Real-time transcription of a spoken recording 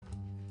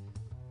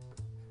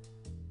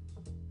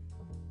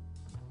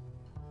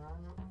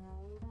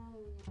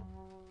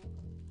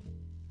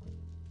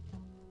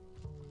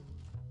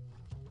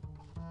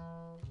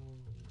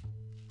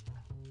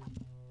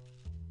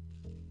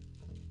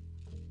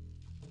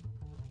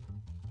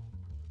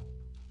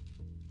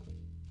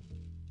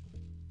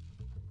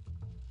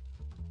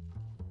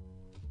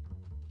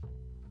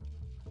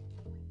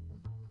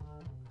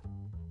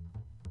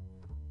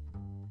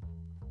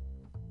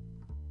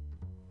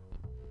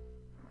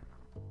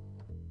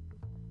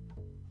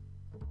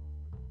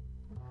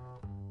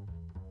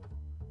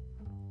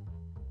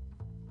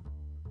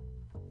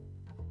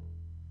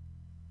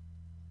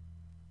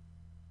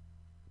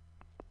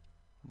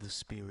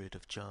spirit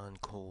of John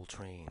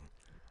Coltrane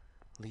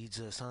leads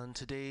us on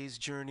today's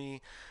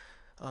journey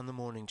on the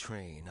morning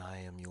train. I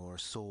am your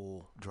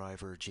soul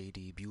driver,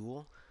 J.D.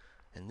 Buell,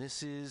 and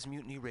this is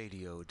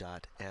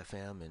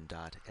MutinyRadio.fm and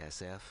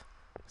 .sf.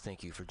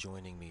 Thank you for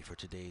joining me for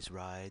today's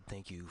ride.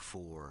 Thank you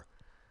for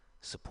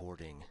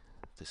supporting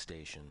the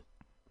station.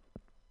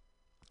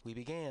 We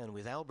began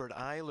with Albert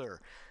Ayler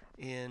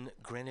in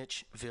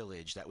Greenwich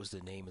Village. That was the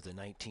name of the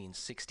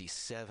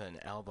 1967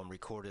 album,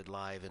 recorded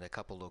live in a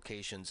couple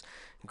locations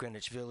in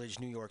Greenwich Village,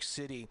 New York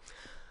City.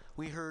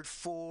 We heard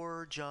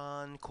For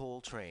John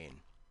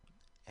Coltrane,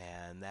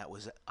 and that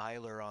was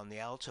Ayler on the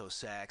alto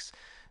sax,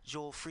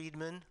 Joel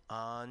Friedman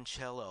on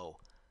cello,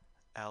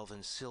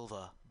 Alvin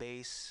Silva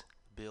bass,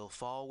 Bill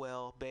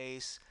Falwell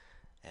bass,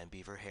 and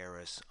Beaver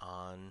Harris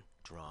on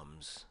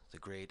drums. The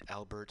great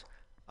Albert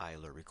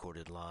Ayler,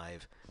 recorded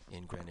live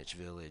in Greenwich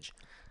Village.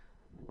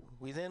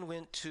 We then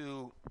went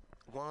to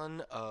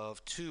one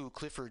of two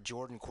Clifford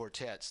Jordan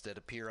quartets that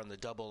appear on the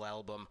double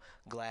album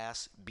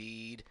Glass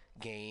Bead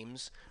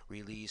Games,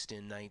 released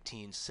in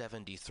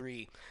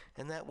 1973,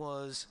 and that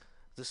was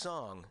the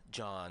song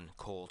John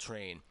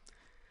Coltrane.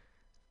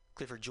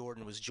 Clifford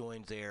Jordan was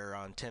joined there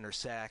on tenor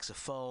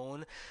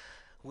saxophone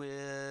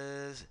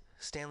with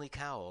Stanley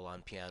Cowell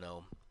on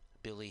piano,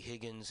 Billy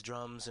Higgins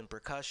drums and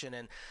percussion,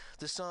 and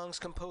the song's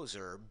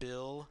composer,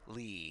 Bill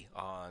Lee,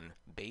 on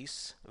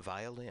bass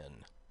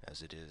violin,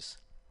 as it is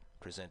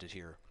presented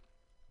here.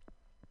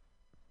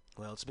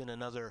 Well, it's been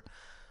another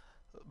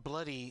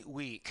bloody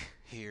week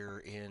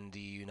here in the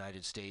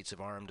United States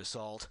of armed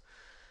assault.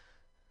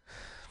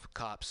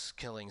 Cops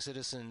killing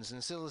citizens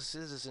and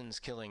citizens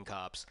killing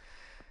cops.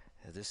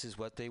 This is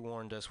what they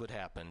warned us would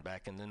happen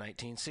back in the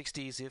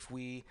 1960s if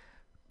we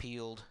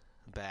peeled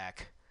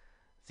back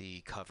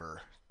the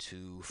cover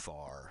too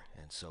far.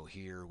 And so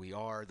here we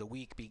are. The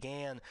week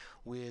began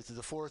with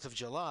the 4th of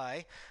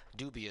July,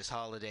 dubious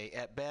holiday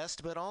at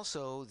best, but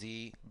also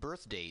the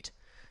birth date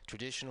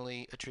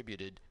traditionally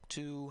attributed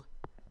to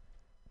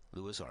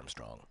Louis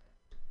Armstrong.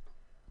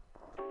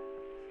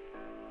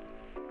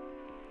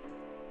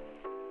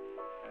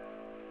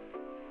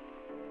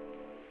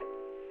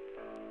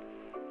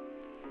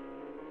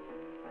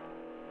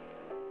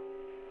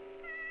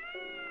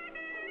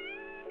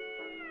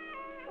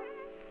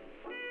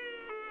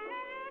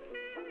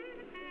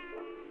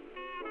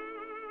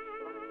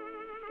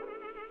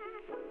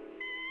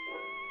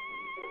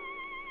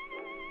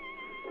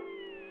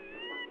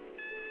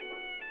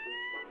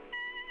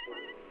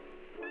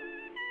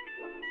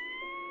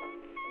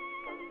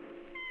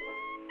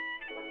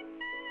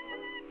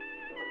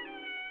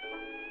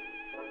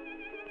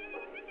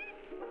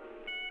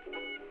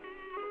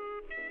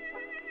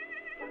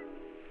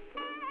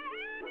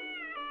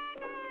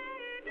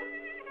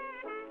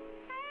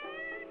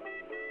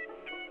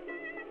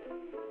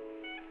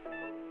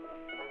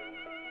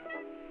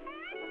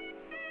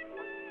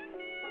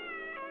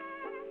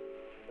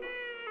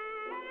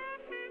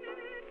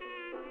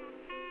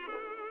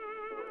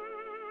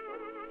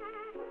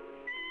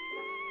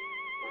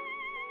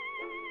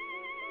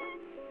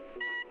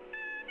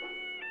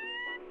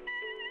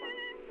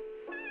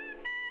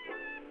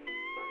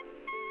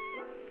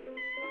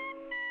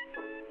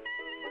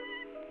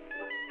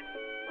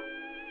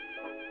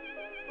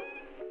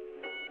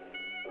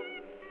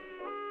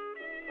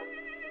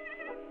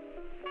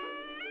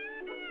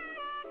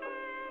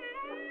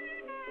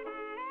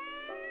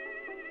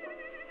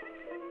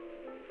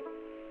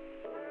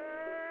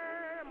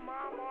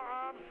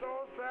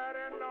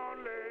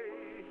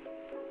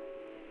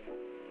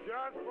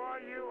 Just for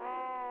you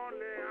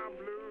only I'm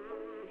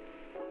blue.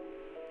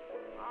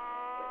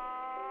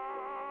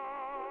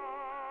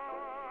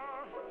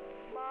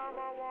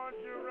 Mama, won't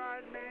you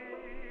write me?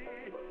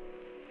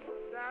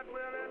 That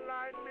will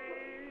enlighten me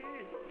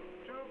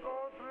to go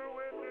through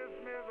with this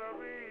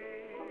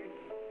misery.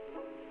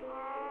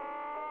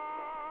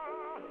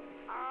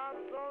 I'm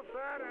so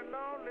sad and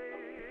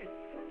lonely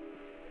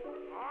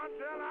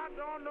until I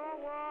don't know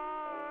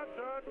what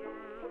to do.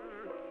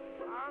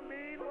 I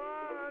mean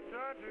what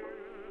to do.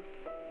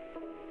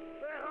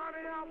 Say,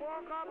 honey, I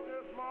woke up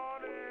this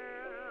morning.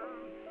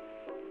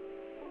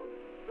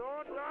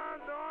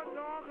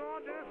 Don't go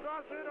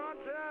discuss it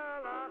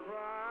until I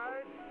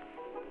cried.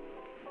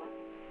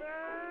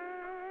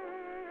 Babe,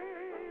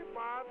 I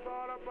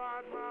thought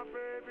about my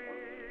baby.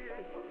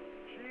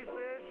 She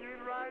said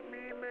she'd write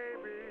me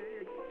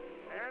maybe,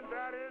 and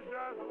that is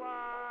just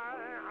why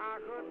I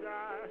could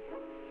die.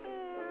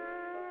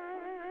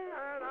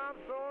 And I'm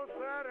so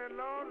sad and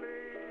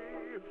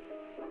lonely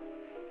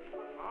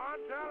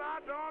until I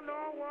don't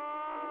know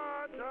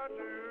what to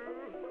do.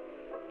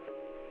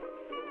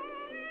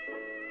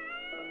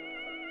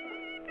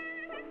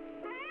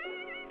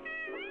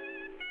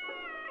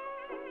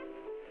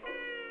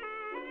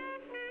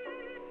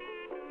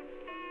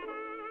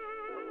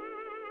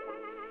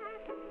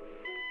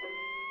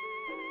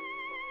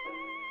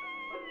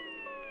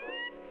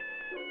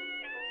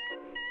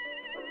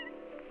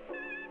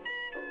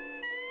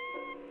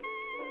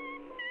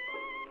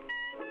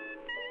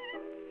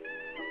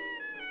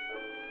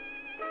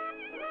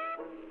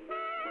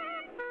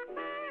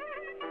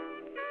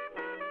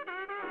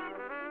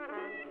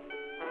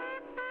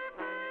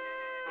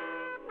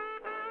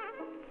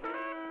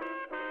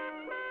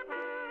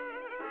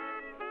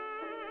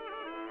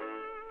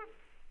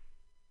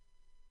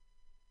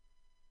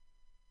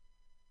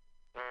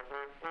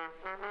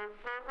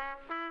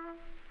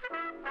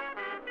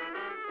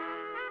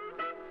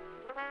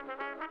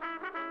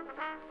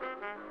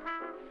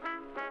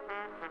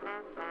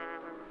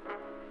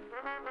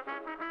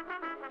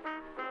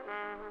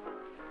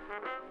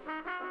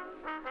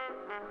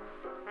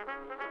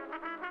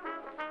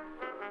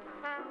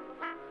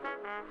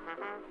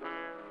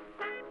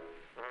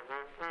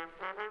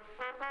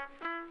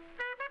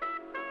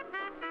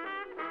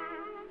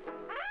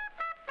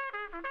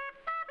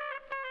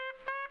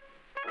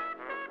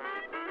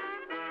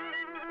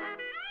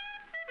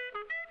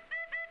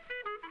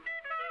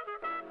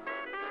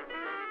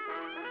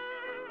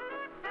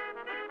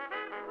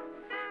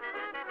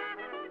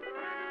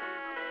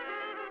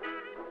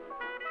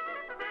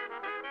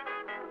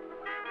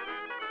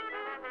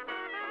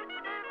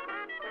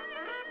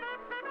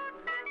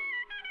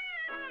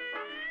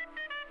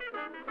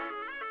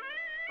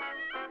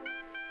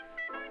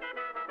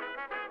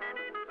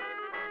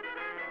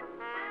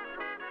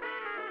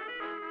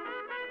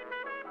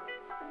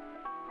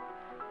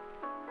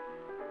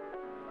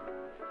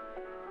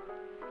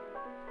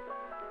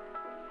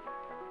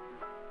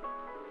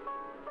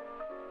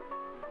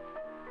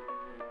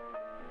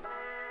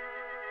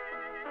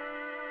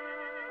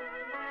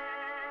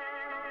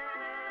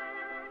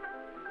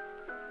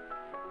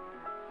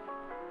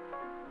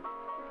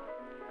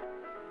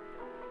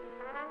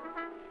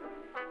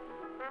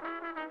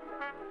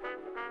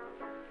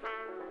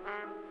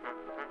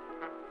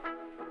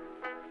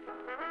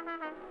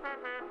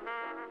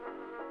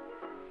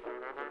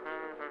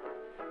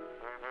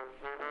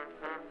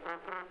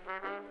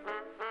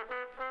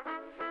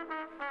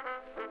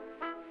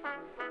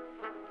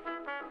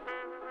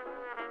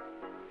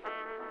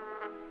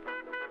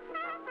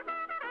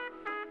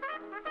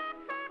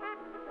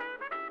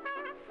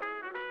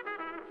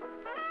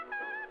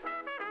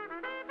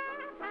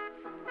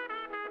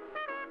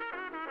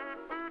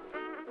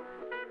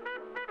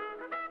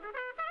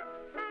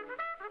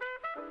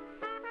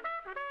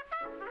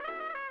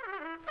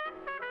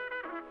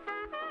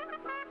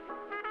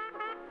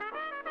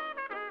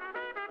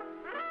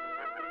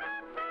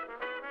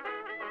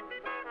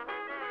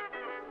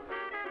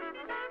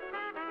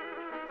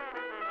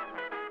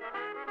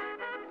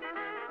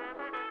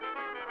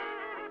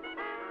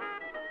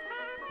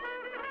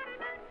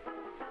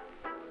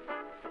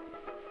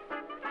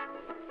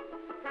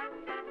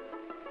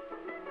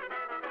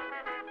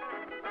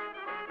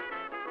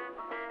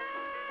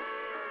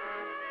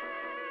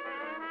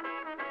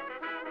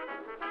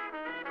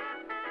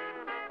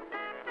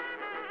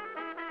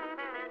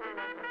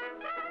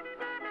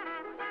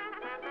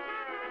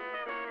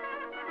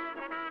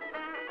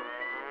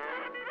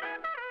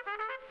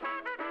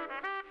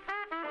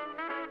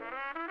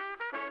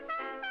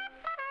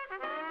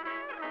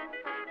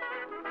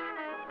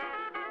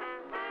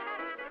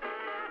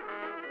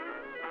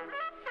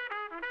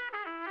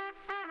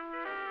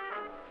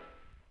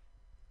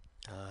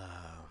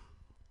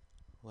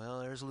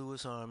 was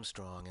Louis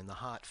Armstrong and the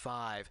Hot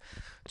Five.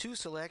 Two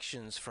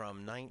selections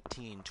from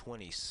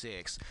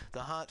 1926.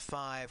 The Hot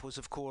Five was,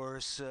 of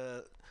course,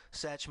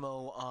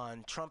 Satchmo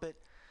on trumpet,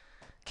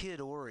 Kid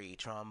Ory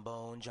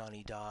trombone,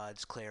 Johnny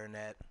Dodds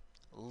clarinet,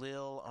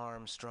 Lil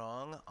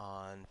Armstrong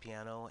on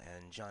piano,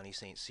 and Johnny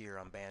St. Cyr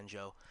on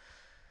banjo.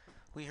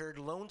 We heard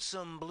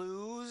Lonesome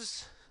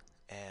Blues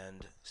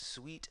and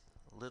Sweet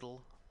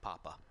Little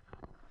Papa.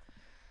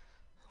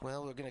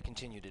 Well, we're going to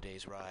continue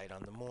today's ride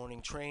on the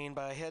morning train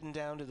by heading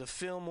down to the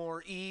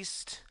Fillmore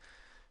East,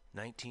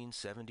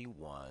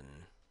 1971.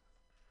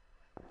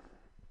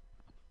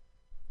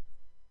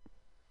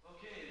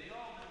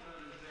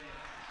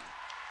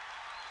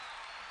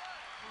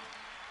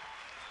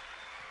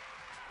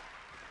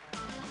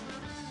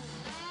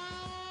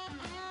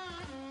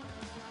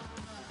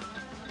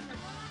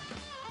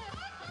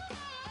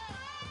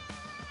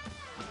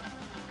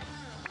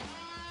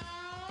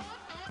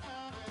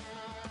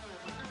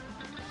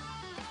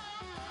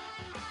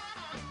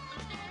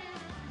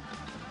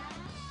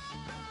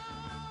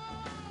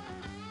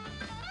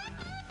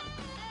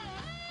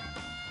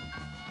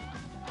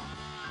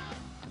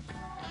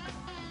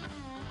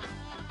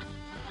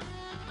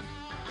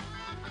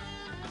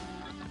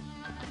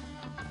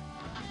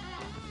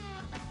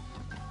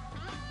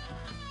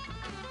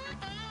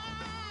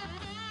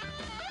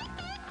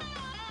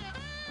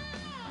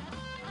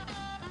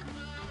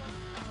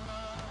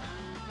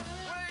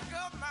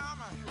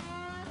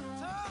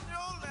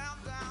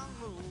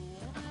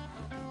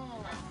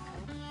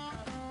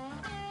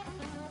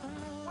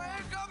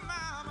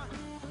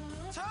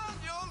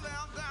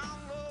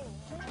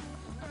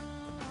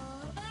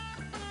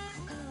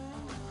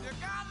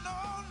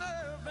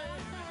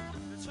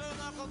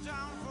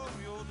 Down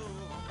from your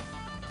door.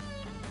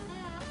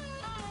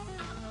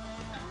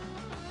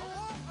 I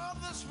woke up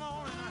this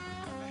morning,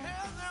 I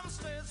had them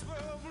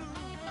Statesboro blues.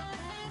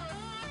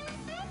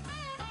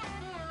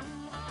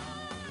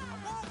 I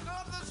woke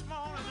up this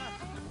morning,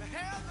 I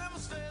had them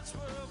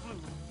Statesboro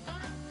blues.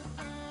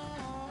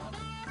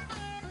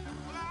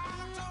 Well, I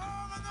looked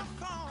over in the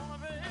corner,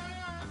 baby,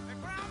 and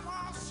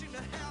Grandma seemed to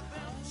have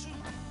them too.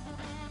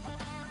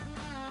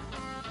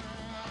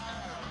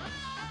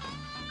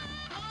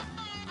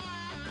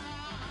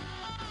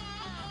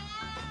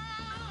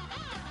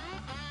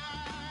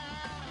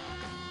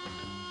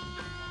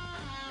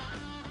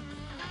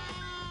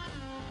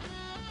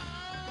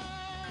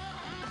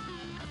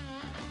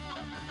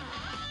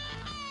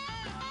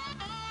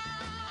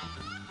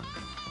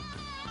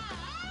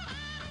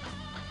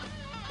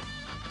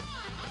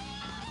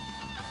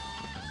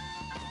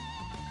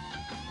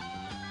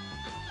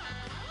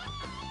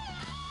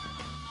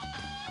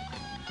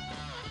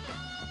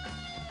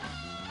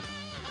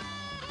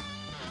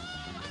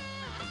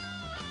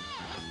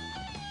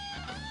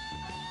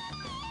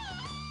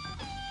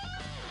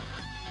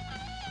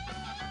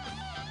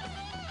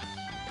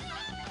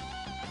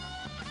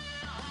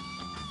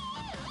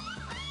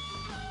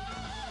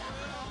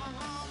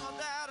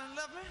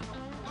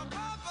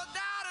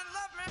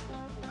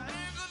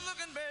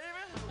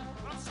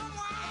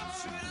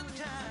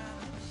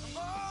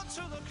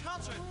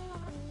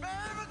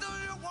 Baby, do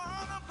you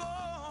wanna go?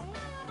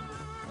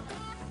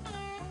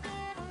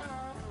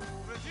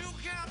 But if you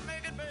can't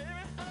make it,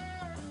 baby,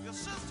 your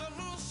sister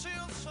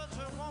Lucille said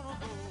you wanna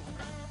go.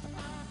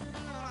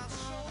 And I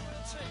sure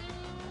will take.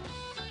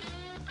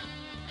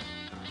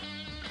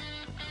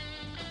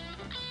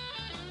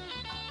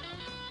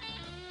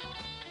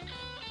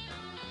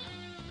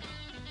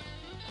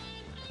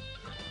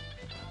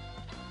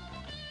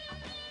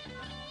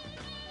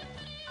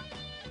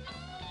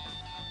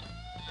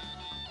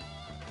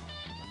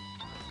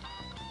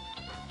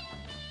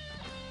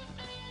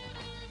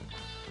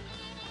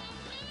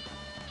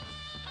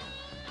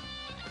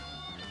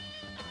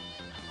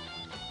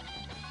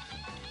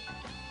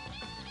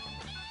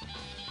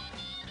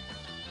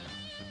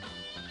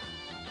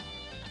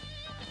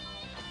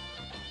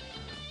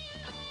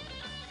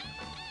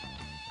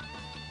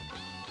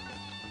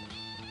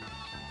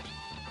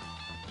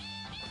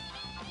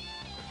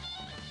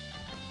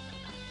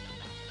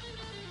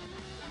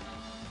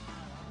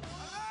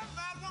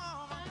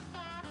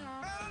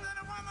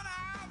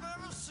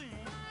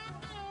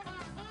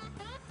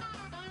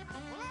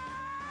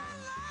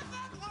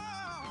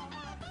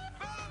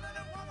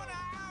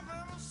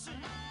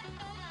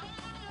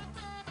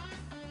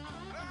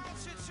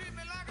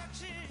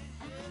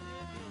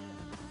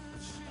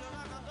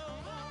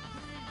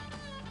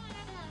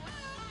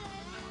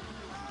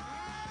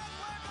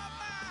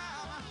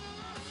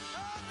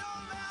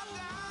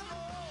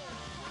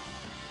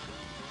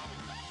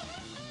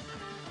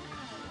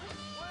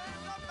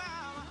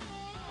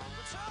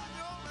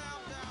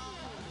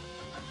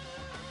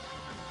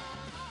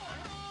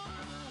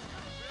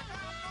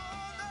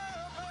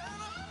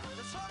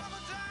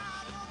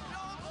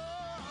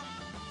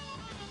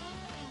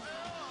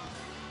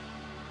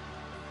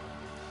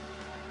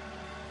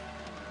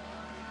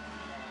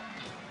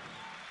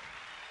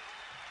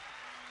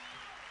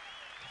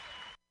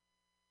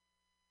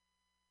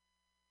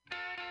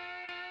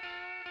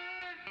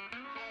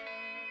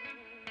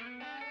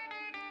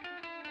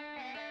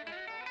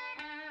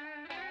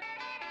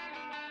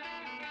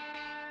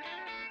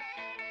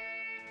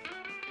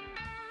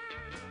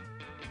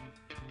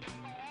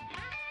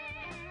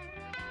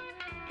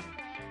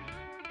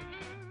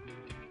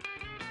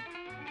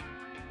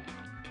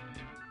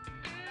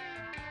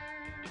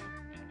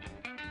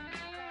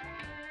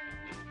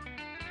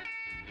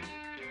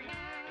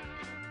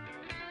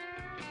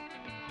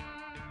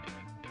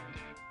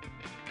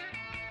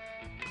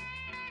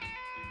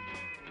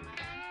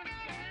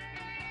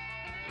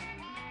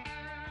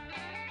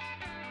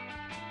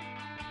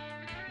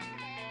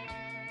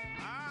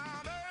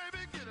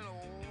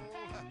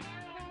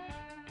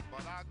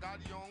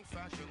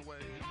 old-fashioned way.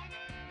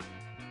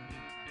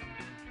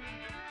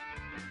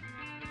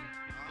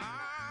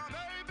 I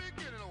may be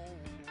getting old,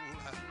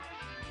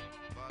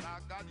 but I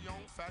got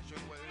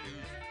young-fashioned ways.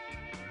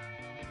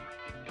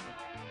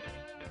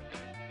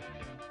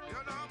 You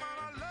know, man,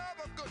 I love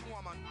a good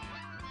woman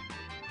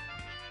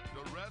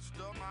the rest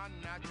of my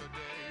natural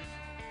days.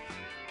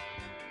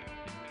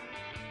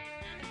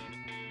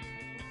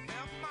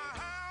 If my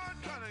hair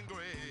turning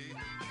gray,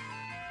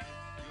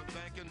 you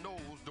think it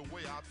knows the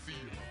way I feel.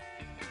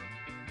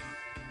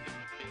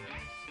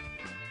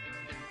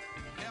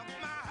 If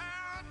my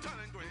hair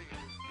turning gray,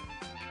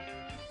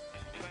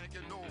 think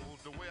it knows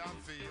the way I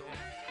feel.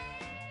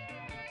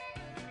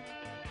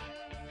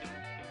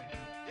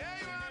 Yeah,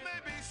 you know, I may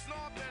be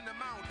snoring in the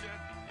mountain,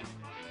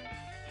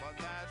 but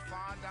that's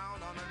far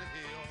down under the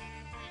hill.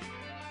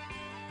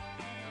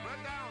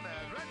 Right down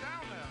there, right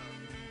down there.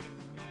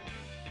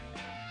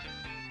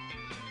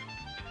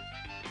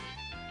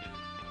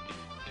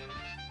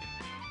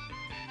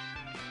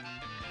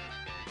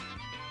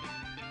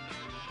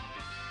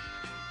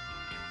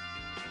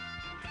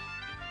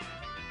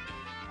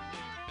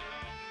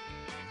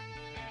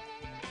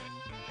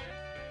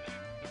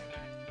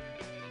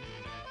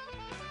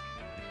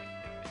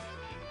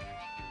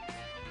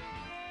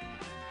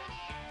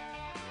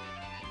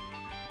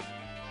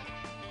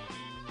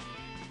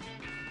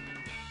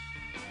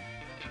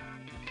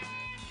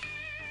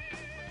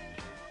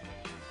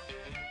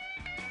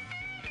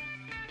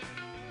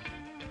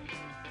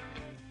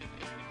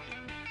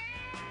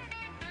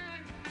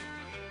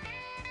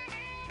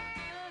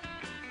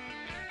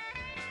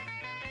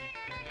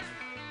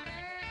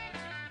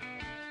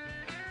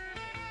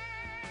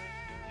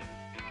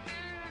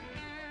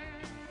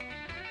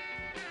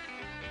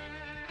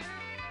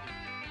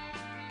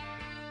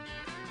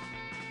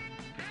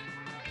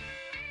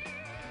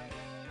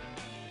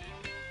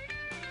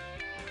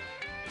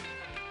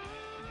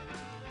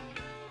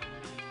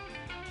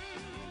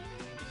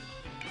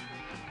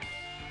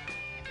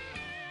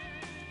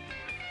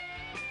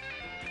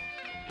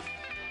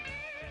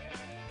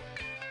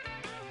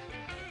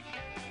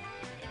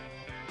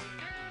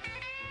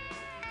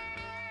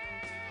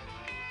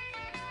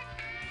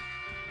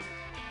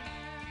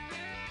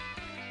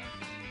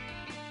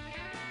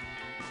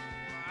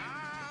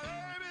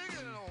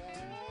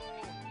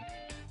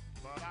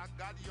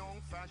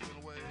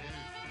 Young-fashioned ways.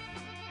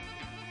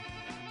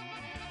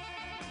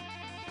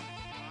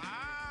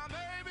 I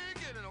may be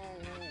getting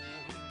old,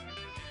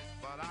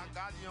 but I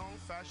got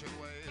young-fashioned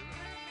ways.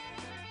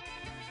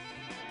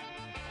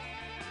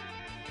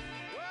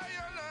 Well,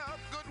 you know,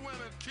 good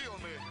women kill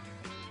me.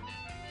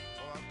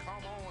 Well,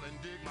 come on and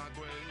dig my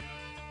grave.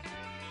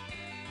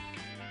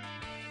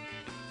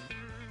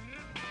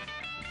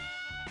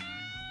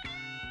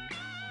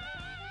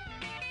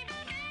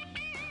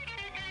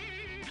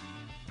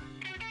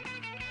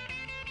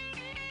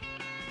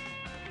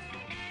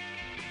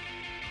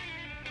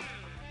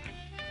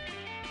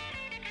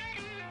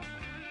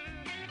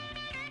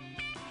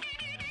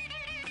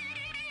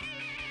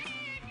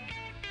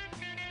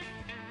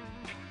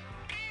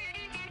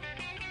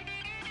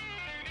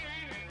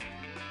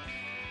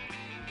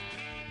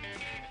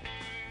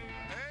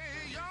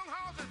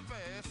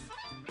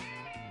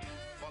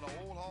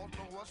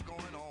 What's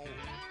going on?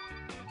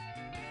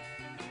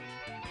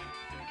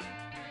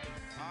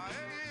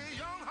 Hey,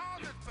 young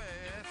horse is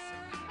fast,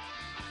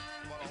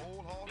 but the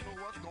old horse know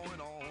what's going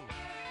on.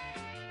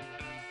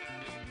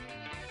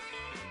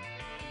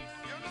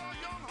 You know,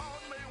 young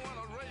horse may win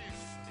a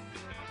race,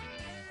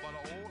 but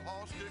the old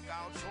horse stick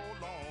out so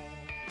long.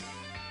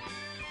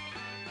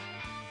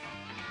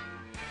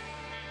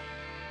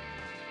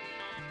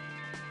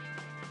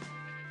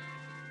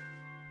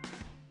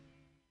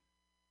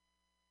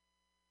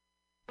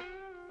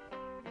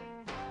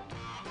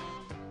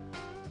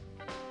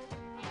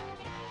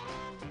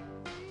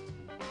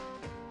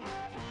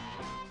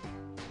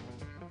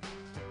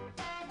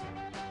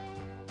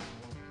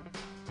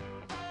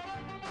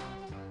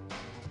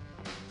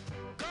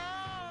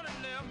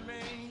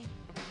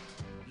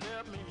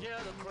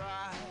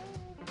 Cry.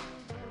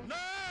 No, I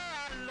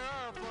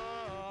love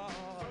her.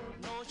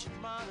 No, she's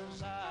mine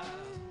as I.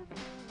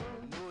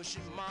 No,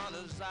 she's mine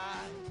as I.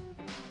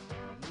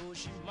 No,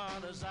 she's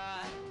mine as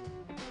I.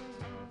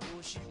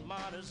 No, she's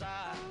mine as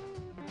I.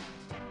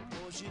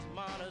 No, she's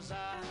mine as I.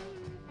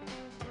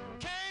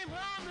 Came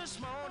home this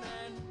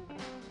morning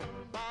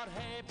about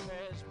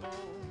 4:30.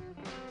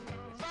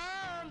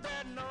 Found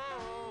that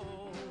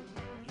note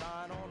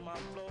lying on my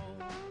floor.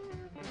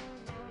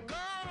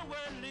 Gone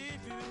away and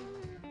leave you.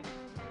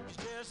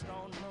 Just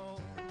don't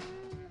know.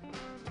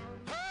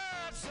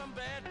 Heard some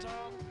bad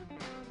talk,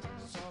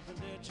 something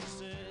that you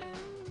said,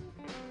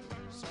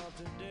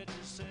 something that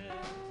you said,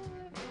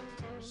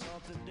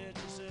 something that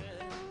you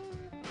said.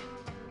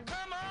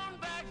 Come on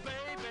back,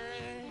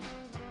 baby,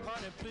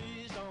 honey,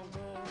 please don't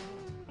go.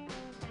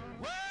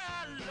 Where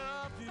I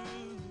love you,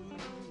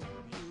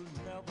 you'll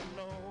never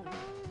know.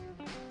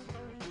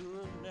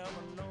 You'll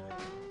never know.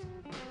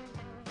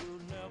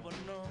 You'll never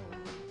know.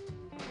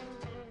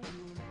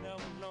 You'll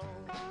never know.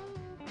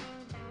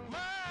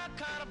 My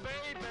kind of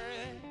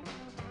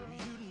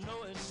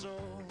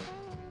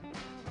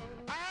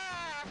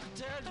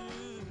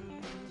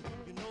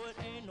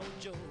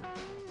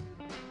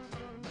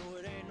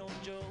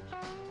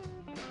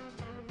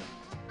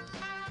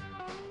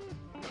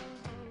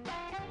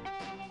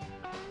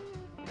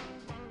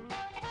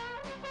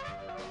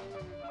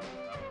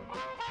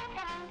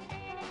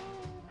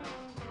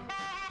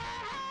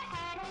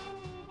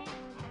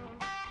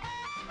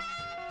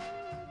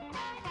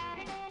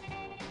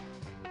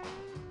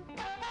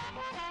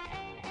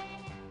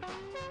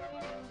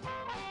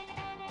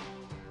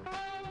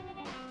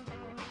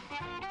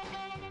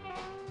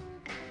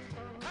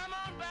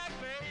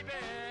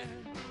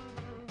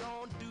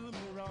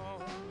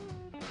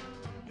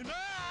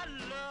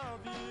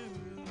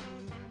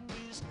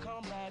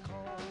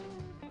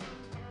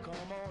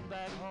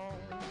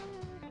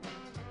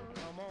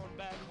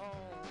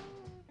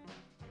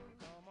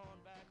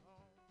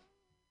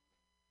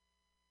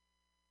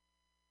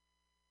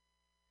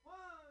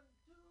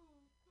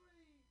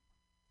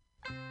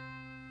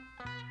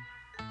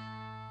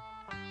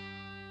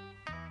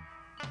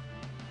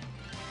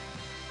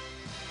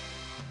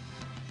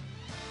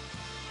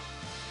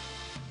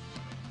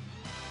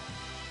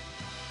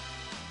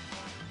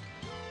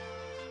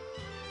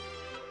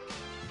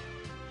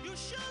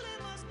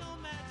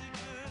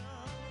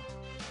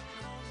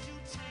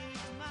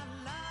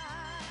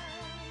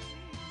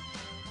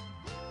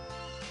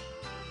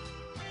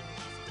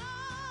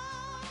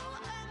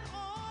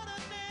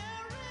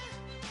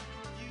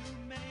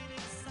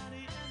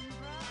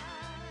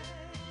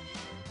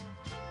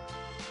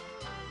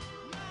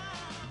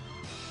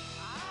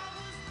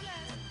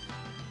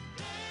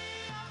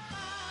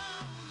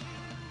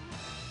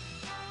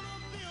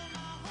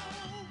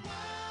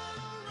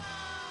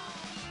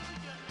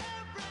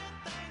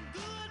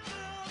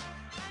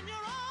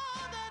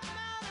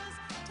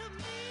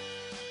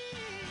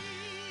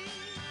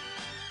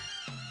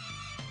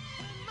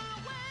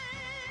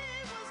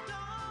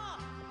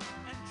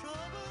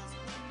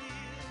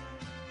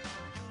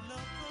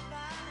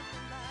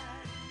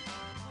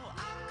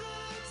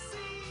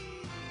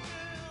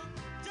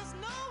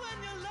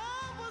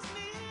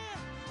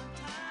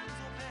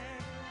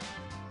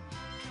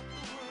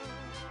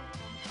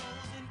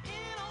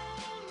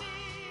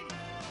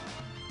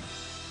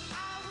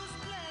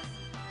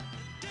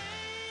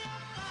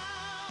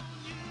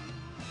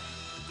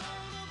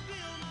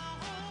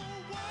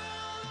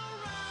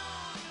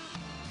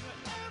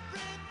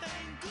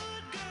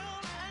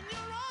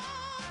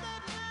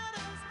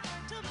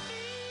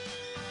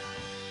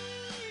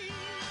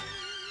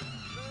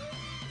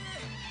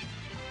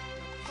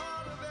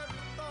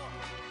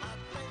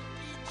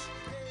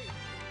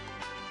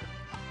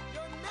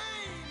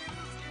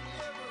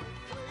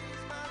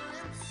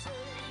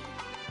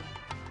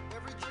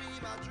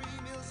my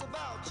dream is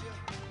about you.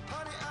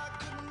 Honey, I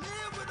couldn't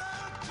live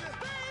without you.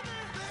 Baby,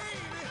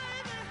 baby,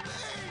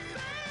 baby,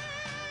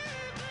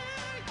 baby,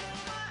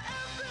 you're my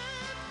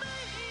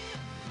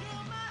everything.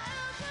 You're my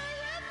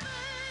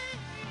everything.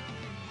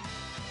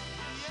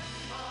 Yes,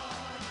 you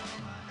are.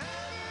 You're my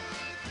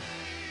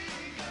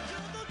everything.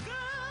 You're the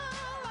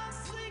girl I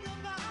sing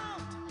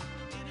about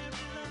in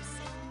every love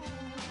song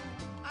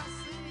I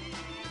sing.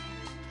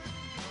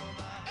 You're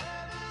my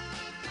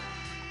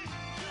everything.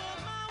 You're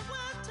my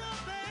winter,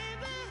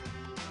 baby.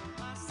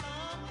 My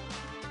summer,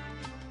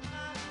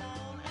 my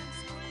fall and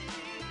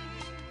spring.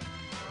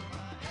 You're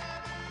my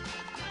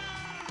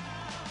everything.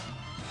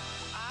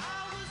 I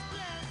was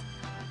blessed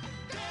the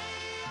day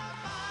I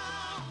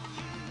found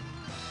you.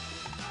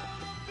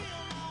 Gonna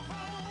build my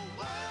whole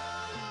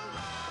world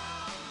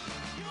around.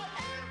 You're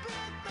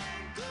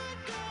everything, good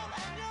girl,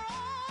 and you're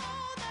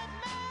all that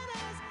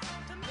matters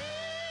to me.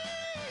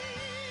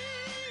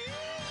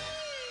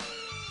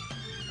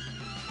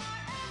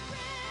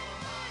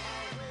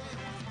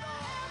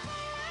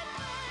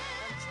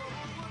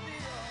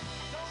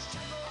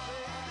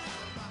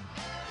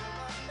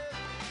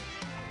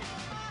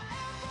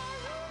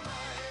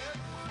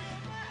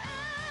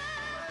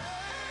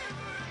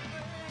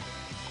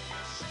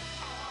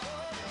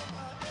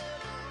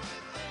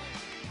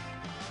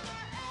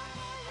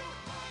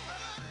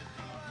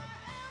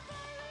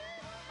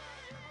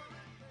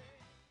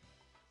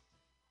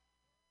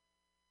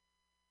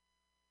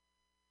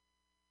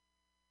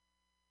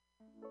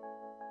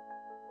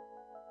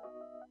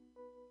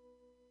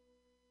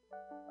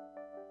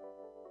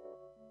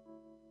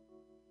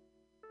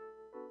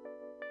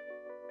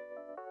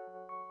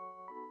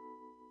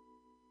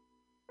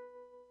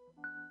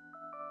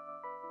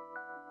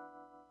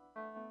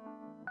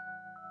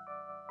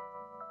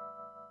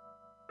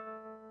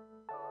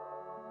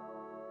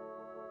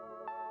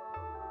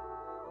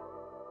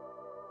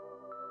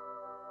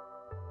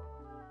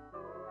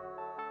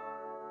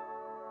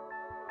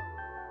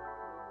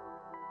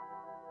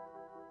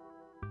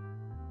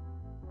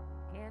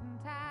 Getting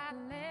tired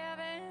of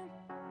living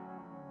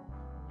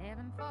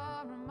for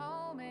a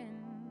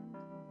moment.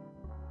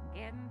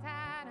 Getting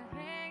tired of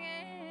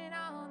hanging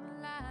on the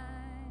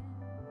line.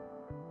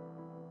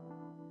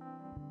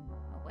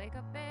 I wake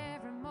up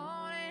every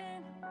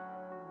morning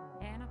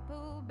and I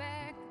pull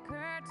back the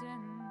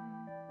curtain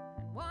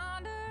and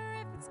wonder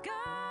if it's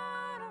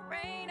gonna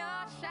rain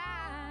or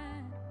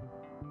shine.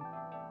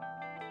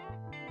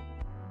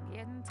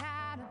 Getting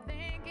tired of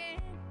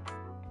thinking,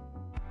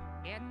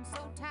 getting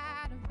so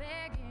tired of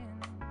begging,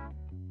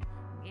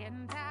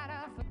 getting tired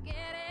of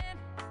forgetting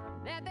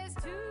that there's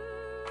two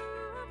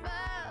of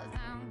us.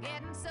 I'm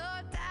getting so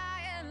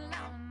tired of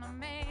loving my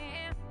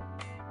man.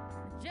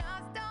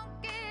 Just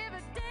don't give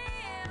a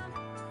damn.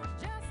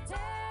 Just tell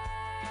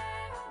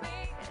me,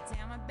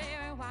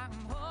 baby, why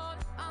I'm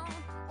holding on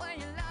when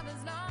your love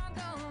is long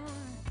gone.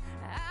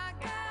 I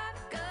got a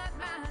good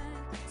mind,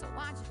 so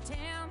why don't you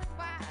tell me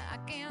why I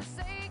can't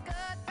say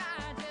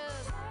goodbye?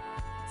 Just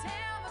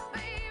tell me,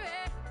 baby,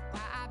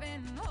 why I've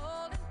been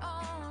holding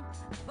on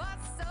for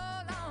so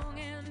long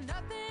and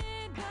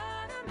nothing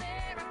but a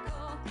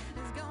miracle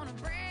is gonna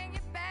bring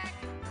you back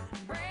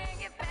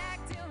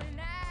to me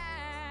now.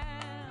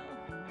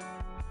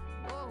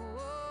 Whoa,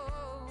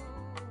 whoa,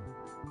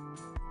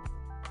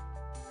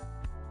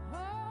 oh,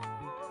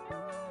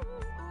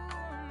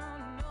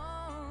 no,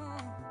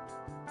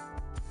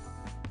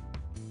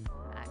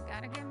 I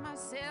gotta get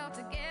myself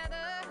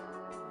together.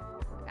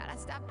 I gotta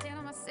stop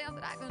telling myself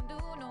that I can do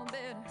no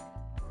better.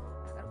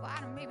 I gotta go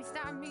out and maybe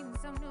start meeting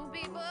some new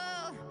people.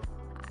 I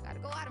gotta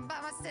go out and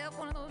buy myself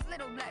one of those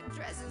little black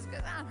dresses,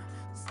 cause I'm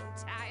so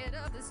tired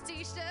of this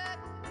t-shirt.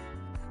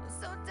 I'm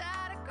so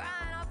tired of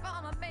crying off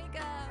all my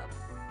makeup.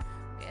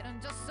 Getting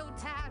just so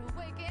tired of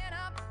waking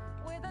up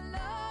with a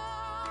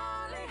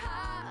lonely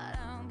heart.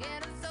 I'm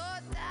getting so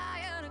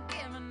tired of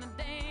giving a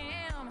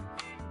damn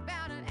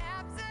about an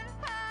absent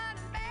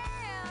hearted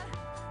man.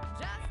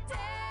 Just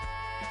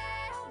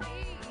tell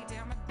me,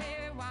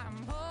 baby, why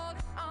I'm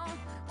holding on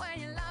when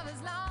your love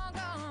is long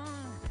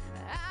gone.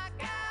 I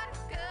got a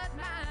good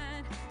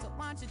mind, so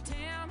why don't you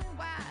tell me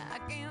why I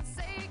can't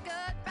say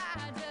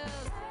goodbye?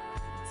 Just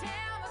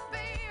tell me,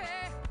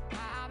 baby,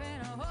 why I've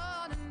been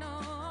holding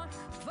on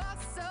for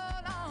so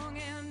long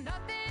and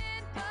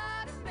nothing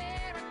but a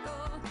miracle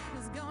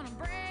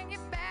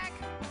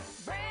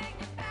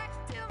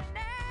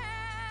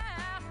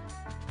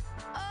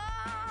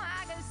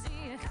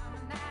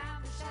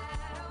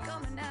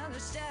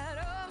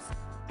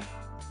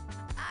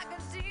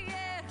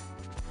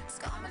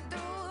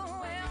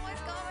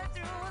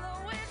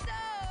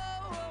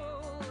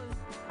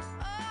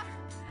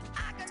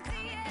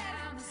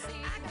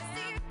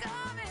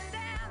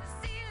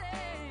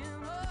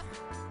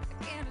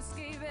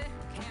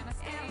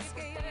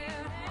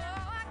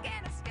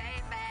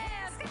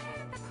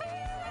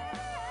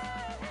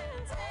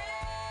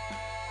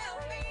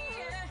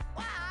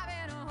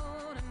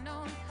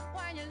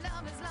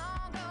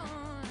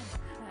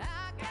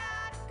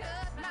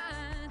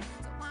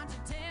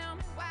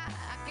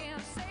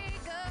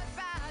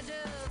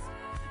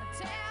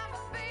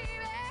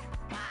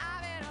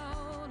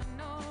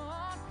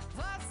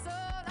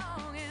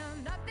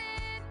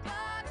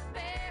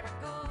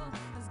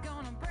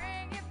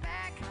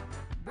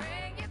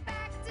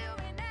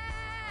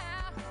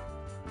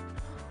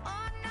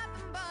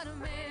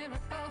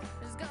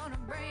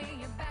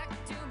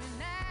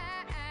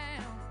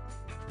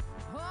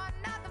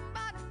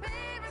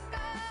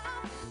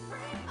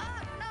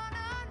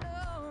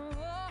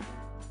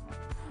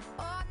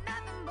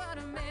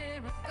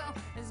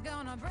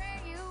gonna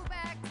bring you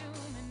back to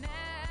me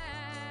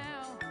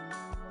now.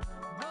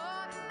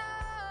 Oh no.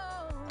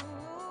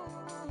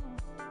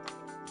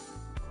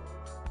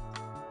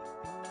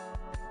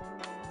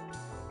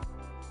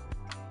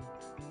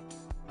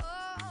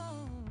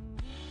 Oh.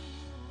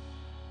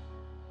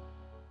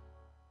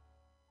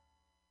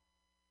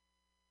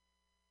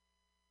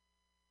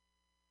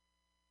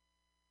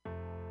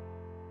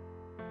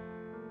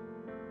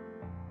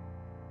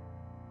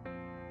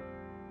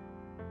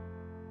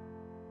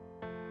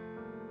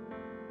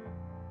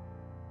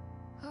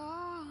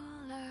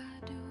 All I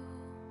do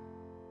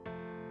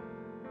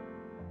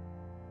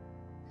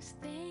is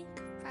think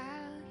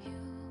about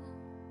you.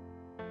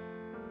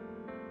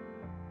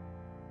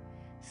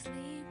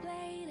 Sleep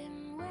late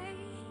and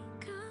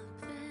wake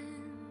up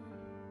then.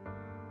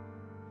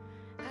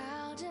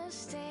 I'll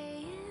just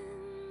stay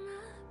in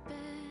my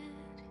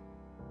bed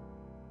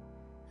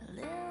a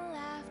little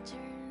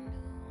afternoon.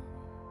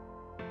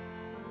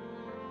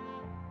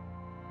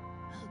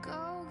 I'll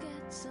go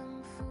get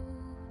some food.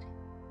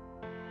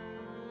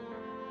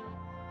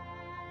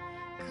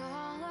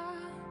 Call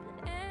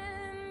up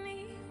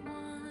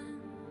anyone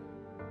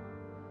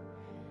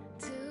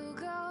to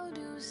go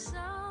do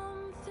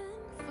something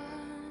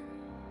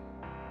fun.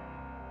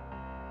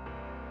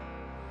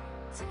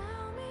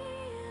 Tell me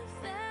if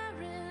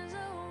there is a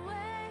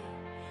way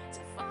to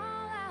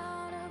fall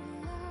out of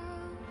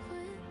love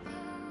with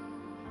you.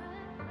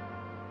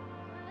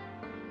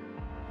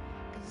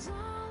 'Cause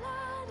all I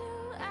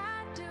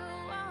do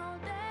all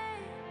day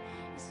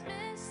is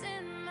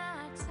missing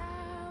my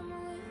time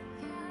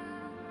with you.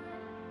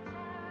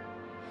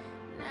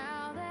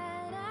 Now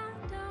that I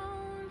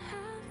don't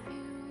have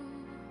you,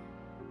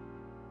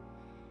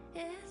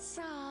 it's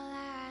all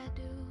I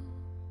do.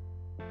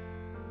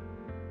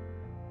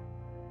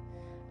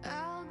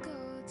 I'll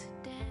go to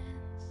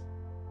dance.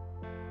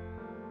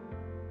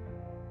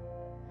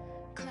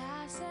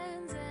 Class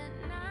ends at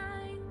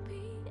 9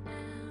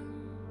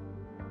 p.m.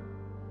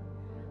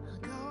 I'll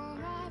go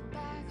right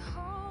back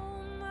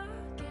home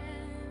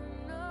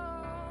again.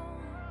 Oh,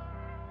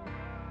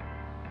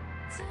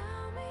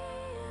 tell me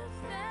if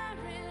there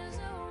is a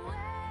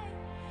way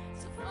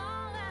to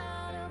fall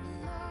out of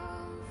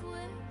love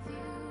with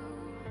you.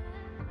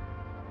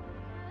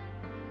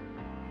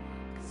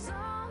 'Cause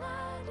all I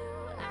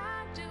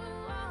do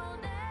all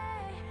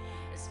day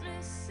is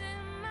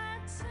missing my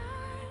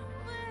time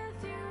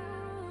with you.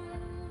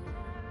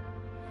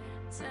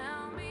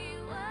 Tell me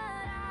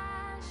what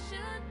I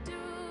should do.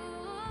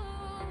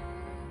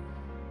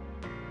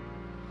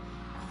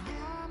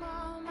 I'm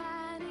on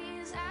my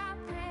knees, I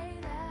pray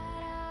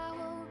that I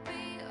will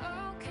be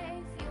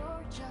okay if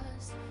you're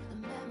just a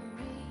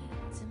memory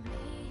to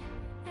me.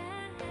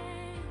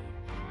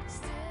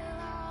 Still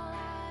all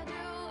I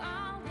do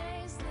all day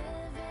is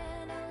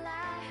living a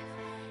life,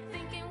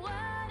 thinking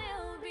what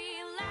it'll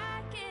be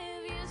like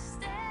if you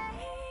stay.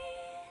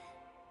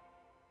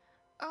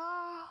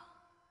 All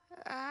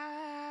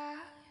I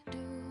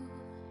do,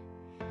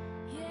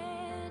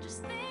 yeah,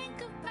 just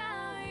think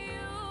about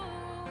you.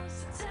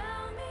 So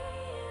tell me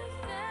if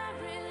there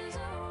is a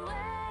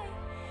way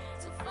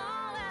to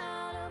fall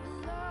out of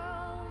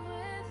love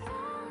with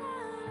you.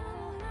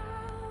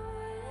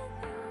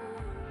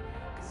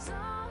 'Cause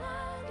all I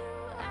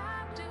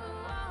do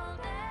all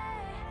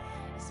day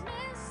is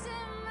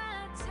missing my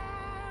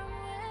time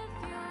with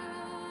you.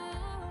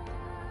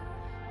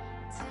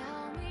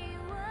 Tell me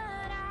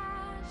what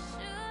I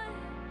should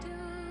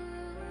do.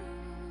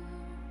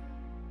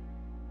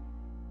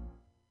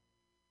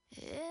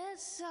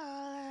 It's all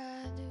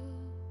I do.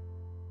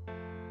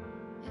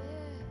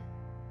 Yeah.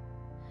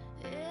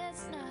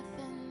 It's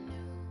nothing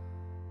new.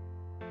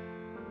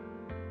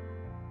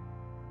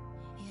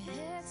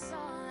 Yeah, it's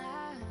all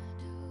I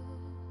do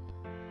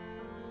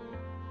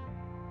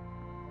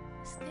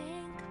is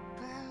think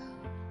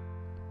about.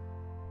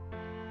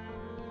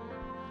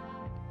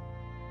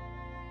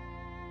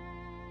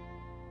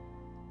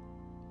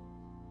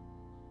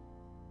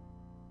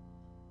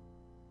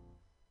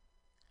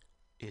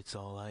 It's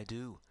all I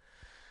do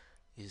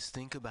is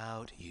think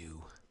about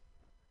you.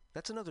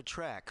 That's another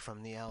track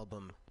from the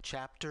album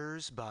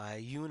Chapters by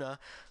Una.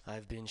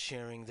 I've been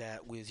sharing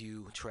that with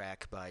you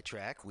track by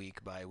track,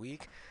 week by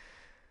week.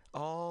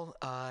 All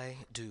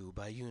I Do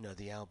by Una.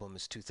 The album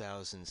is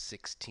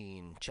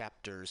 2016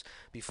 Chapters.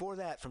 Before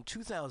that, from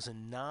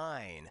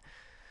 2009,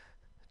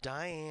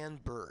 Diane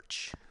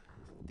Birch.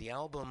 The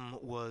album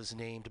was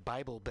named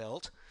Bible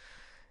Belt,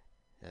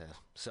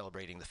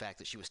 celebrating the fact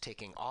that she was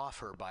taking off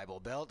her Bible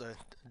belt, a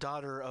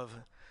daughter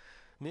of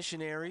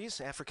missionaries,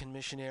 African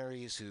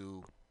missionaries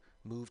who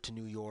moved to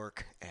New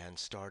York and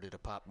started a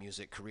pop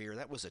music career.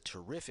 That was a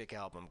terrific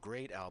album,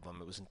 great album.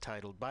 It was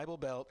entitled Bible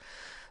Belt.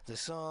 The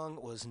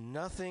song was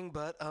Nothing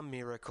But a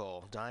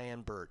Miracle.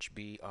 Diane Birch,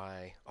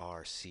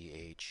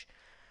 B-I-R-C-H.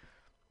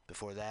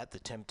 Before that, The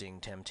Tempting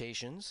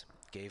Temptations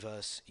gave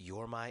us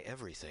You're My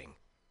Everything.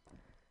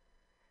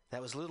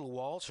 That was Little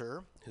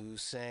Walter, who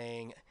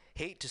sang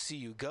Hate to See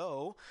You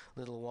Go.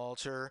 Little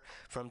Walter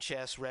from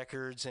Chess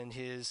Records and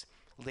his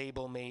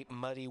label mate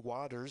Muddy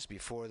Waters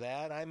before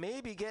that. I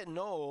may be getting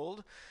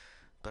old,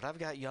 but I've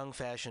got young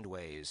fashioned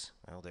ways.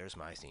 Well, there's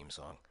my theme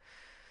song.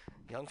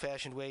 Young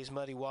Fashioned Ways,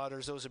 Muddy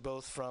Waters, those are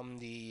both from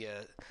the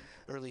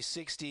early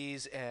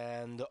 60s,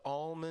 and the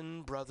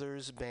Allman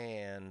Brothers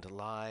Band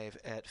live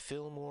at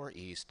Fillmore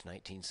East,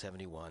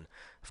 1971.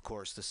 Of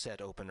course, the set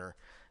opener,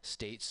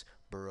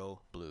 Statesboro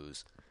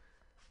Blues.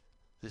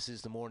 This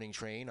is the Morning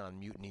Train on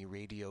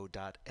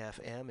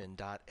MutinyRadio.fm and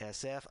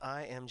 .sf.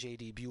 I am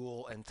J.D.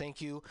 Buell, and thank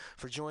you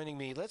for joining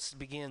me. Let's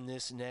begin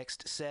this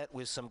next set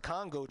with some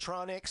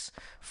Congotronics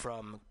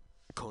from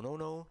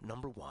Konono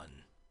Number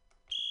 1.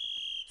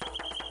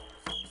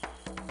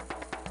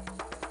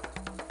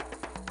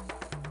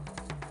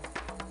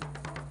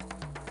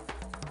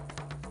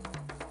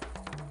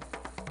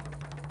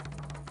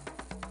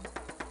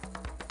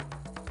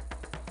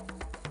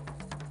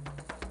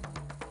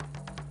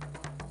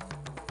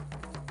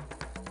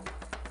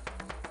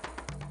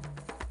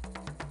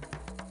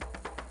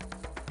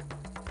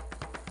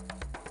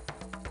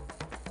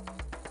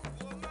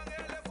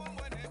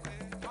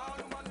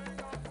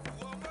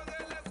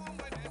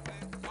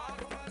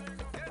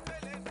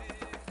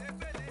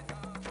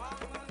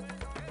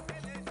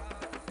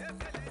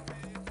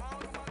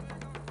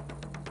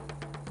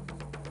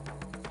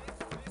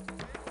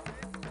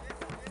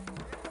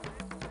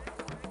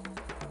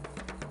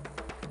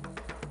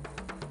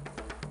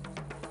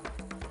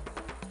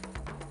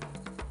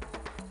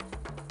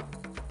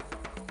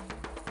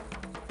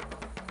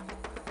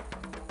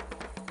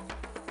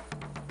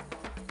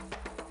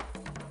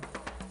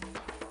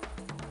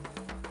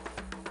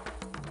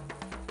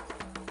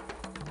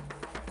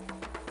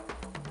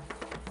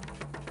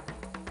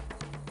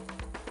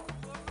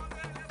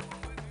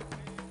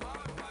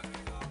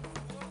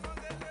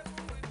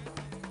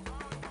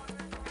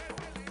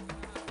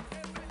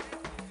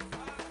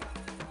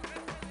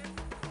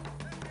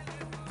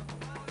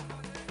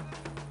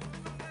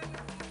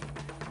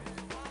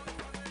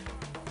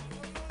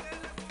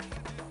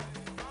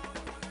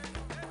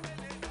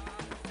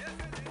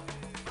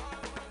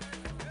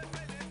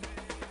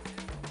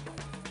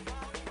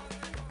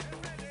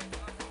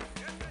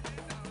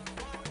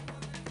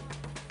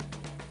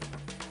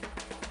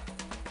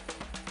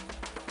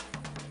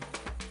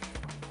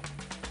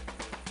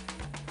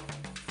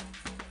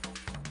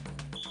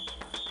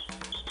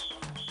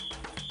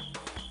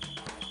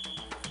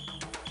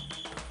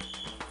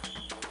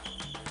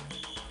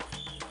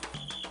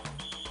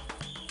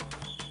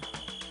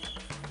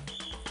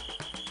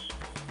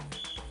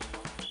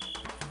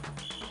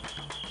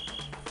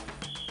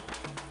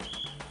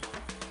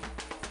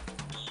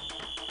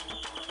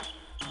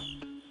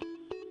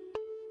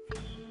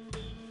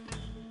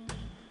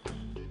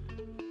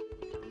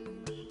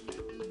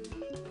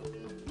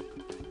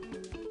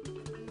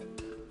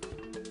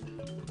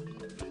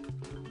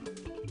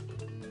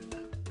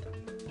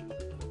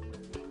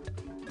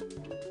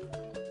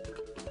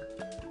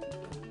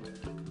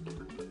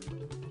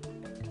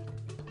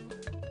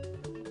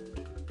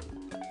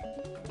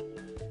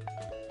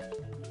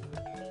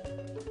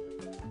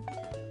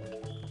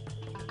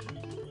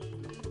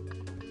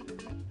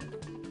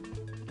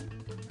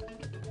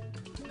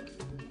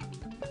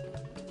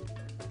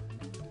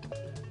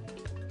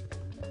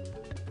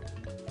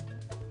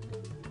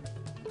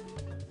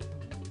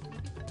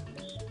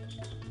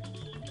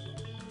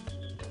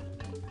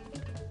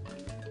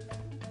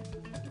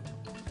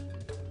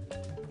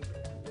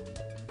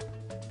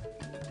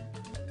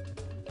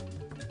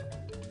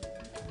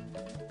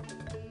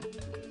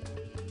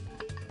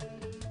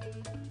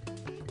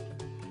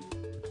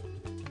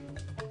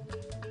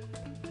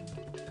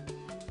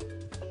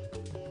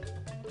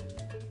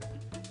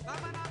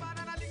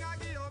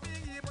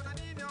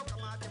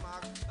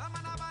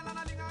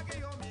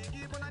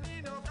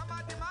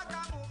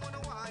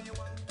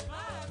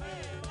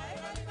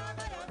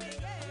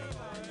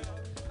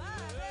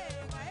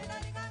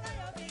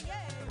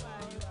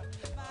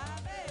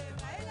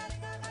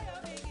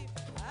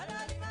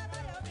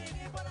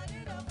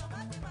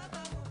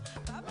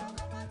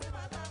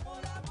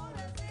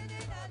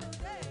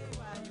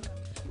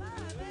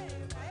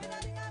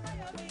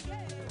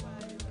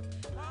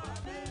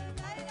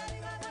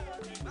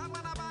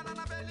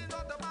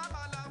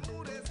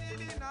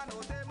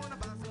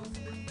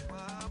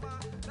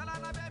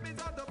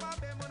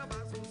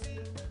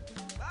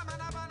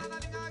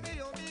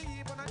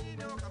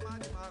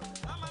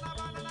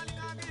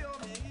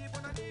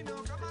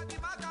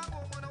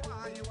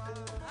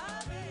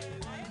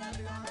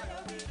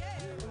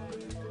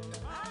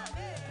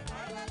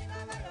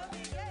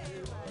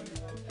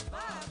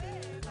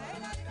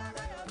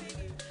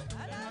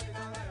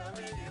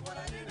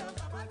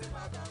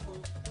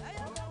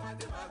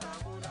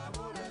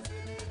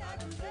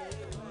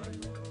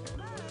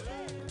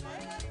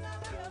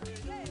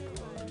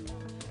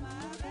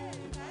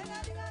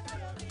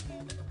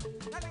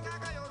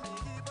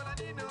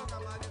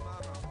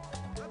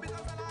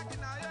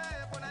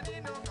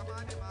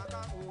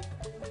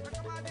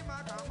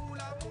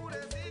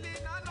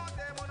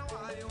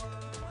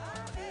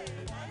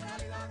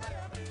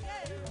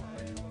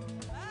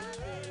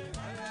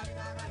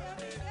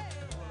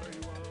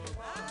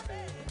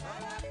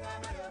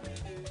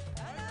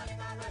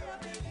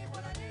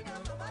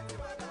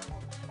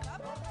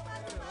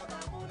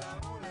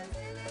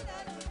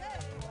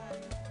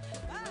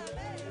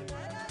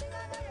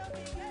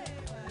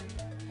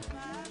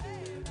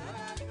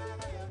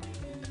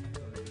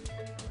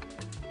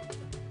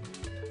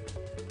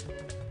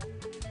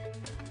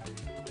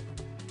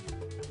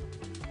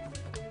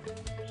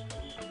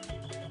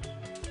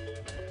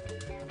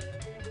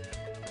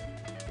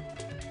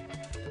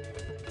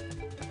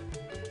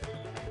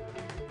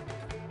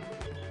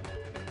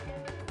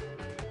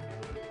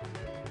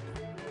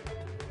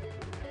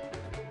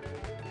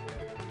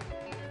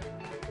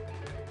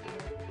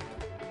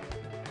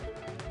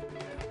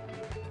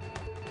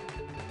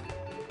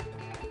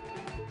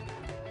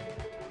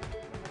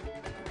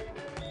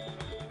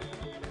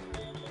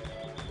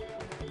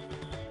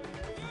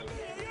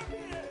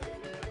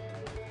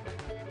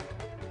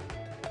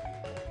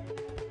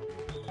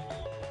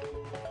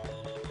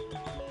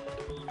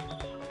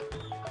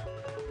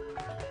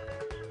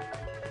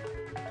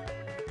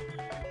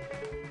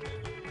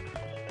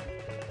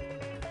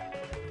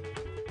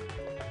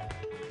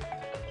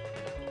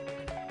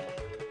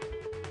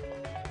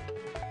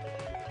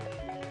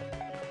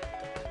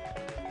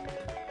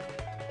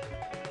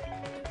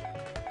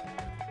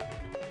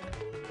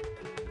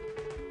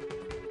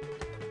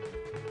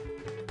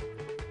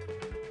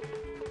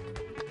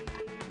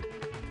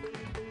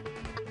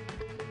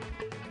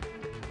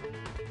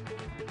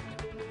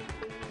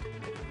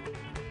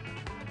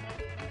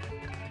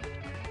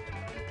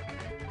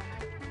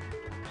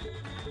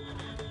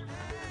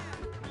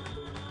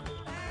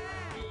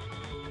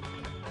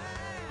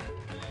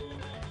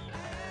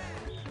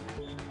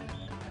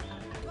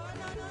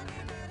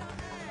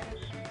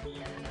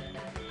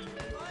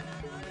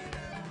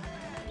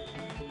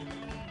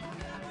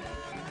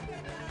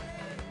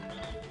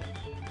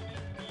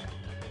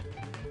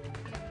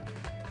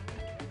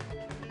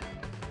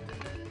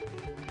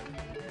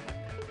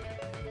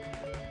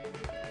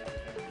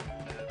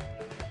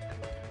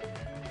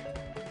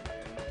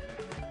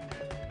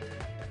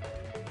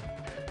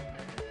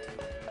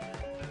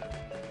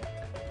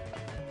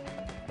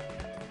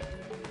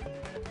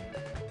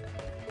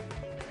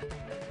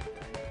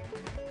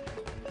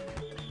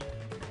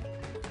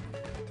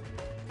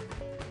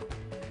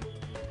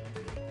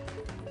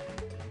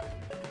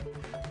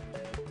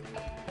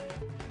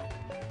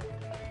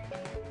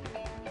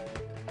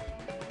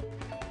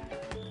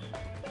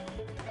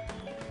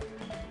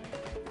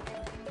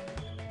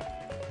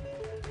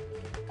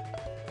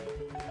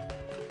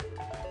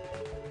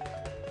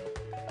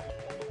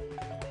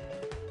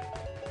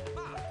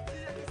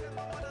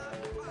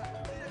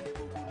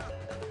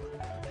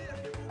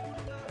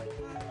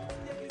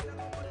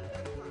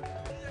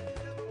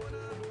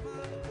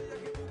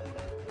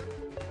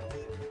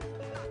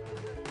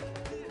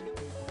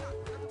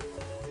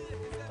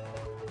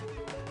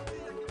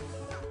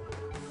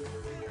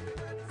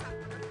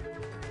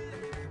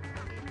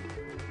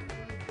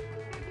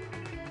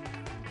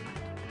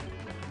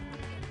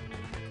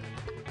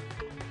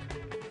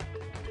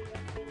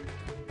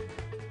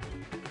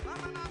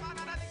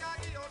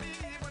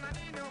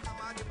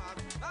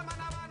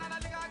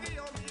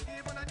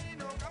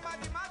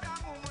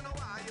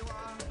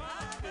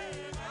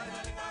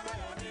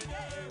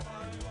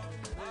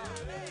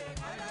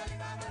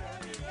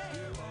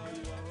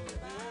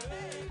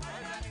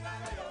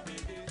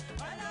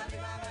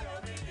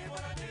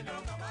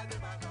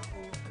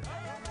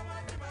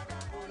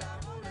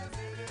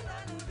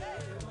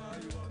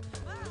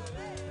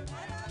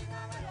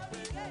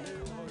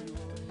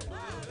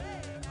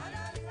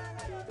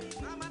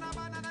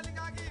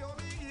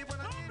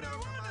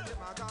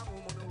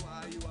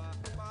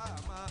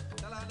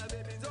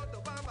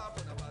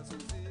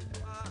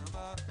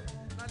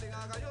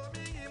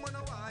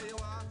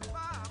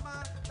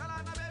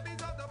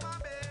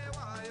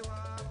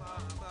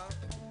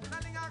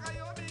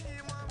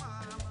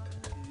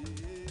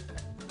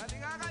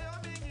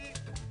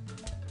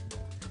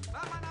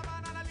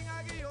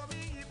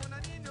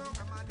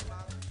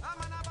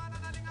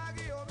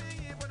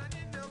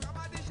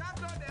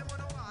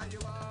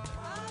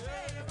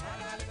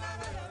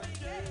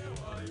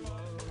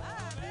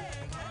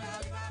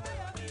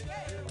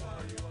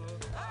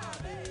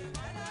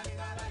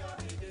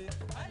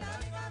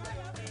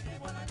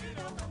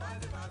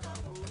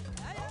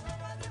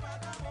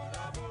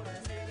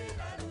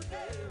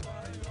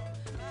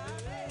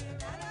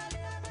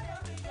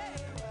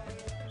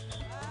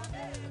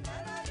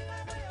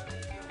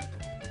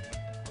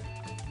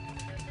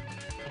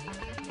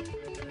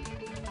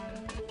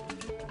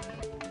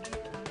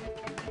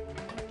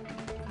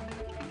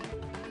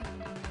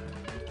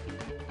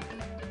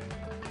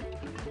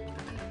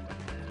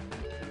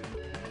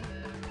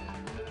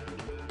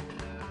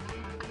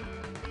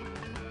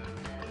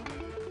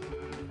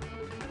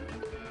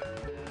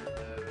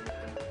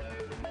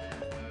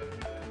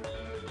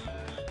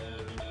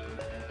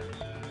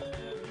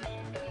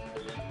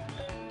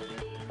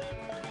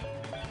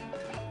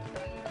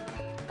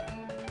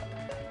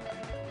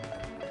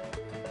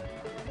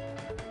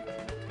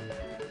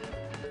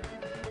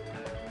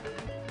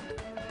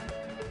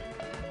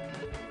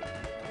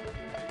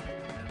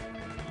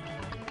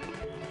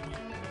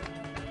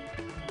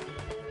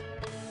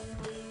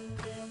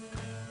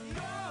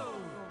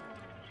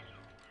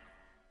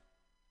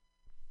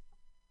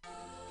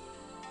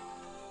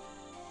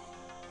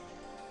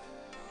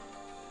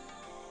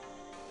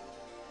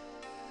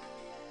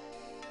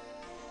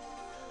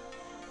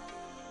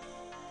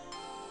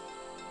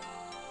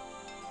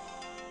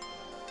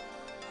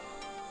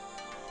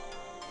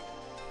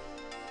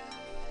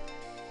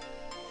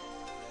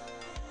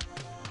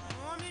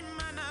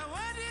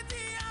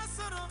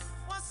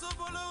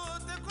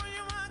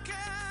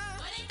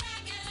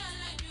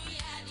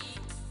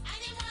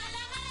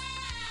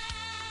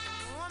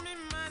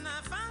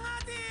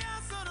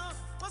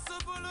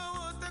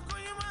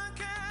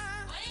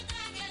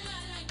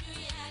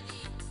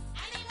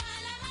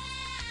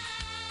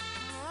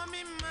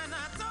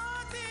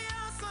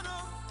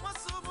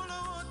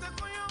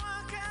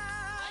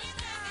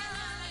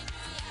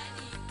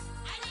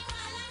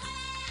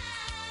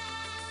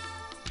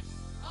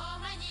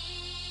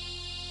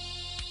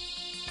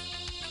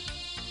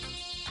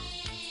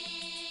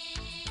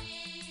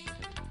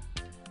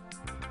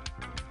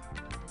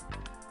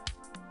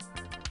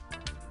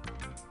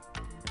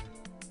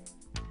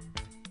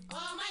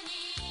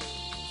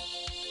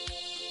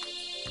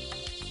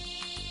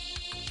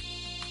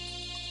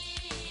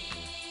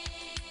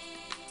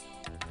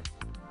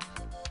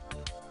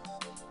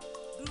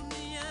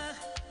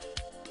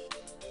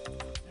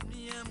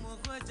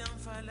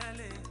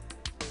 falale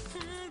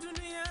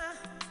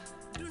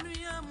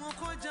dunia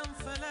moko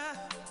jamfala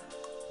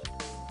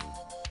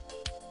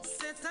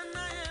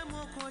setanaye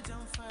moko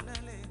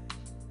jamfalale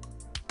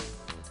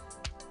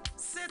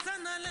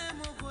setanale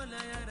moko la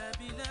ya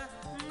rabila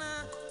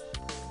na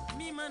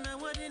mimana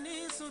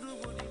wadini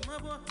surugudi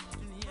mabo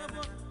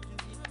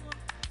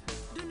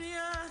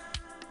dunia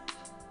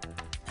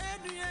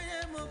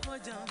ye moko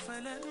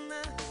jamfala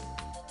na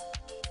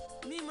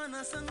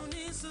mimana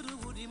sanuni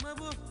surugudi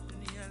mabo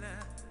dunia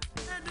la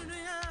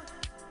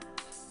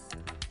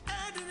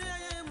dunia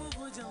ye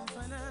moko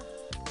jamfala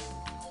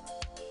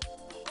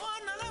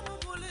ona la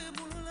moko le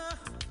bulula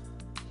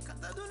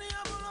kata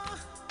dunia bolo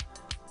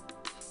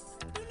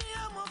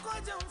dunia moko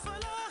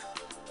jamfala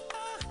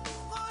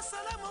o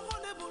sala moko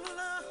le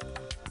bulula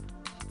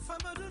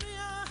faba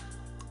dunia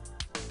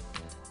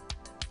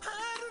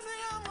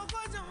moko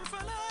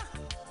jamfala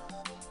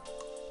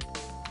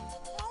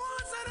o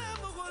sala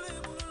moko le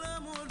bulula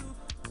molu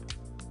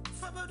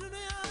faba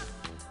dunia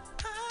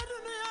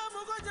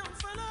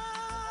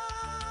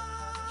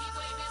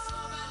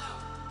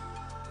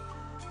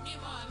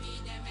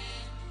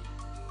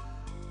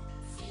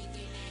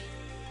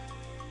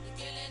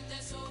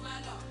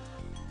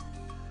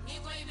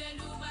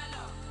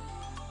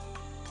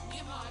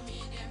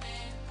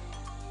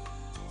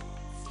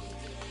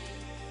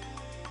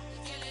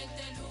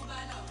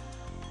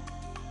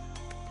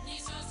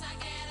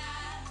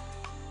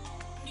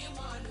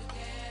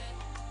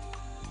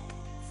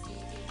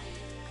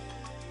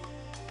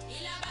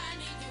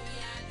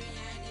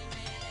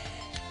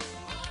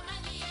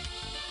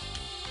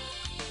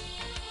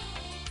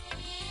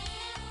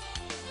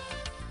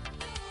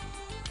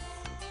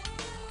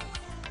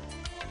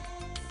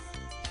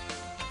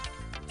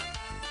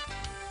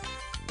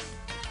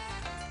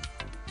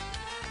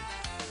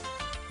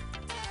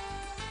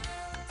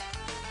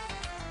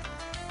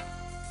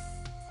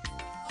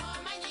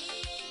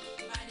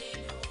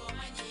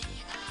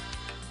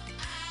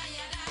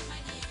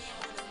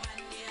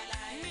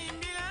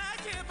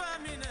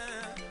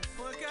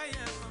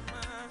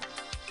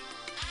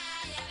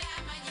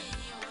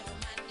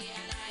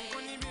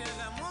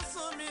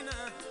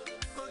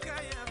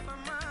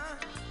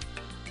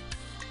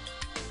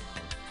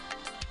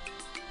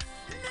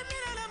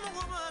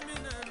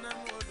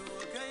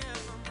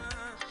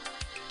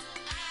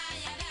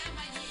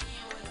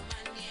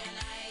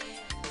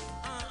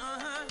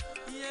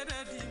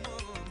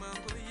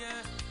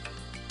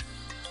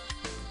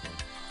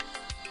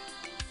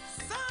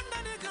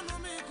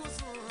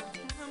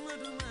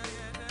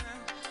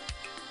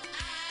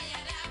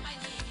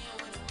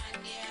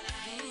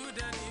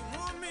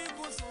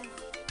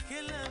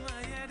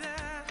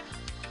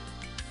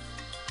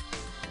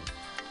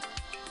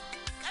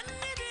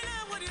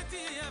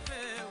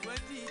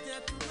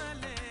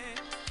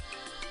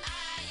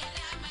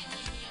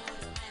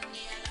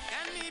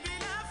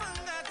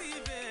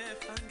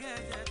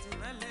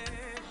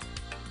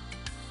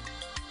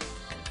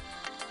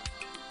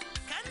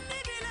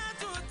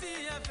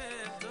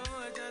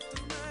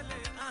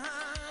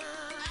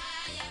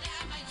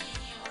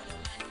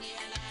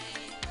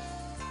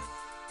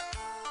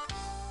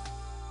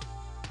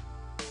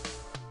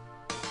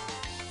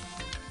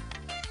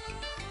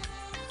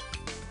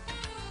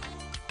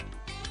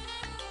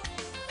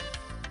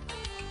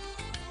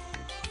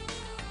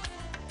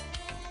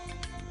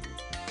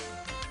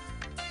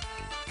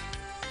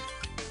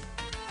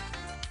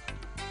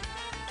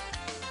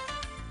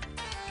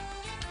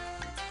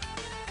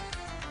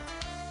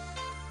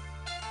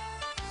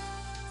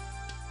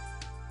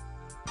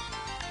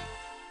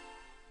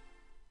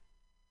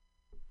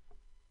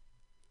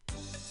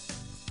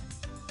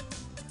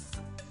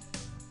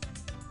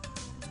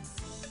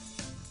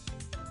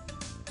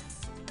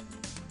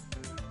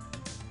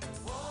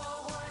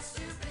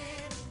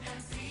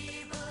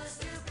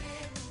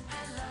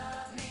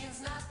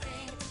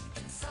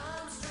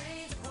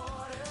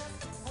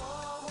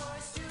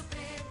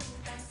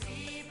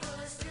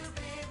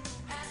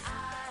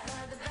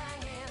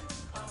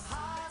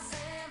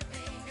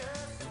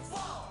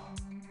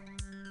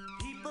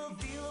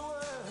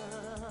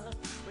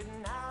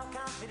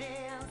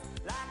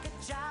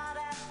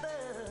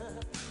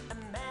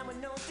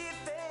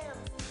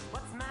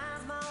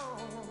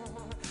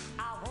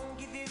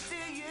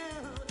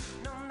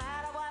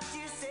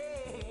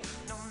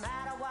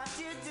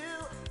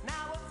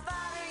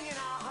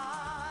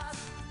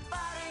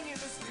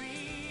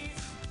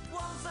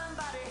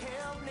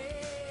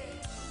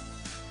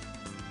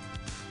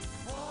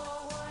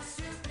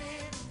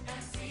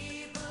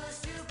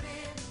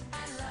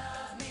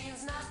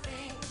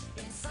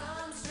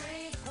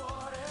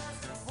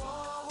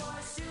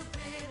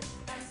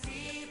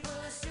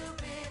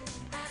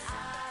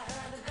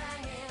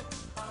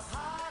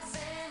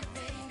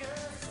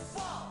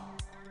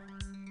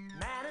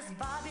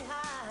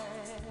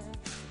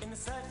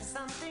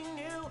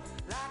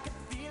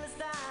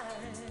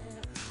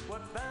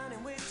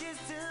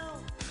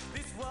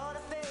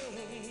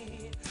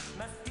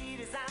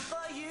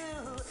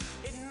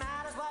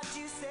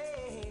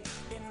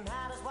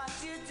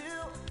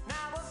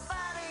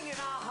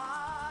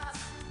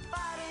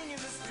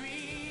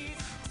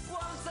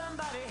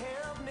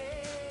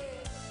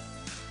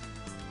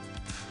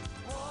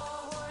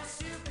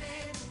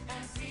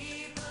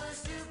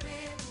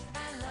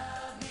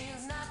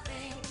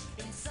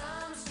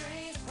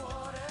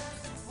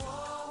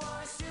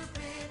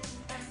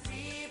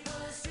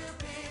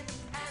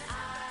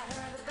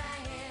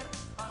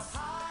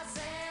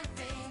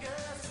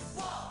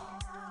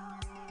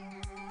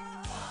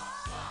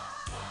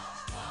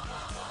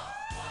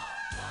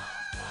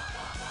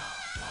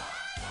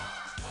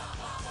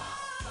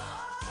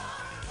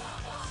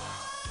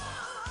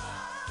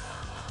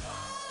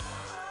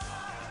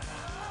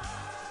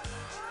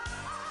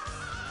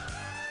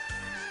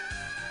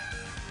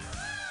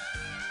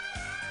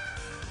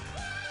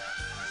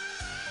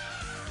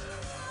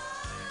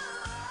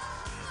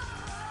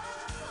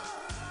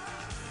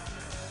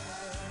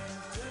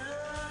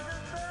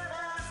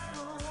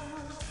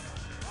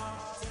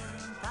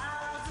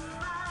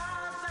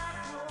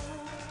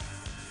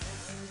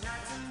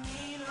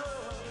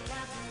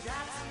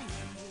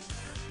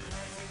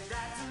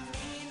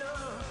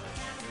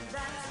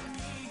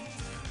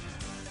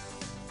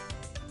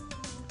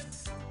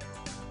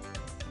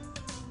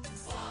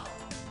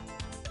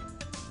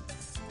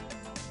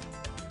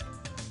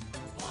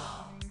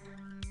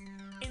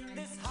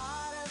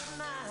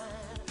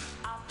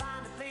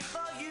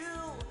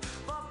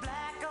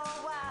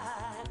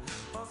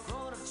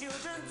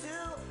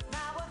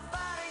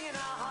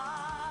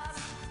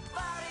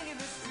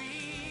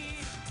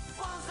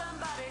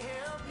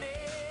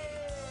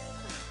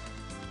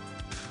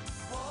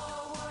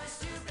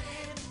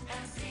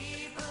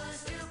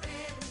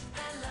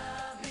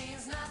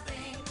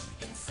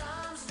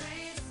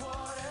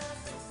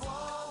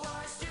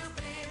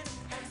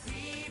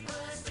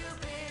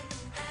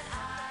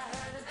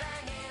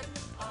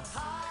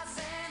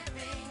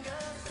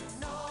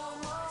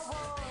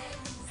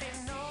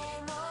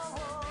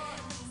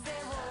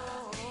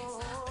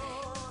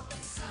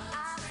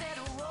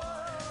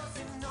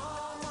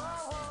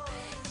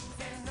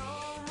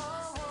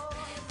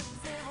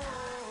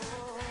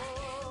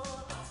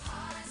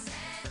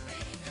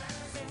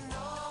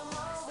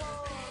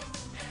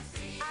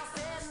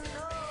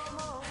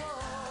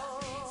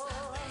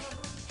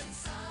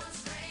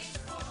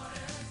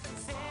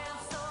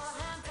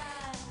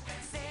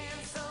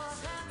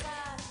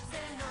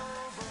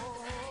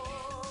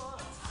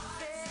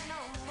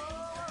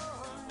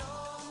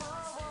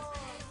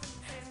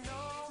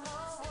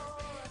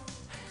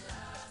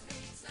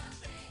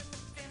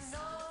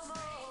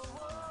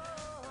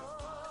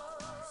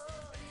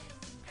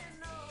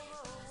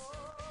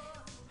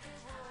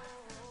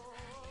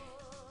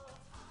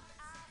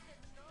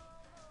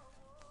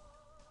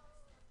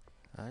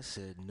I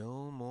said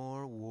no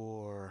more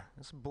war.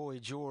 That's Boy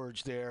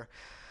George there,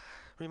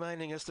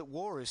 reminding us that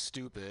war is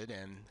stupid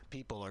and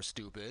people are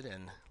stupid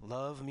and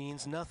love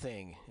means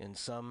nothing in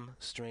some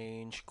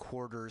strange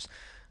quarters.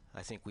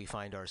 I think we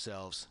find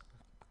ourselves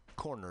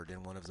cornered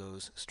in one of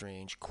those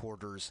strange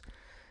quarters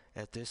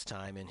at this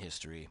time in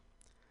history.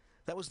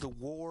 That was the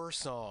War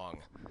Song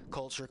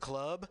Culture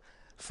Club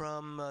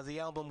from the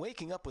album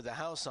Waking Up with the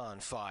House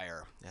on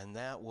Fire, and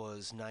that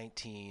was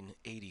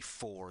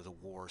 1984, the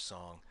War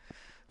Song.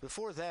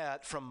 Before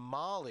that, from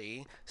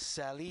Mali,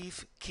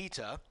 Salif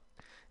Keita,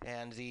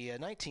 and the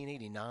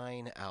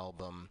 1989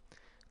 album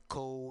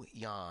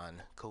Koyan,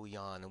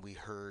 and we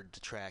heard the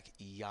track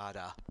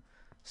Yada,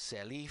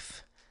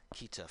 Salif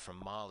Keita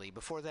from Mali.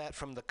 Before that,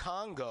 from the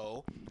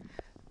Congo,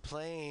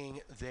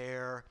 playing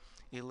their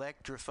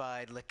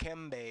electrified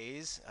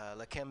lekembes.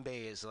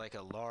 Lekembe is like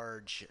a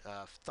large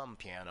thumb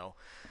piano.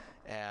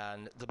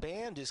 And the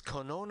band is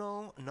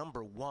Konono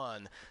Number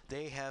 1.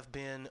 They have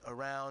been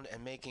around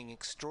and making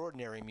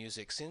extraordinary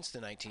music since the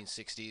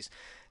 1960s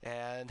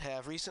and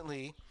have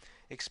recently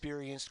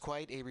experienced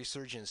quite a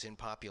resurgence in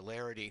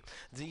popularity.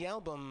 The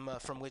album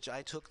from which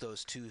I took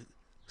those two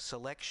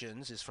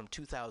selections is from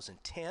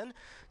 2010.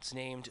 It's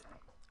named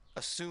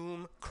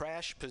Assume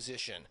Crash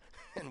Position.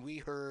 And we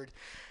heard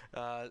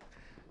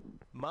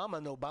Mama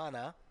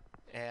Nobana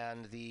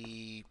and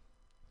the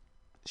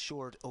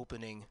short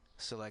opening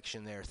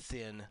selection there,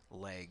 Thin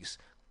Legs.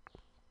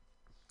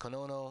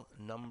 Konono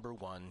Number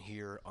 1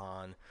 here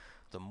on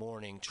the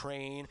morning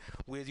train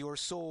with your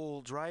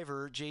soul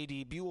driver,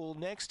 J.D. Buell.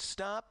 Next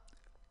stop,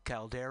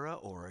 Caldera,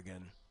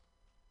 Oregon.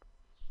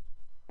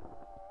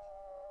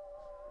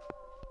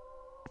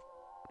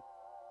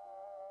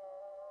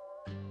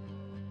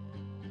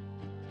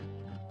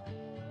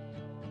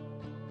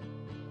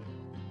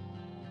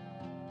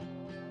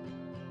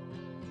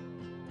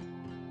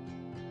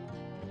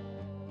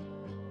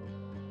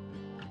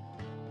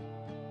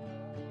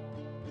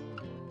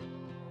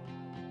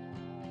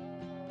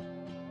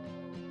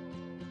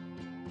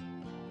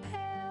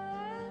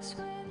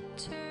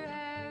 Winter,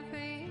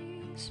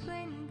 every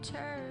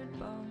splintered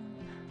bone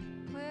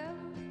will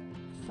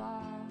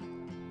fall.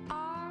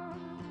 Our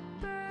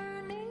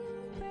burning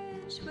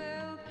bridge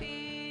will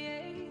be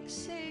a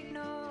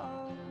signal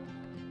of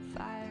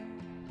fire.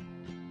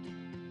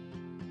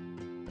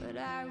 But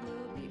I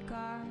will be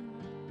gone.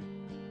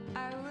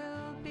 I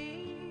will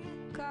be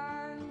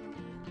gone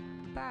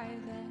by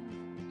then.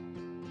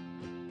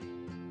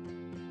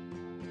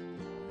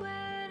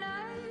 When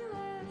I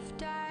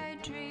left, I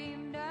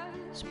dreamed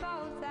us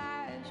both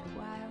as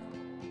wild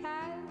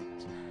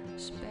as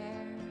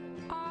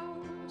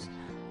sparrows.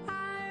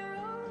 I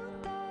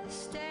wrote the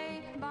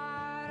state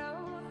motto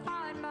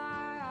on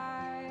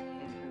my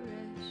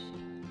wrist.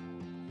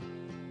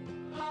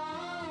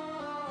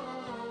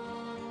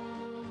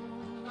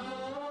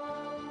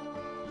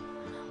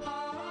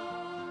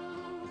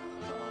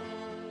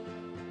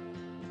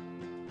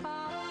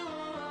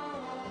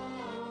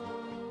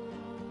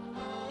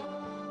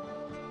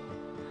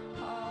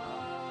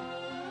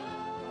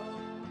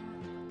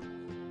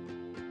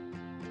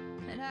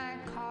 And I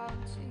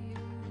called to you,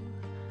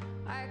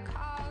 I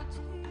called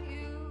to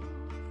you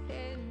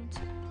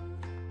into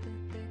the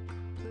thick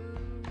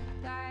blue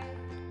light.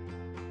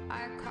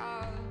 I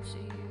called to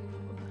you,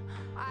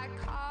 I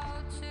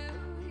called to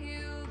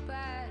you, but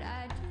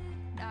I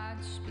did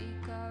not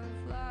speak of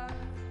love,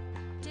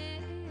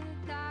 did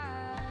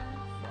not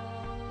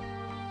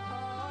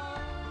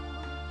hold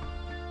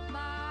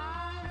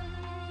my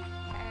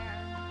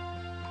hand,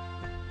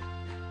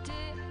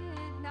 did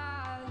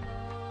not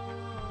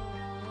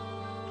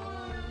lower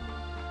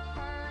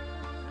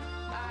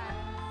my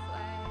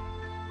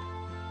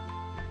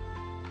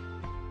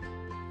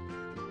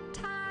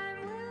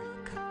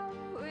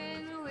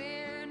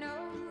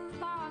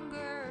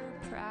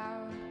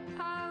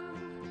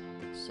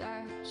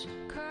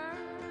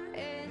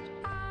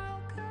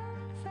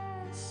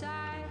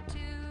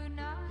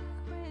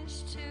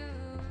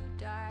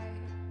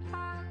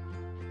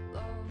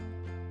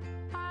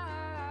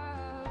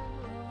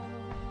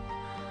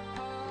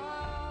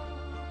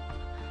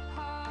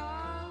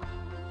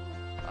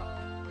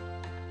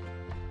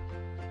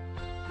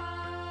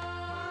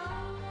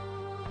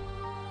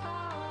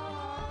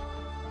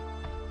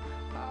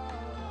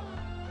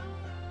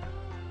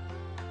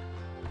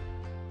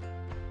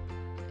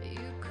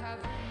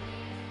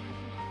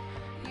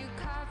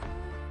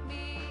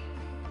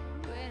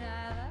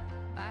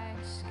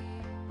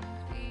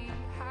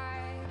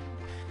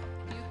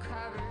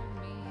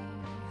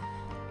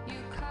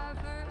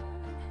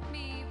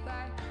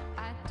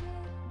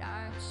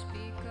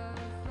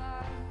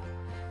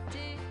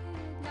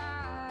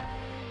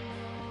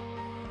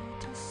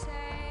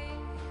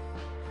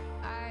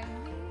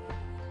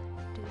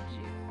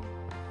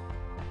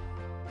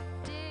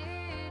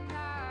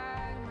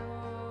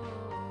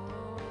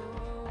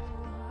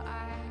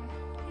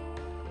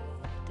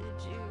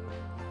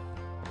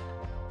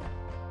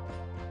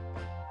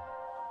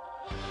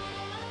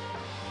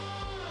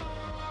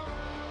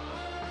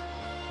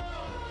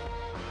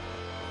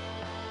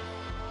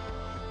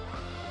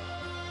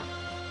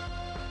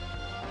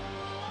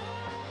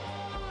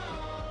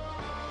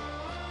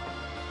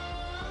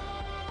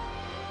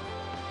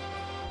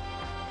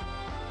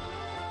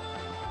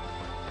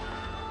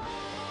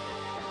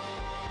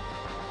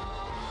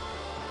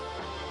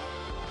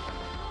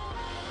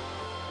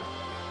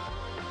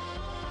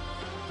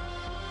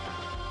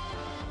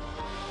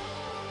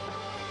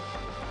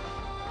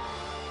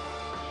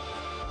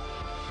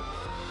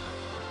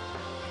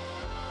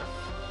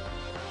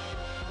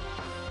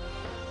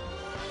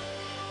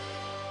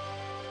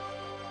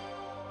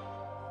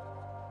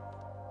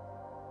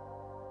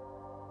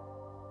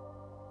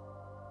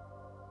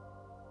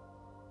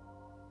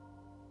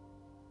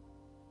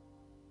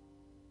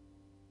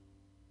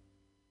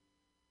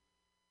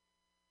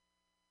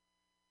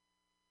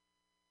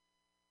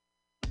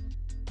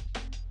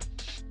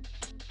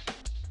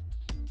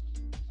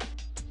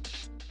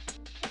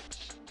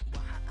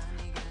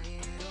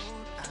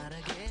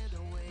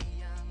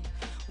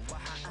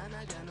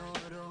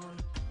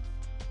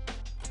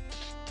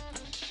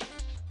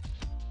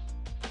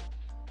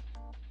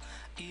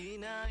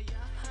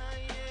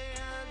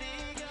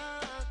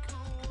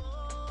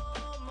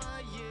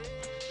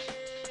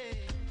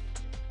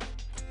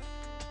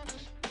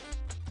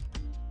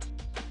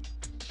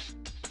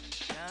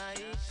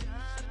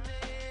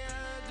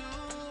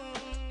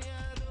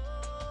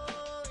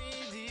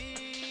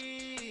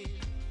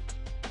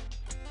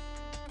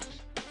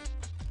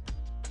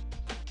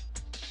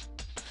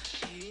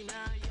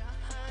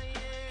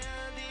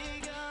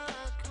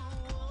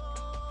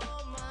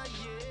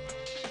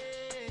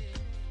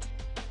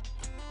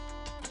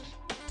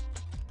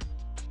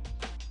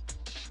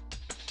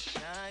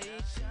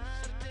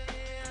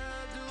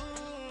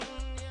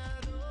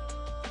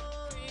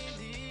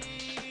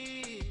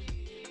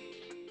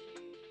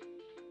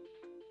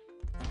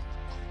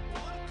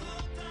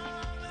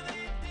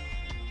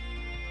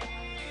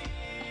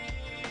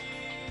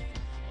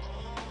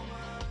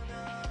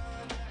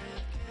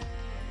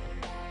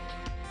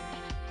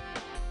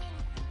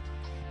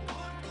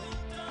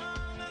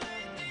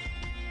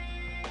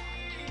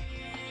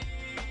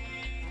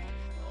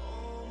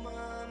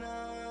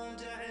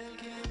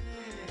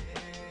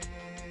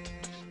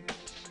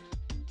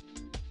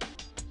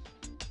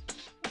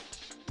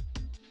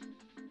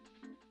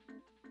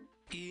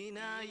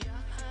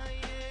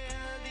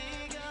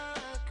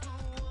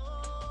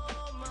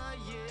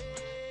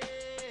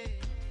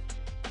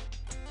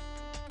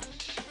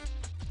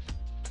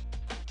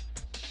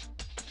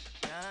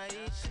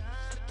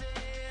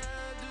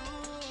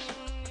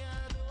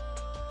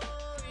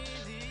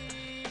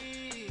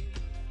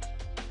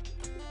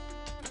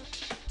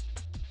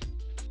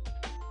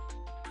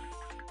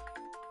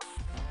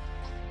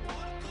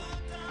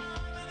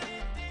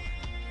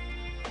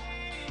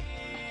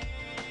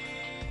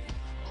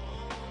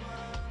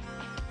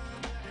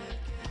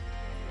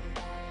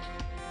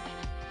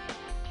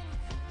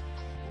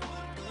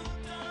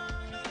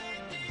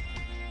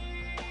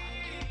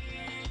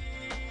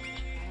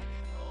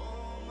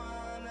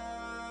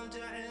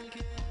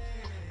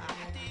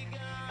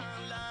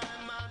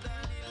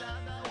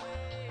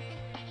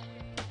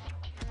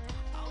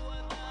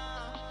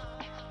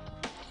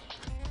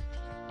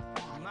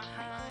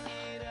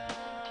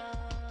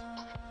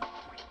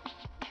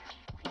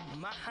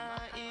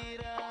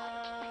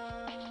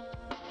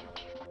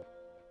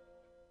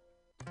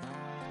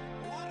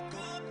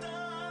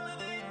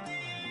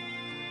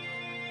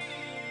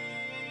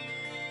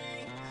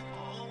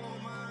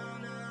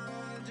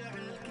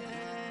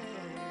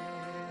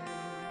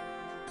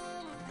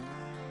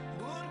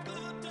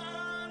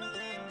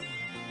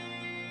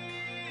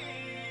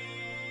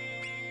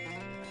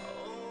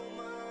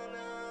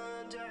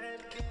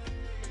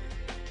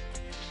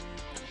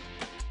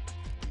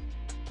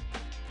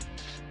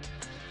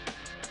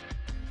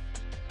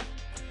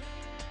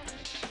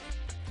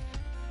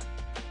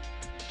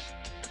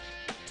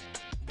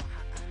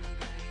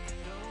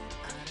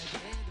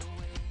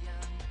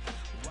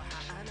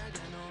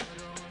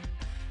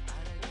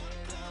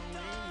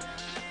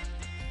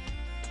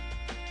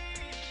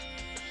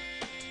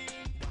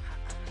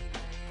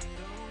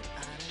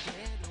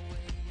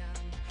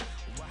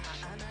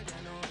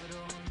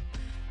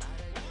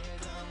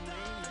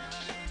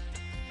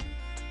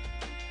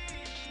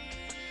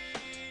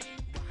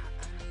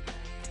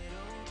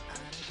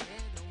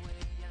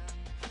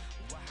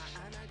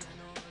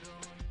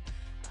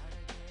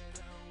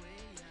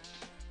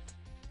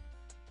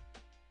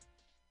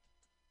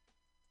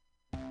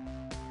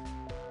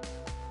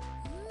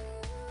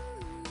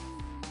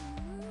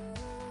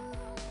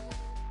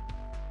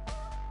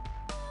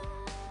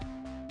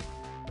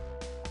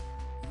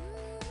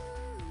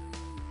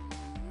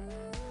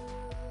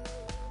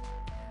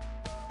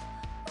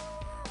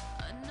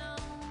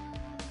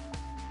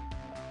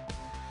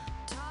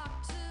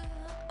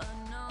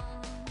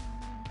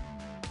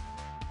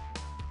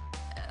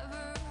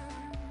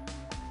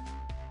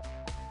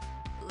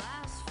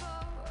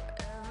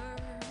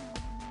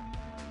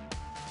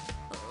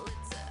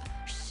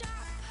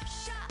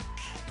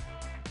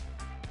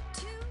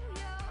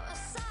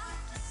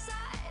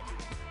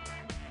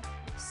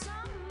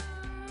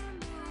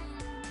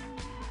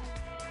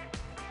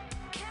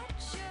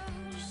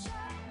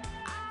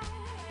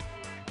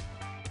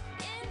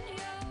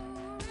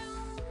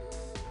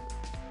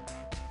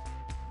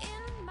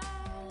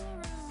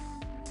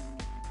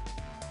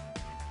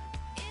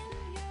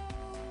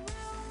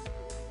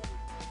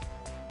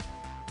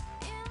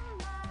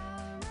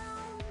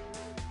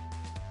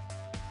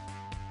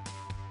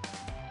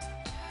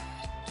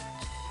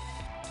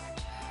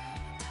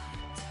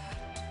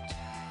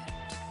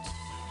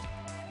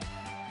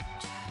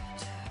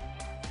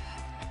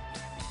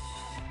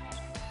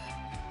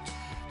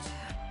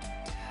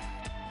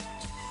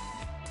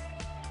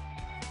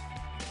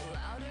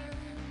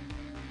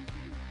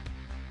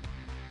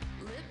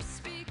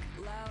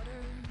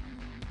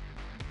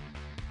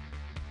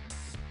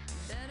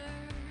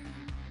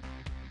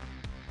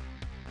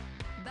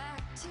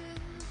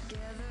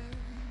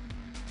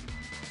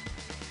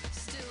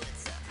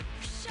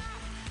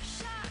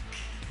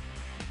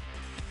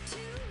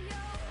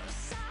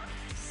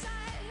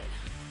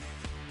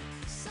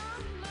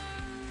Summer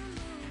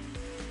moon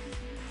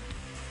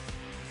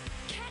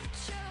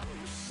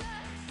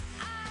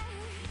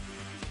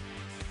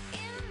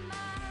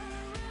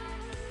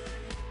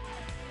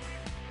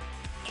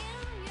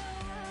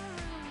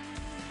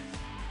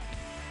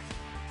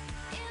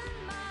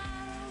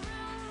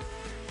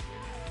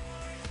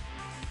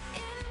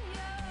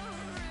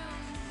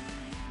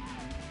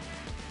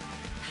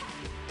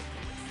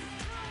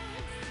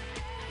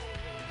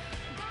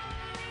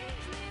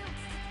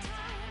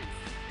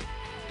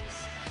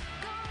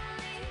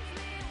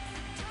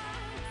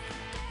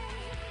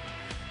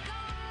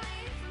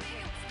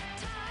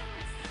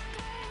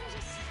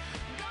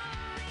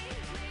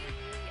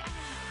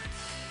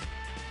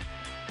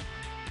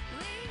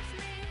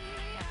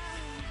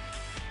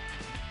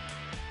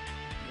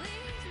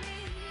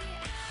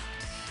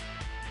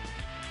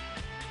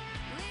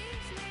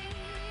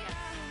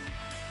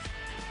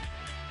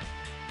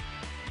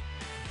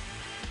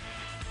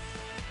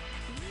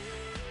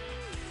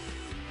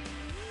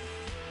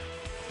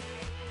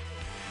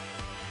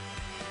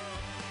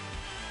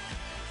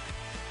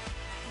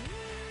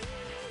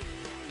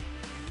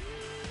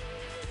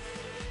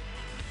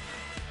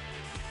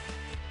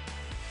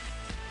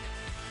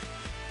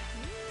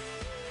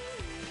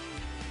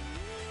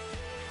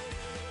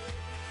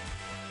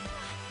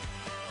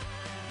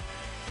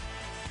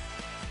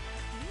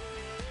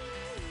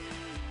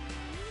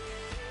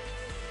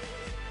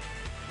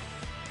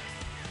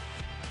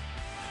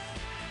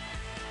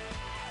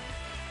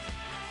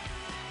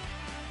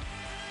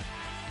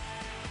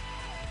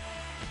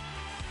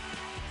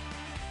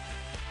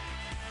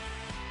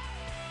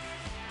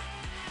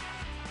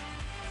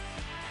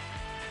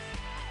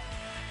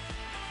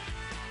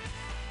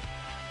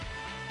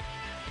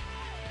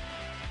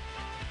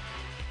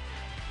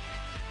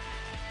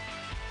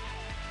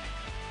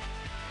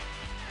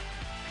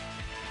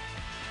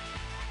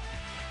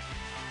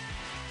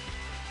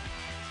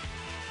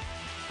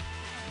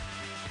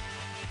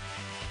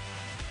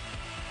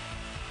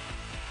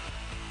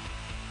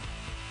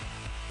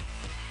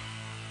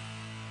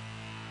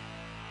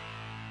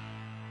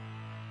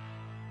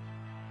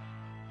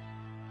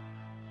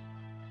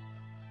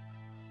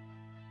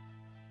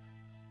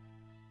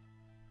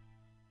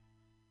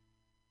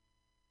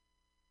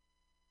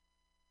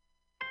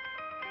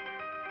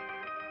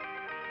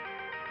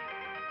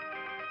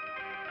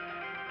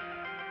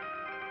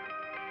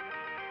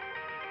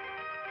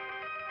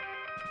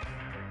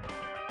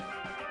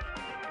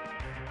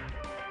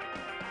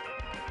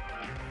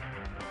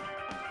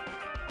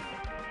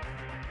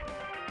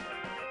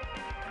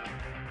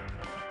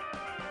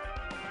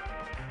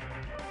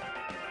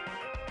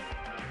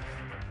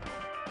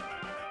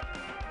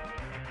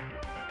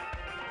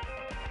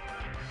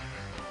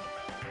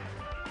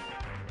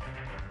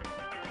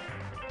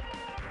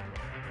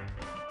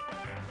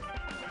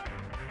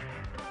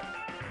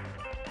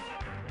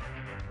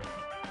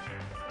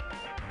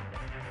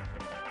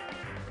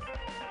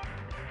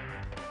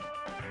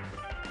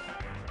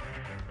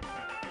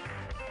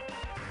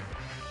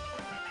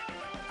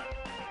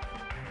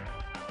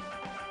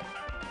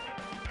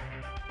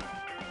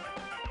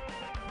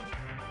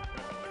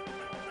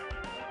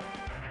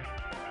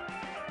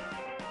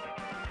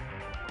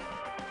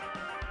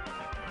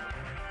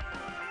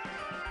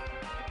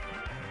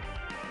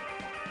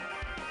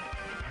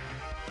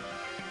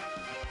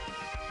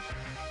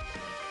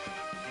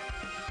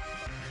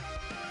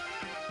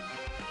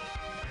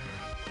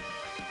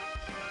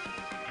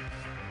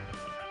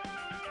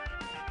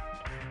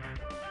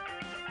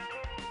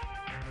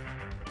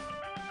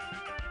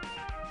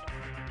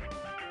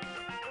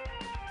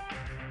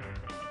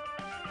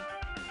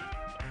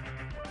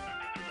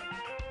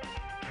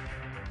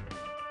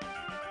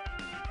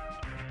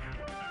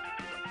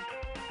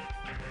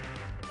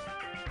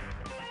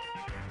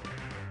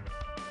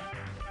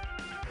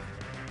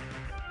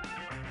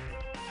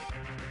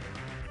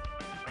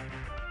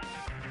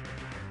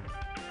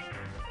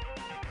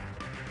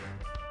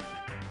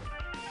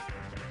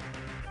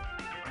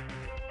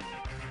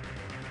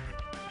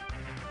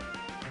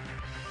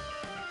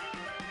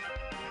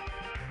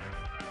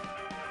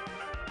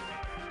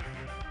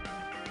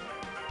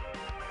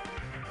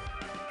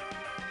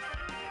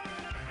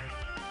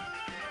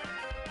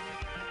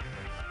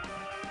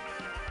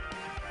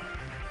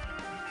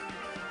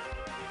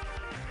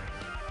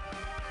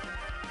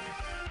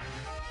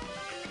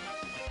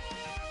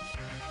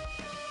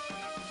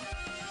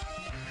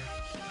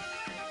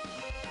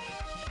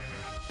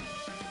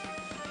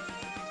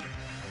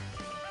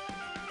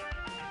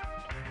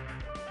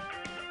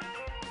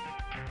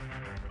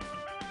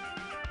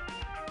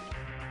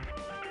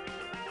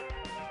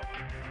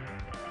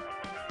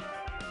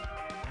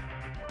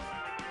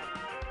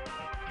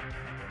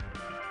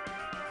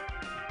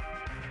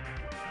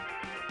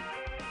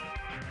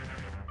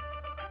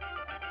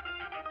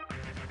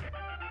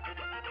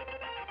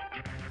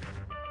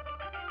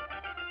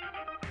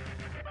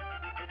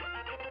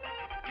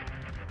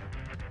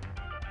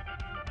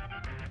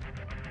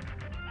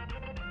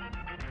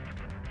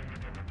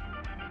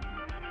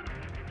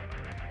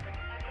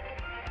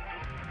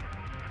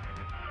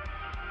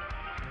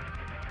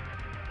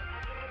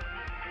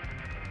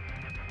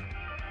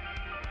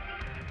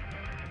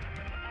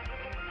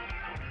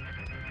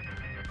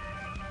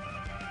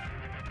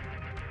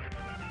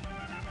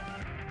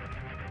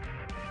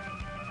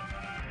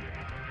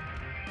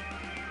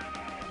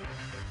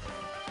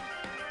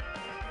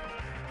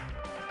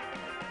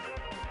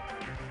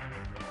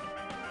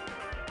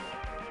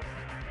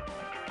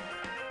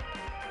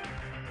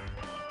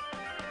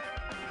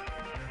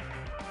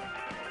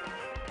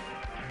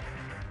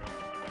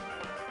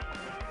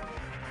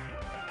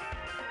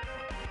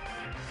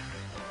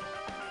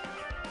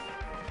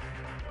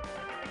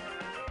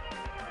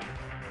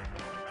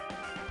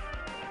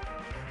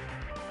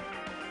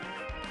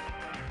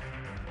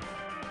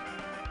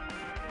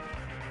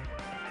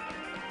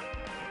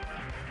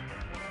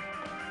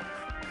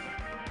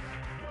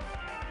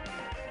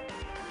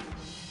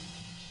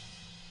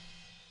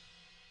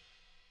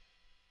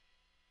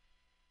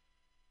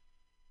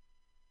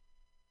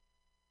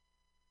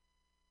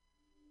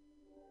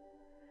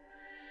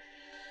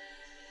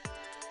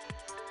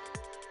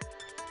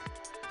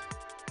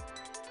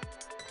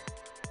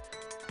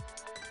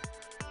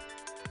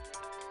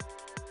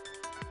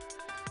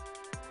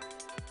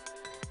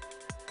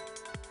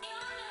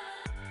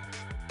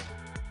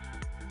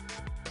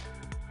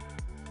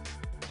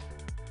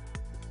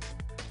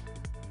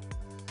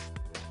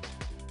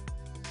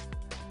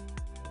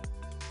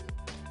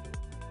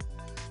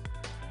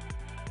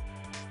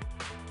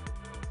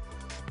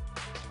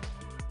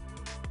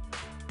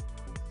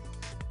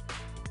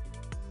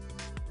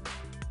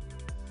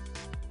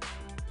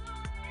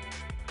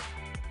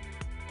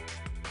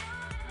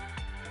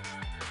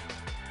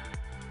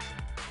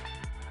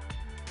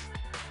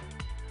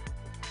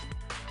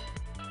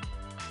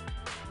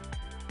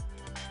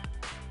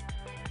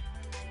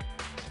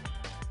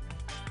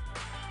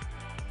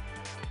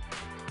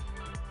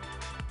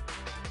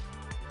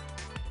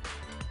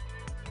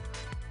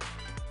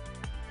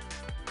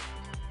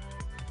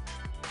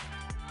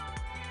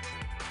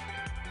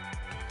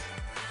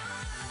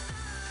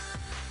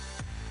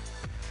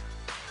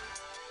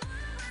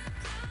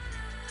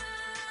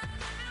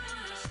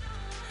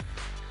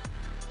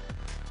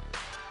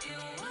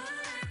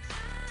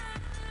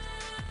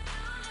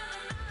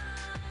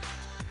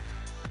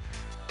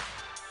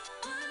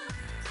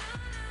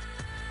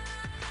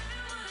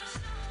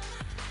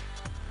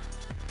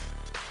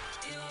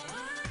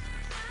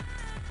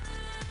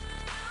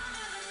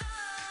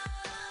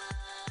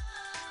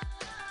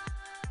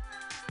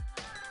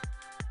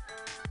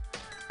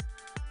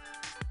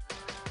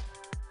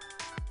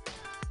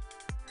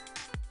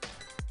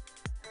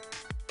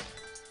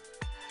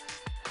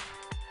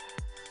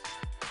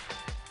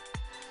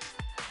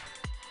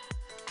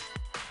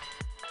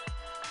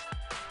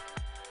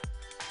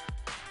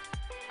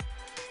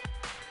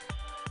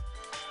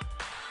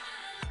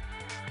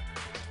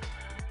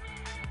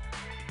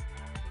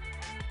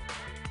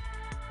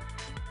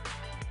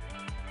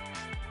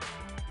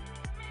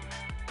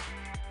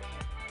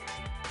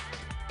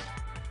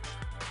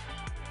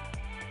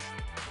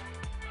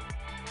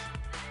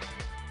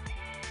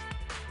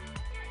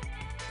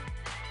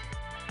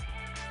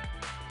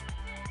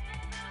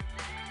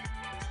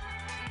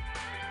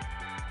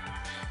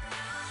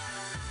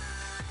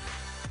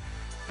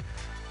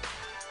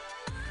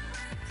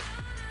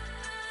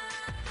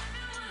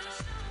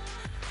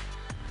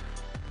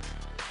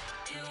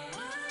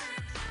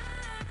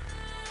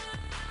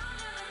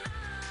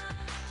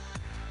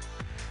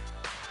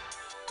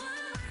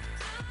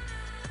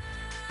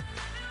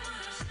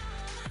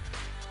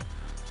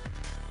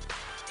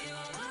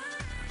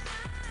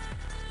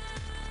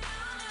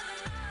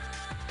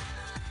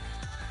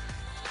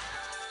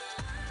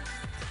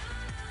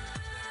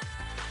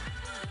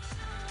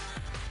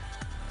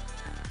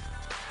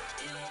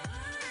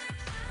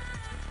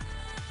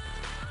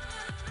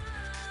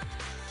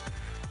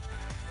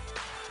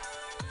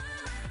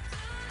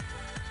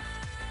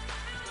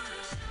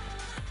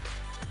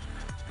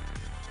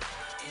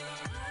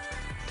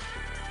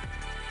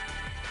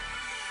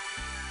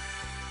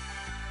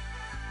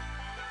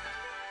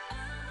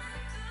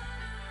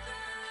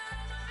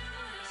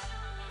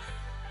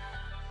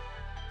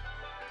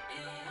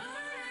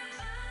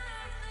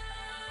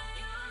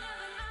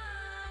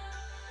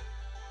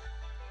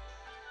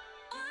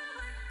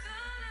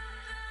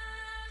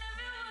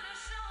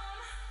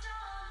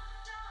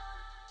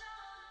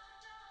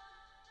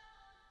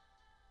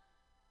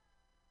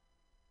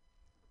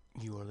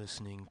You are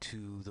listening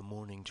to The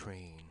Morning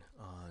Train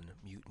on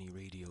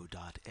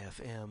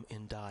MutinyRadio.fm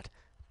in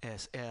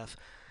 .sf.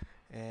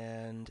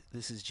 And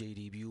this is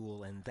J.D.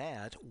 Buell, and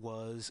that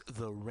was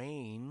The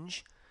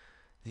Range.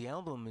 The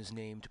album is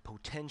named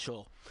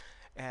Potential,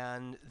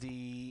 and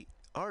the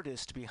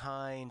artist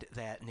behind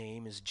that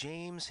name is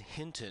James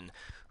Hinton,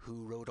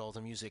 who wrote all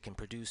the music and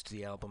produced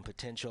the album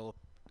Potential.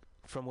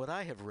 From what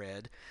I have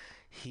read,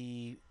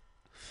 he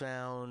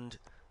found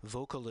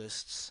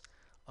vocalists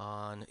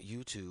on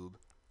YouTube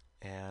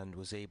and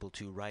was able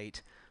to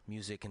write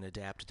music and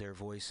adapt their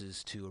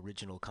voices to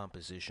original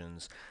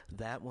compositions.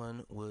 That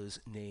one was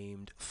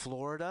named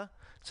Florida.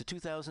 It's a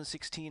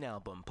 2016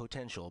 album,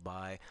 Potential,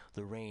 by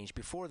The Range.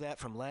 Before that,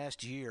 from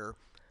last year,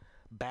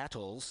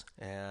 Battles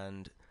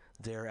and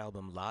their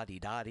album La Di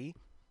Da Di.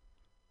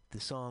 The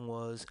song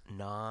was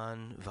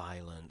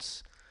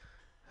Non-Violence.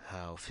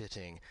 How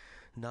fitting.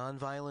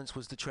 Non-Violence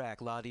was the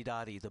track, La Di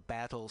Da Di, the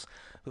Battles.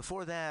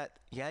 Before that,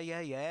 Yeah Yeah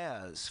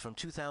Yeahs from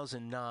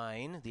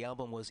 2009. The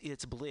album was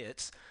It's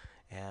Blitz,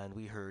 and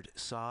we heard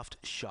Soft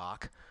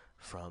Shock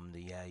from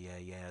the Yeah Yeah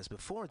Yeahs.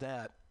 Before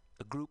that,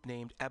 a group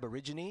named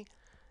Aborigine,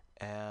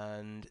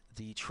 and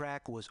the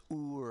track was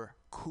Ur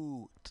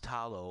Ku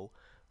Talo,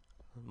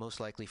 most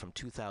likely from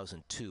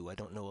 2002. I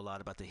don't know a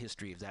lot about the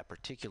history of that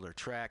particular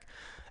track.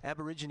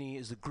 Aborigine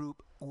is the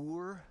group.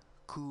 Ur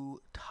Ku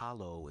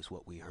Talo is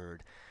what we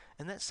heard.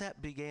 And that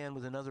set began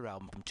with another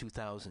album from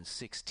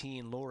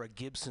 2016, Laura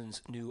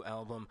Gibson's new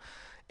album,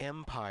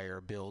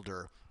 Empire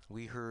Builder.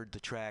 We heard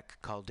the track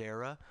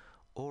Caldera,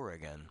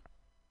 Oregon.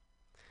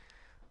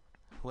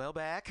 Well,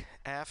 back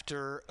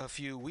after a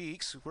few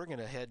weeks, we're going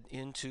to head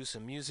into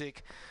some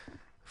music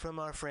from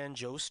our friend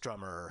Joe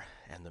Strummer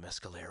and the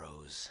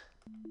Mescaleros.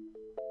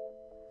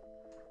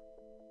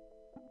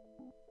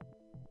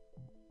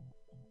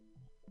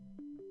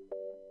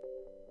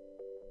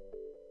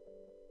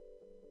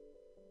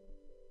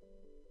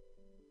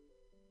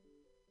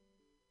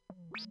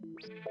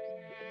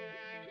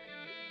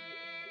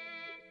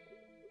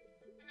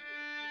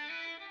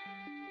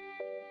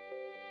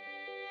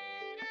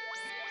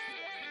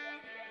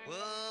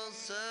 World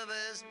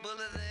Service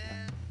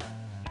Bulletin.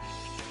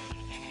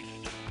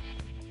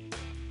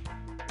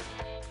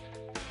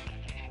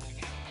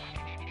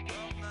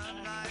 From the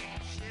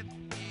night ship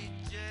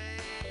DJ.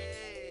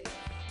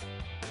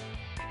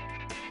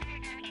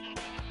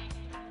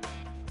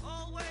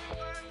 Always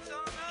works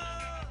on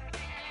us.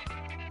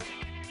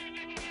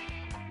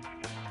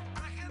 I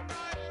can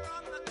ride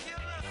on the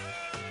killer.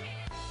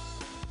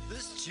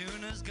 This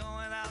tune is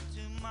going out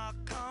to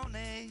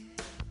Marconi.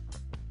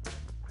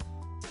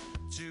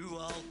 To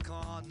all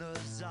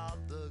corners of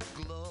the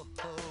globe.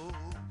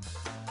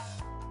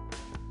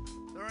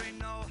 There ain't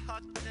no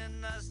hut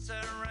in the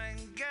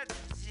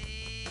Serengeti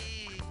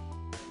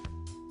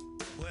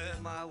where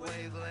my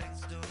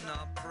wavelengths do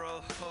not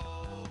probe.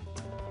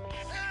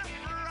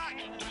 Rock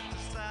to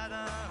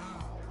Saturn.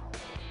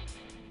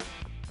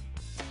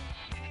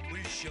 We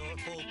sure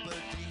hope a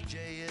DJ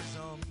is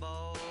on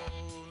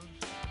board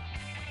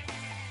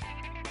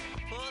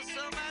for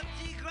some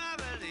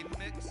anti-gravity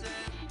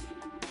mixing.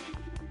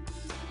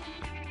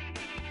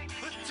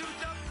 To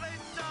the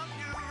place of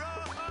your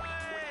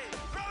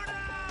throw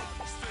down,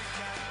 straight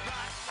cat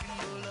rock and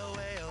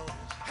Bulawayo.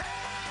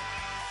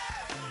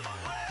 Hey,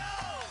 Bulawayo,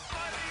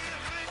 body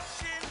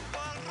rich in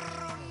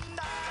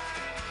Barunda.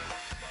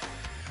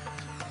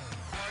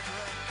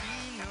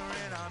 Argentina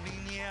and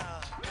Armenia.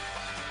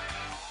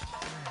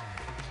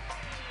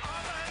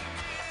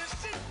 Armenia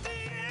city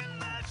in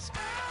the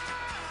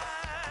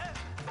sky.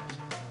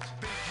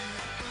 Big you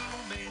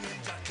booming in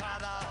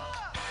Jakarta.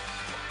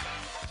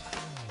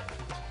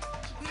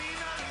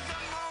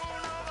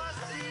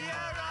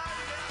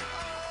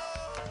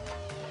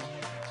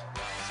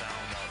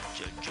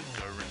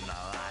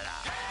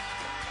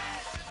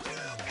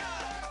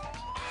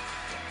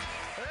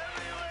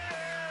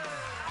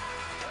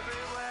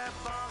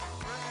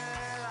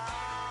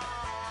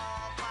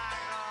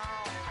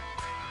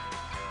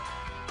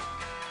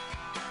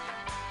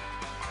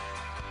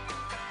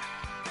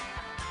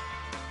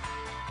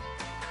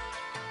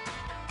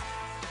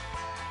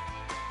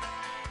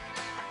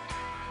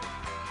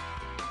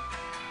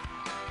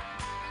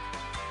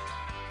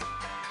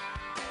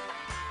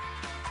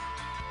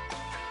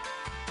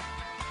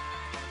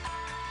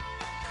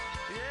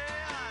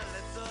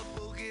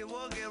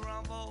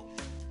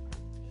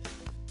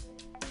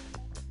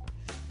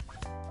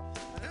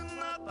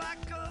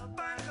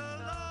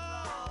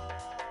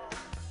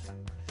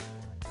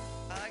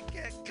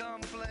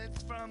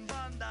 Complaints from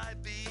Bondi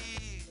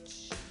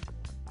Beach.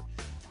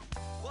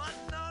 What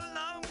no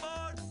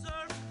longboard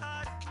surf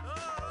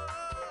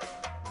hardcore.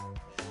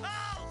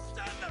 Oh,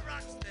 stand the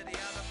rock steady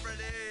on the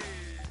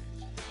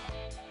British.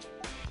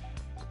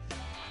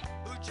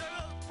 Who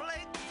juggles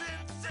plates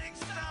in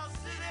Sing-Style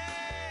City.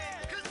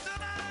 'Cause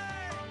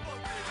tonight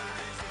we're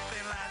releasing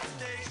Finland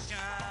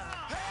Station.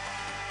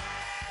 Hey,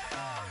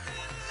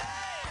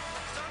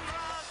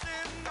 sunrise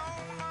in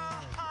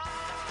Omaha.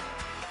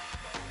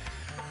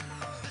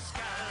 The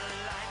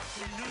skylights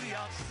in New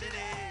York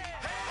City.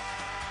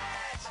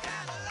 Hey, sky.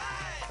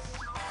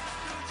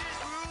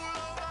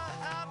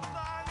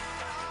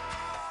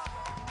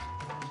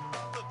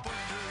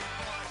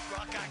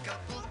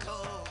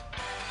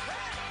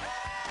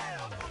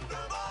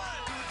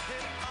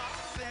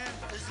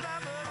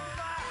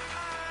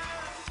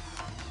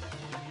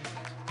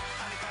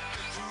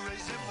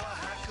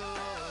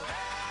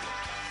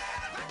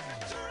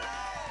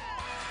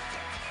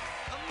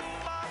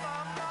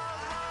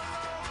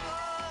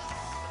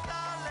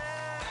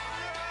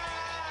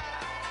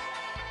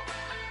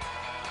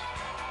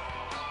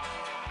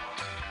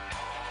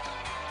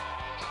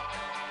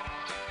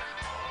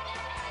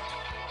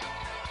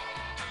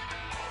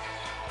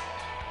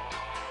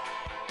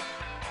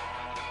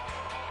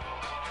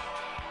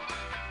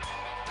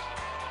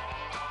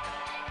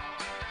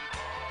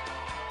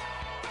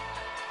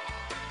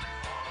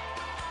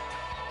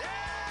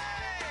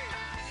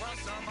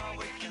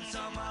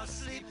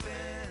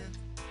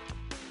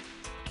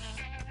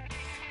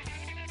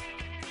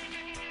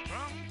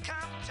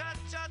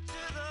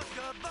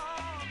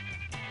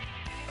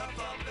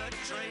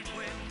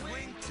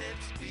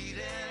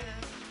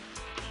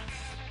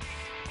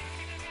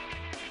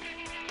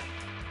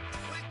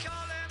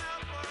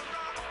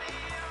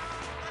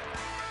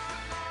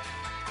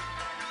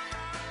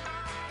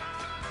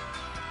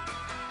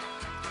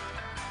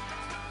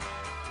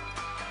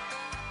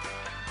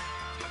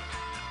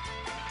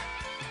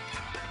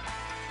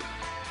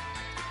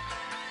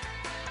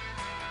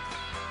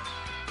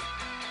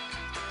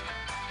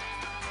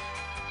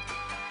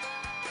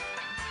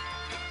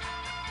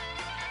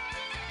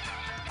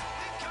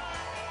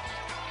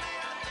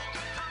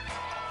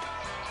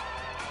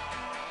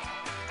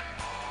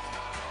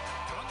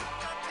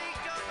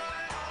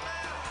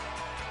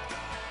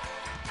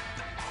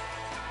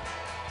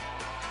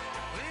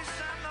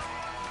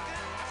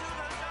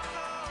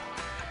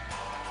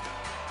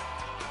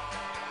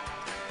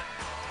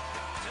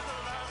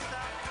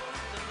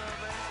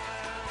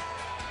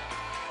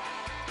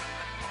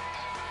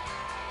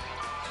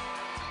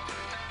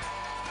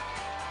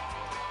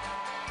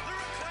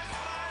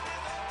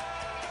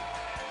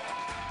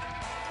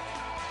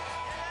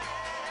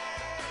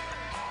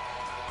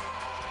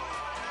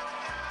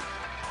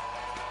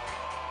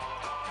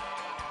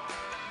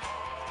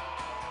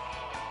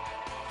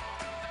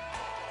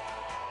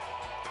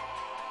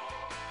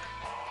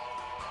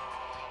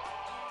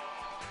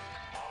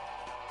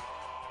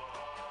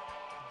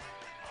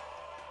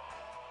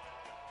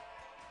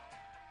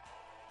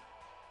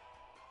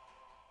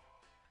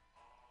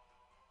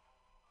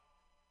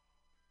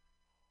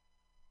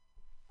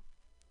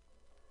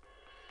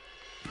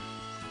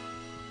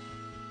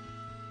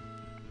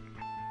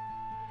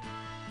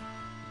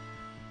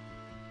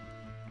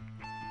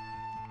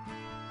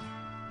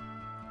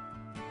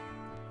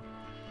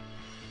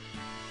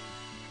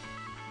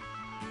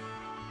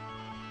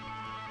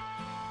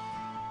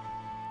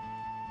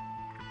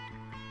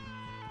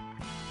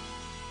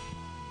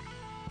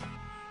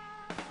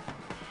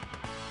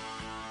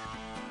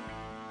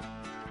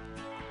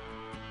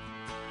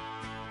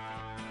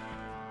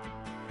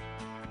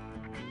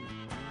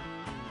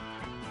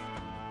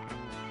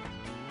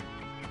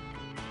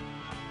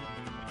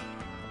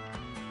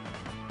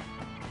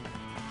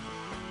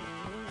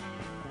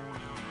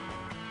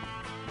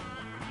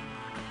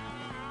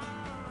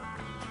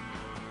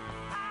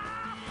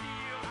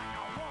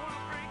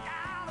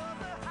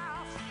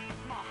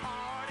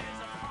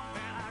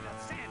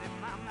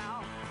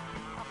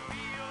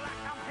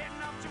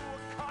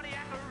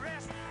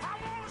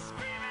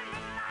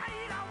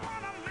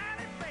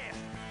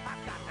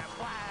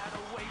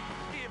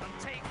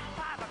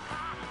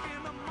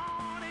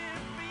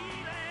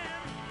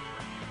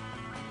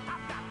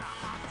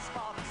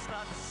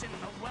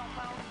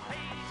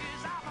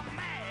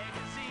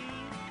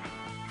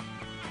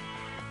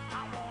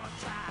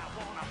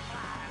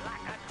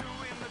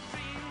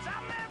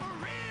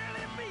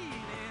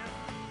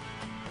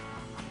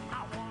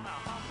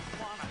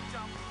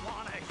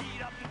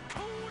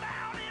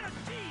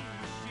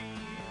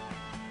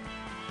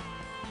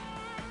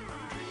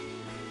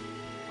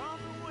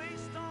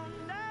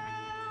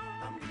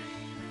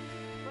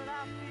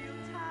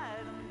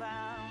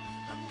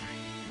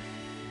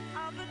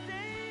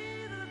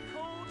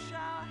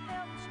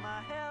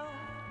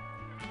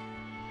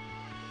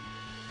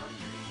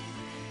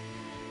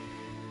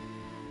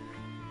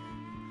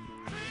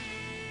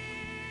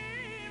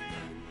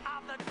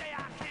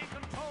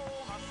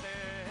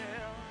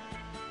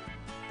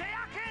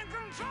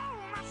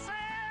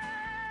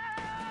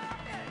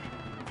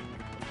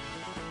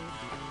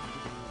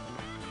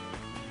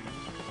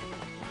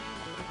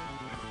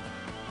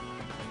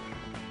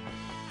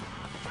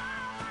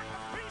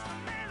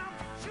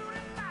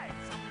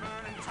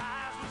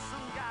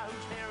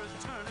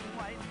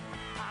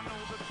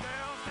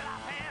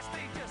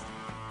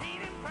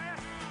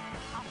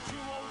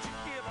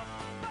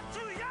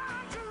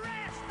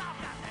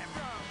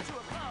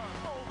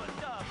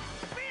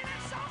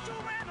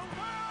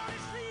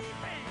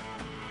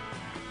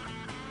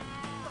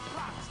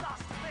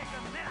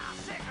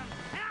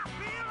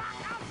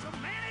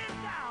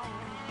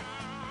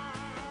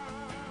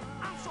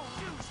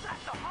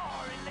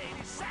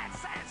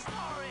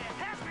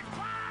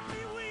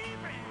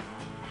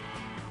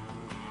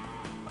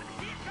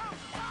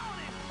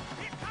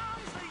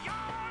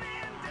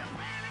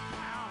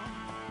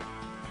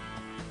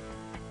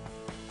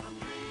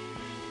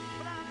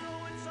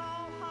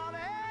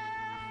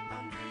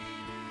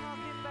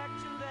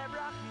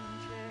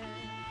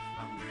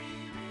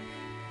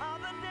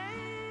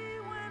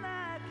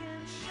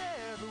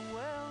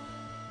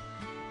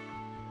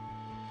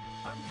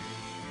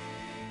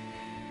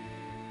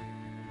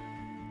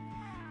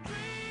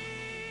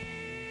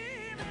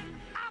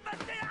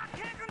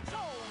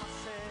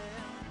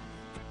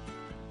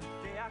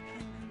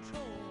 can't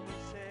control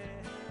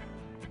myself.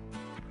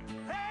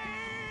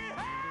 Hey,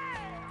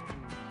 hey,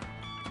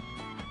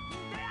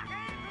 I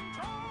can't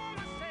control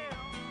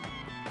myself.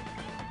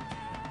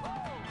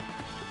 Woo!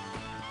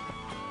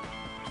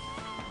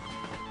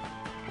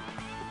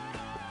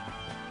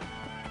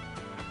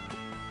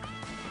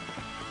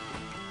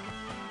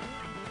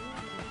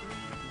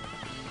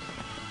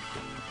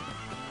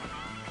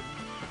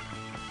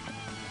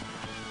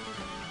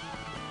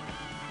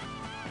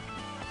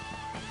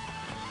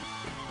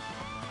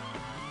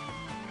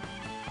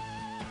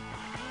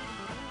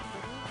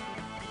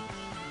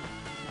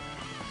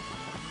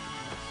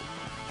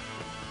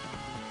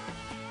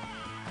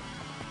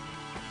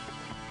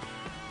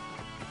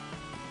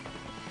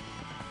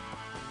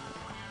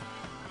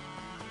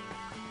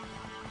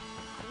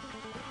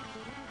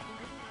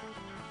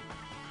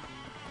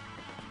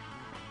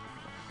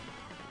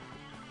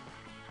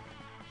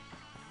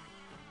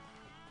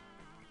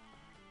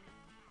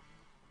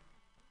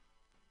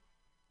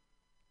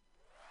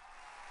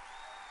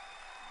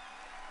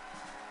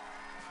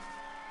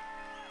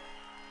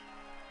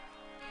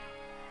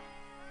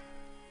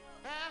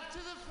 After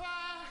the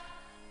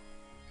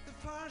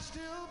fire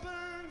still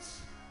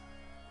burns.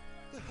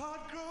 The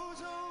heart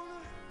grows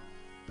older,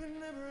 but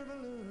never ever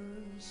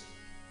learns.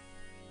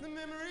 The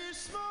memory is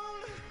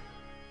smolder,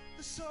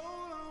 the soul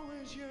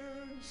always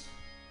yearns.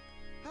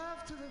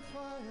 After the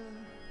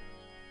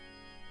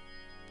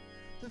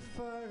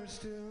fire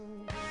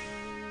still burns.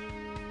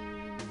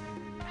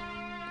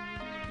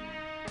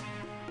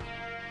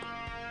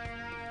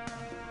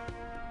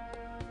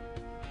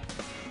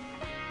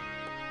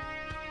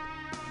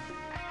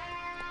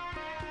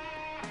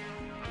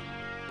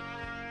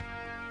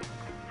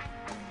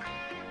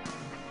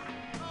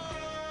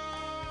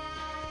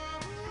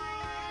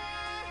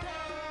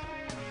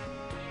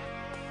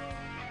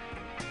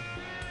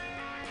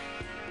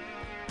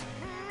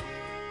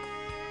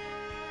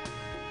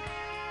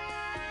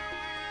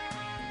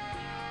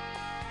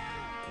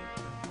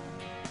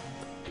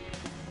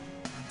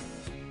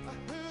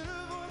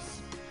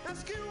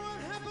 Asking what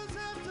happens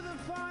after the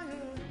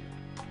fire,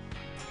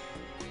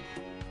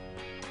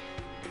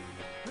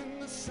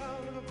 and the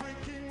sound of a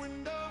breaking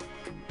window,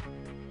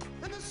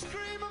 and the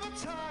scream of a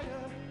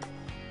tire,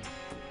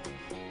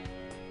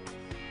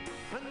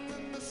 and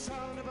then the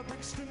sound of a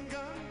Brixton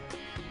gun,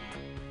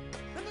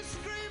 and the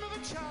scream of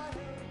a child.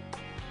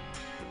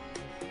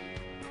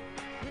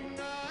 The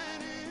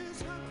night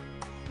is hot,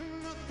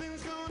 and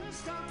nothing's gonna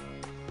stop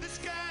this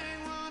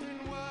gang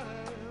running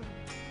wild.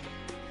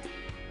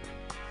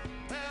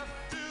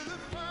 After the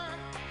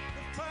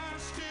fire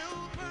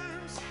still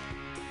burns.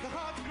 The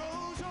heart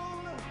grows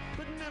older,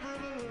 but never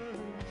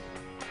learns.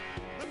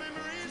 The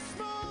memory is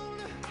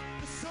smolder,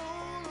 the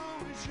soul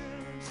always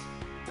yearns.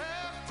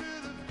 After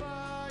the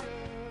fire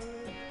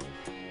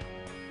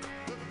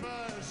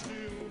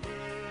still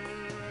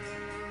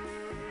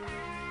burns.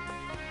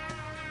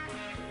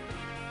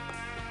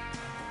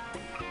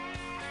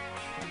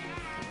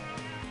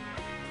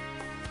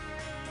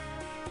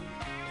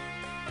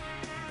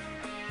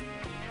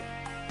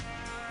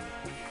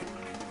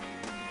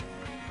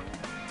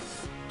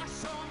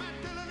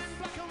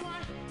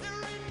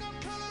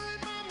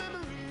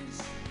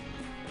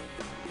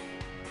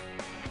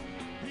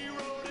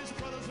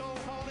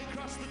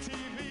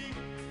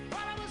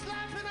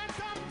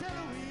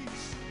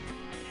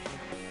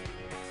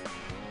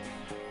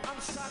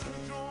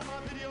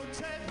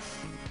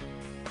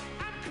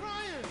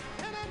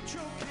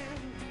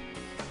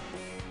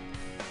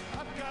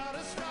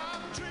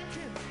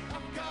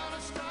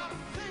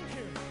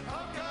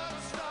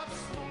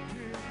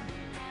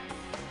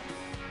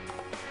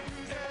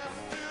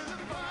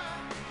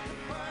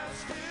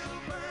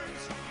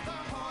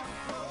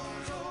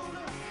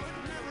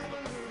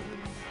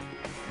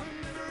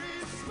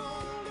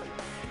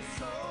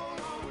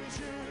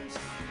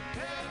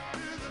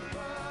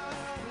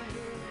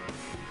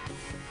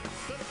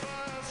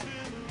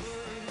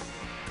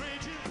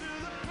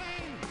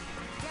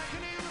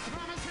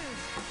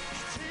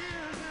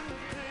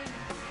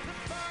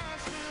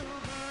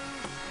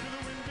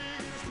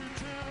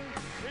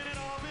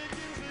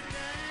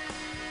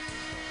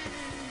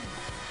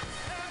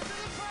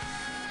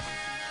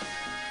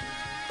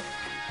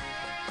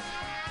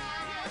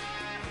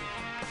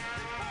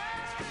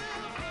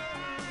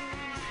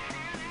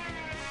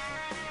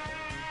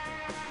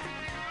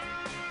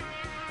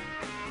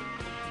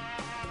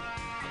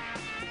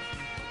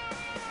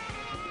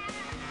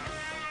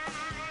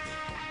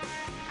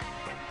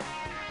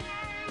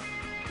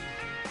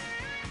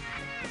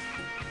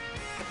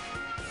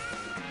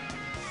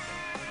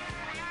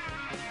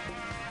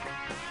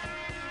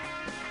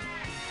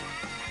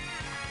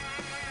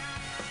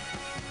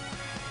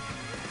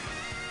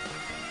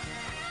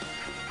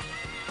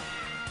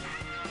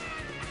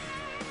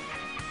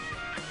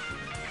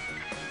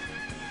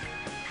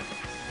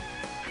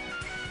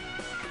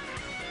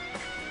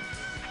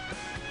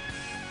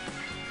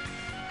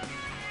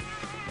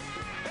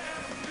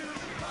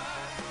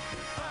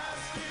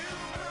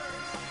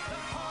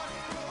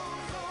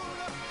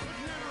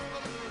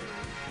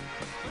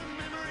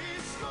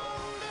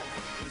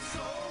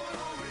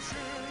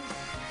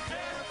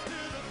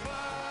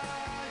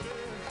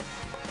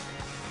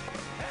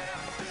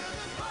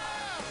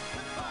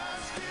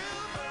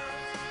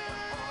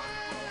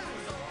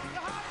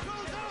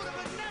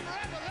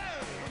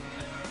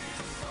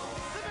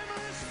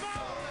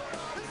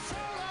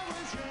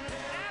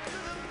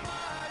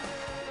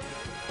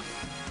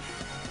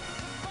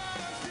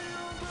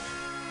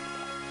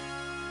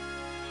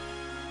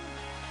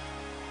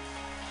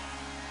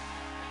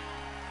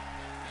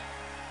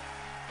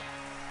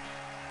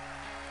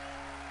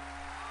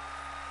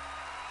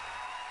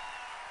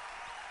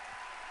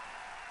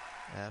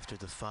 After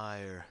the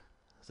fire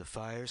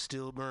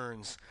still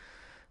burns.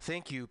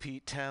 Thank you,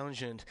 Pete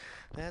Townshend.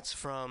 That's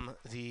from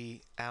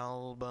the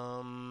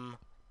album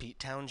Pete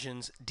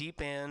Townshend's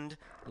Deep End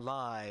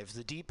Live.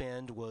 The Deep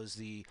End was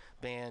the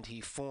band he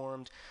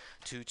formed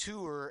to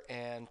tour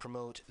and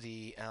promote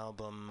the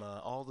album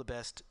All the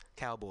Best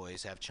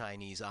Cowboys Have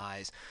Chinese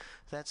Eyes.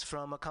 That's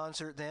from a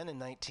concert then in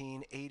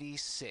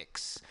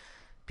 1986.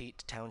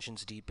 Pete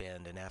Townshend's Deep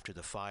End and After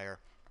the Fire.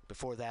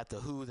 Before that,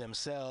 The Who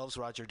themselves,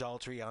 Roger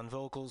Daltrey on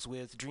vocals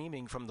with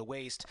Dreaming from the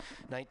Waist.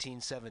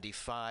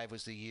 1975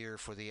 was the year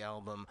for the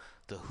album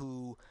The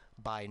Who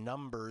by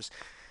Numbers.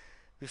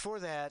 Before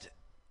that,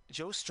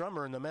 Joe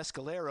Strummer and the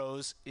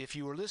Mescaleros. If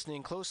you were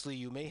listening closely,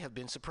 you may have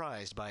been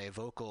surprised by a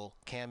vocal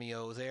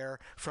cameo there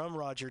from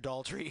Roger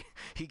Daltrey.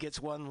 He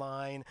gets one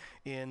line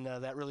in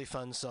that really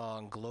fun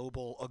song,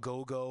 Global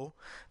A-Go-Go.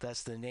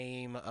 That's the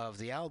name of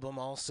the album.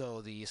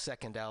 Also, the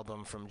second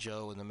album from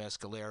Joe and the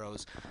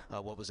Mescaleros.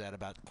 What was that,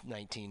 about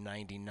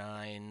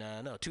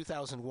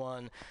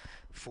 2001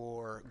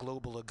 for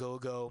Global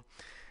A-Go-Go.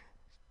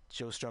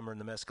 Joe Strummer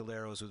and the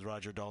Mescaleros with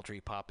Roger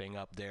Daltrey popping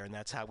up there. And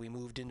that's how we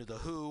moved into The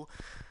Who.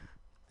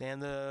 And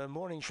the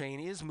morning train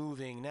is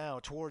moving now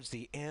towards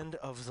the end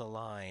of the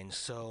line.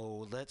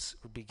 So let's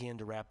begin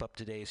to wrap up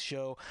today's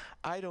show.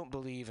 I don't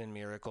believe in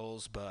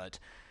miracles, but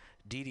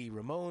Dee Dee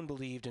Ramone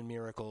believed in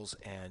miracles,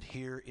 and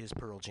here is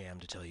Pearl Jam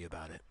to tell you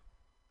about it.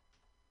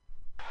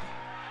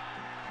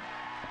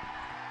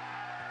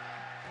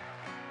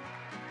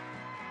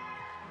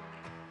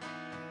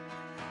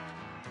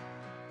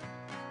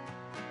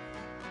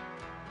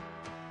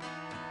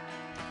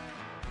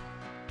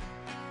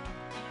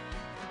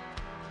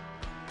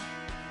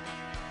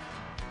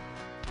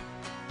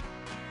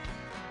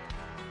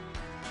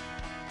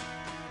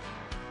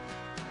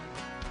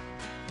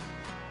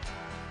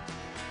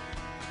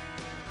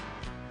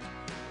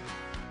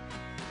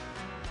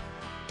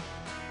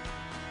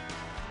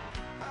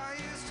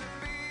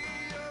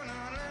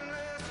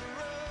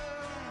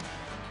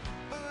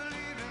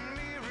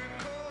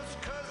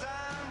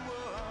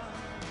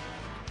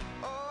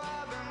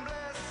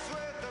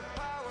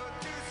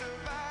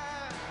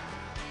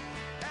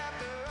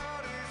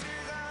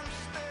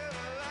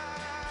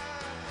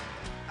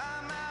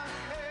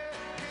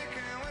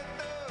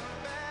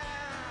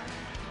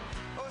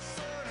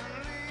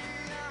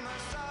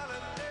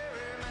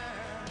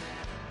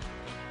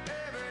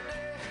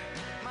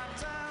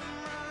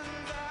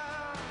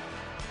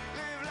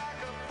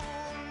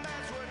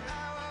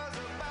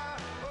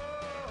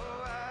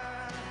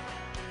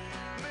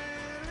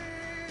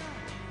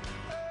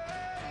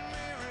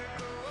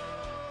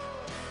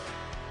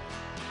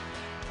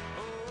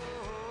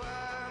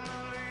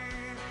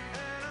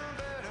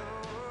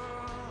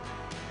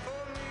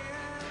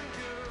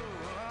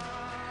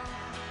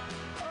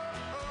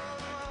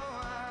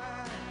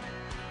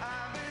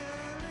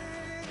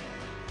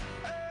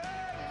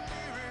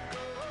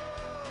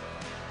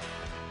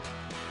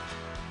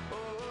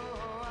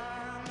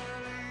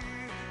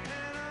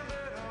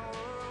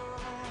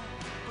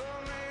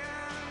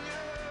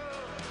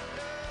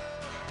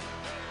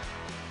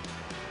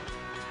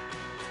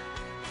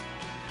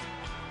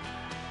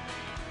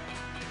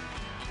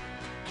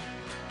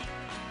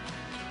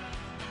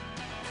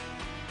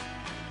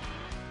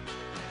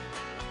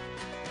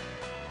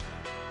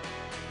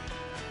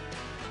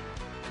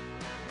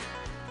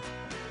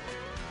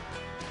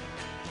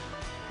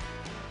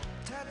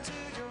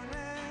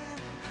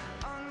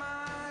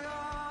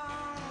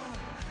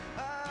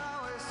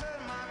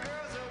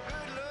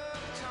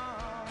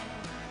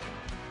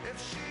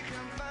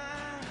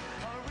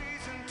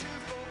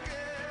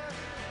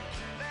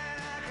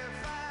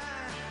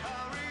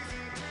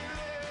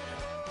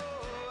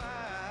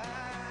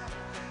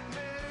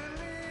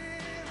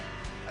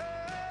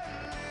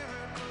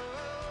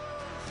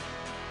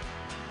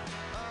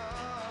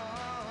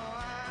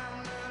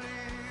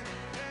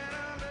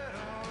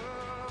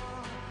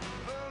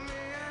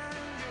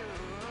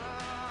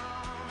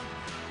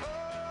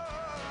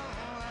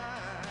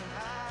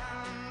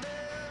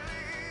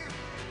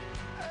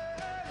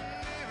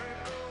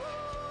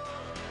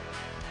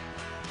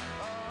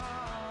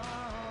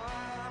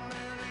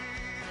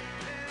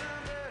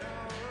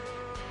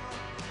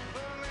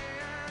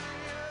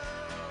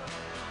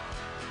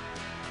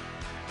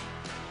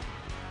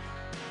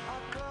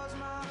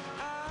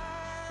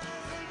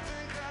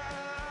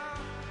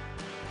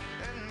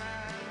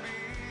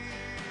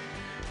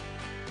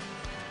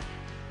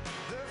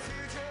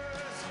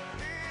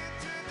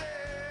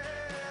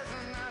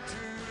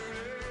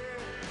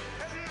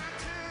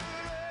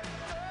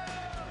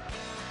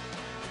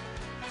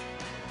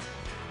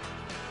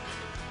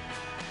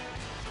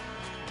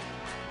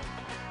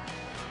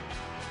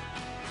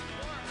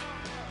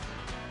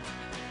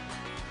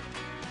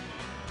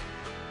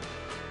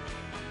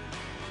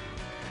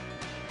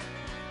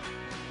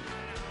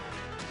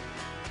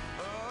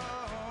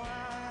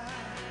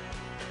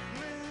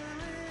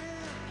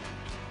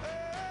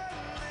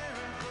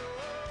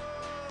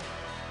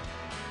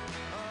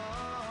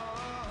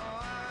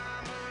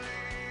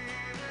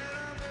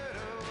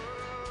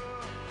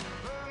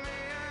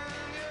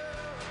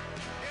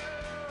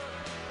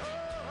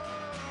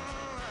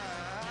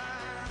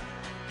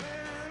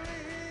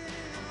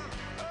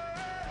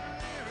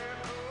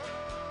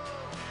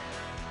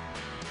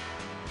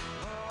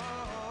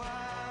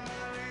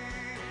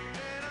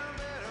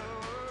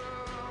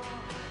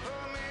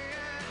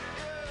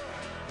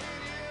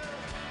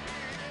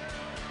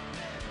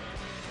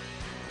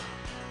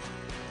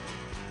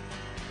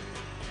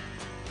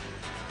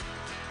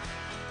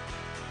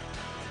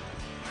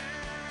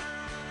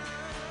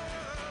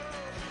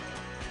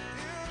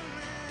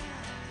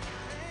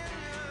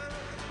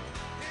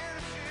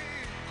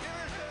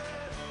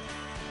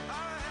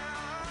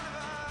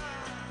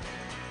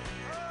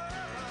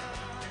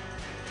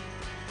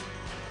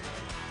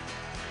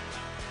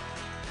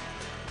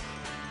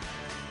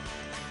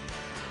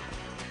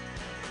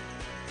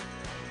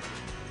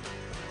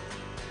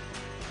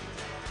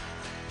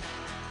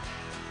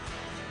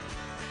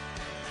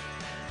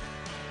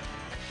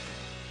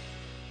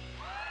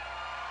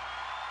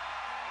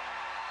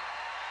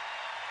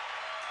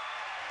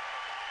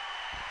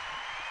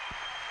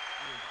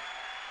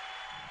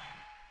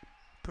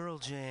 Pearl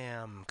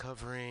Jam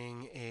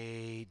covering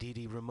a Dee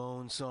Dee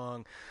Ramone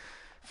song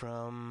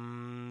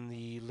from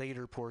the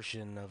later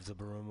portion of the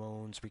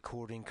Ramones'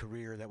 recording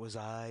career that was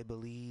I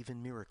Believe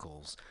in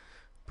Miracles.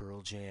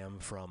 Pearl Jam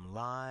from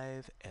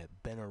Live at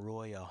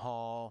Benaroya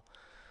Hall,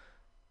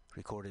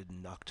 recorded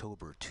in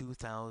October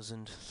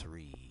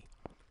 2003.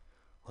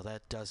 Well,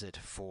 that does it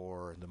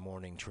for the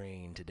morning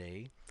train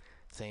today.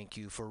 Thank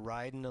you for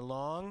riding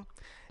along,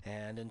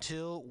 and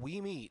until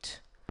we meet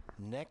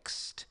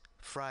next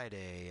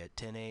Friday at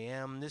 10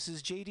 a.m., this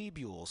is J.D.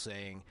 Buell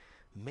saying,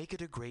 make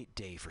it a great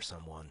day for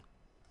someone.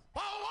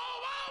 Whoa, whoa,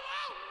 whoa,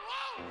 whoa,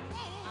 whoa,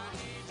 whoa. I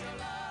need your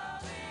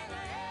love every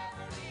day.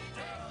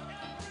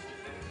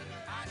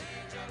 I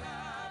need your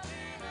love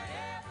every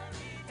day.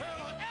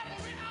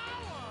 Every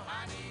hour.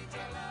 I need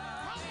your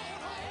love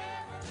every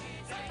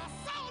day. Set my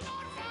soul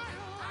on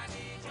fire. I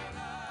need your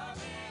love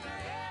every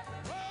day.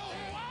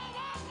 Whoa, whoa,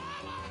 whoa,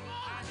 whoa, whoa.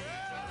 I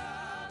need your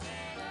love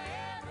every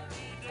day.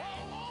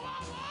 Whoa, whoa,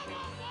 whoa, whoa,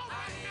 whoa, whoa.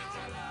 I need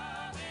your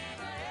love every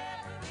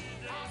day.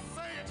 I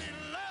say it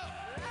need love.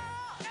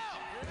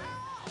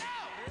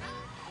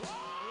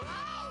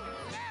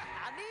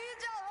 I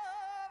need your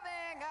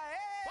loving every day.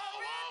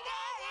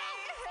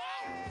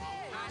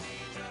 I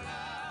need your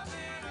love every day.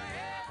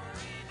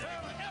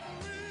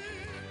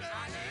 I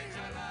need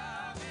your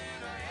love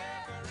every day.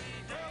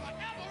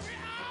 Every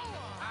hour.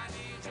 I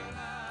need your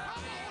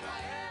love every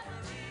day.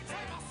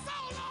 Set my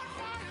soul on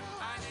fire.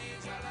 I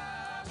need your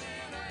love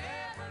every day.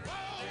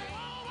 Whoa,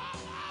 whoa,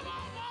 whoa,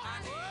 whoa, whoa. I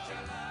need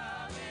your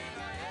love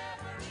every day.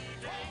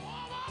 Whoa,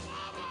 whoa, whoa,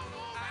 whoa,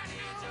 whoa. I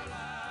need your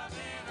love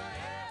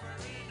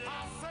every day. I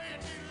say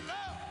it need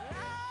love.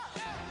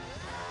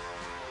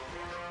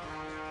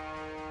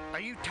 Are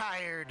you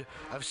tired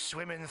of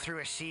swimming through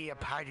a sea of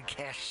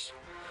podcasts?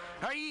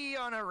 Are ye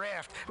on a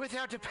raft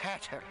without a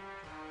paddle?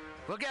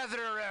 Well,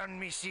 gather around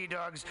me, sea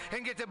dogs,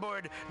 and get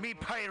aboard me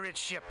pirate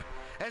ship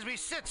as we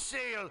set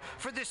sail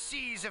for the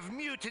seas of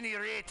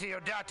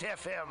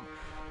MutinyRadio.fm.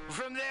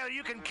 From there,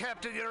 you can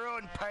captain your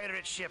own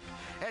pirate ship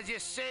as you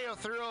sail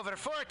through over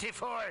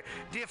 44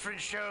 different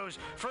shows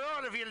for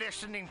all of your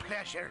listening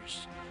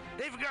pleasures.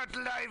 They've got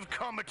live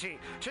comedy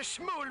to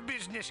small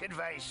business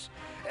advice,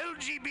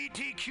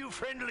 LGBTQ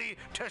friendly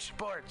to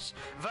sports,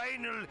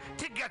 vinyl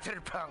to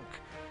gutter punk.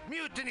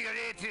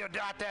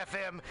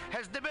 MutinyRadio.fm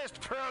has the best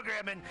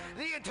programming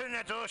the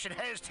internet ocean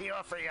has to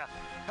offer you.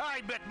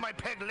 I bet my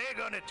peg leg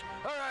on it,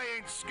 or I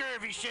ain't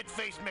scurvy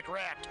shit-faced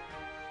McRat.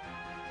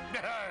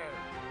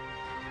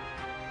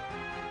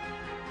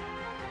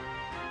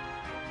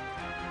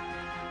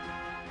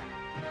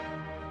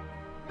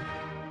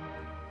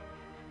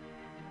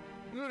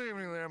 Good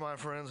evening there, my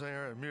friends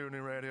here at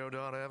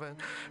MutinyRadio.fm.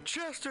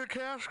 Chester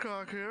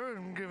Cashcock here,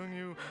 and giving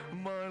you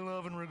my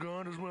love and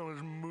regard as well as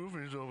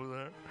movies over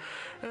there.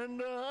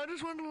 And I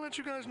just wanted to let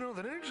you guys know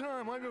that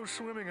anytime I go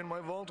swimming in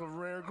my vault of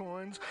rare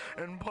coins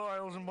and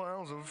piles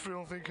of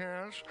filthy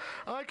cash,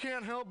 I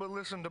can't help but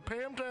listen to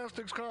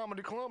Pamtastic's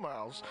Comedy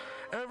Clubhouse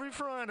every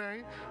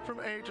Friday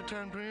from 8 to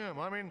 10 p.m.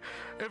 I mean,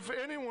 if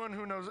anyone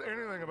who knows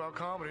anything about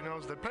comedy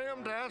knows that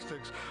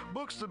Pamtastics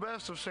books the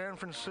best of San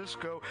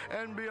Francisco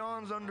and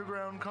beyond's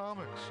underground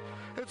comics.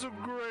 It's a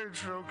great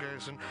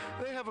showcase, and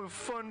they have a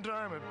fun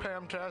time at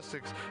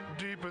Pamtastics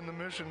deep in the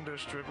Mission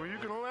District, where you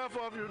can laugh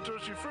off your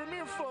tushy for a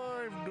mere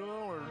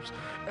 $5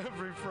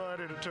 every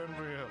Friday to 10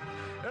 p.m.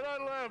 And I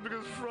laugh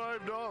because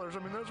 $5, I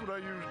mean, that's what I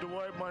use to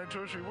wipe my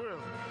tushy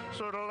with.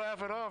 So to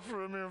laugh it off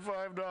for a mere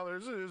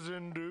 $5 is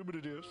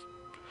indubitious.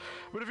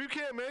 But if you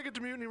can't make it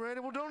to Mutiny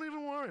Radio, well, don't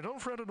even worry.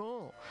 Don't fret at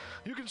all.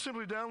 You can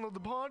simply download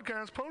the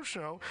podcast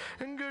post-show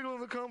and giggle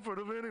in the comfort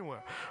of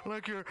anywhere,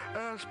 like your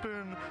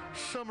Aspen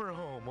summer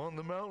home on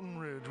the mountain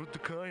ridge with the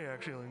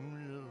kayak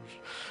ceiling.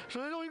 So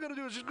all you got to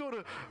do is just go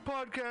to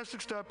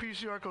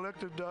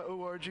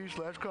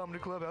podcastics.pcrcollective.org/comedy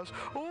clubhouse,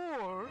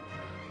 or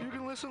you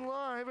can listen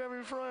live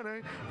every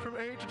Friday from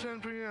 8 to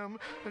 10 p.m.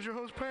 as your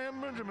host Pam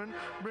Benjamin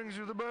brings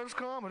you the best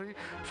comedy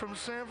from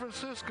San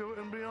Francisco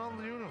and beyond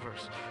the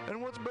universe.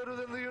 And what's better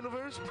than the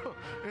universe?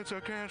 It's a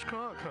cash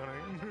cock,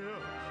 honey. Yeah.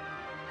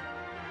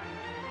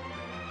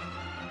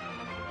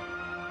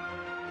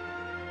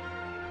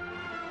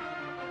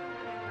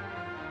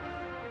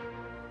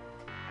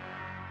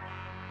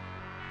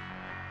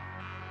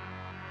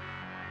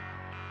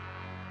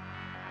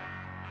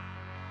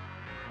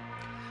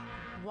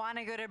 Want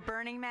to go to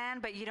Burning Man,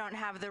 but you don't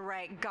have the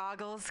right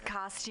goggles,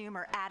 costume,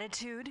 or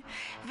attitude?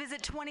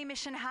 Visit 20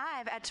 Mission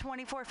Hive at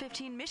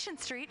 2415 Mission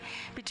Street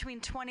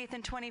between 20th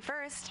and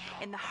 21st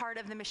in the heart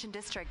of the Mission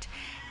District.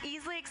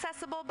 Easily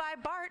accessible by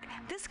BART,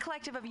 this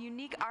collective of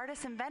unique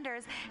artists and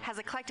vendors has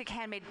eclectic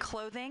handmade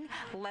clothing,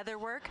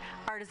 leatherwork,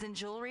 artisan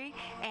jewelry,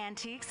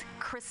 antiques,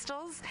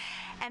 crystals,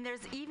 and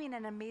there's even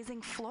an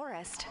amazing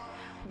florist.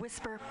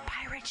 Whisper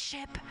Pirate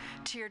Ship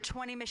to your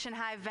 20 Mission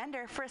Hive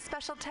vendor for a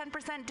special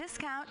 10%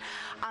 discount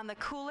on the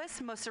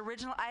coolest, most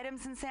original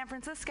items in San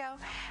Francisco.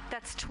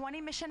 That's 20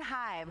 Mission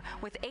Hive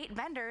with 8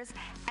 vendors,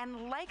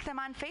 and like them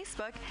on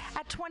Facebook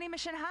at 20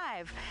 Mission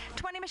Hive.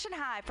 20 Mission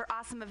Hive for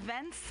awesome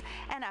events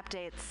and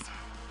updates.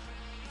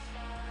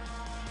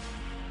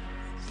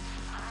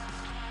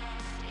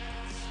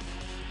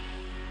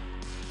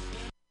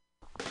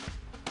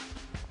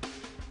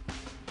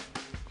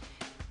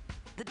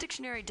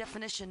 dictionary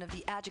definition of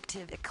the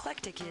adjective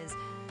eclectic is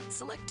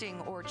selecting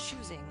or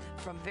choosing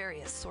from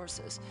various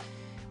sources.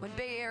 When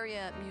Bay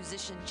Area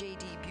musician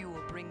J.D.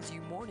 Buell brings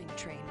you Morning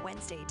Train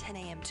Wednesday 10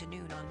 a.m. to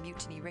noon on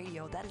Mutiny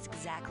Radio, that is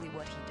exactly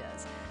what he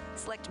does.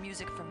 Select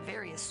music from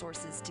various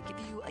sources to give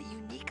you a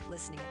unique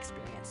listening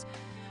experience.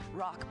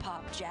 Rock,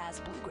 pop,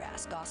 jazz,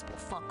 bluegrass, gospel,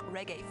 funk,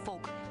 reggae,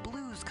 folk,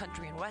 blues,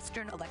 country and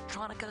western,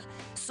 electronica,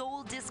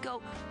 soul, disco,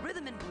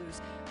 rhythm and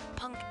blues,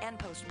 punk and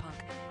post-punk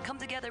come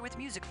together with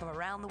music from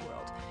around the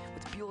world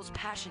with Buell's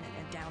passionate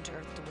and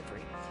down-to-earth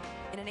delivery.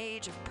 In an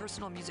age of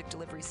personal music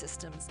delivery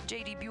systems,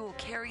 J.D. Buell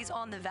carries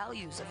on the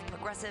values of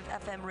progressive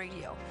FM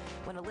radio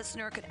when a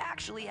listener could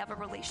actually have a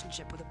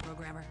relationship with a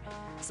programmer,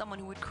 someone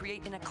who would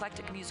create an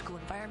eclectic musical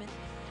environment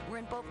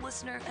wherein both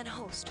listener and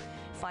host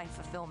find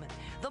fulfillment.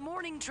 The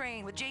Morning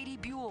Train with J.D.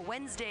 Buell,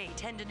 Wednesday,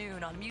 10 to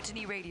noon on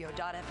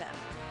MutinyRadio.fm.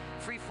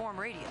 Freeform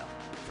radio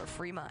for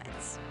free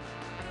minds.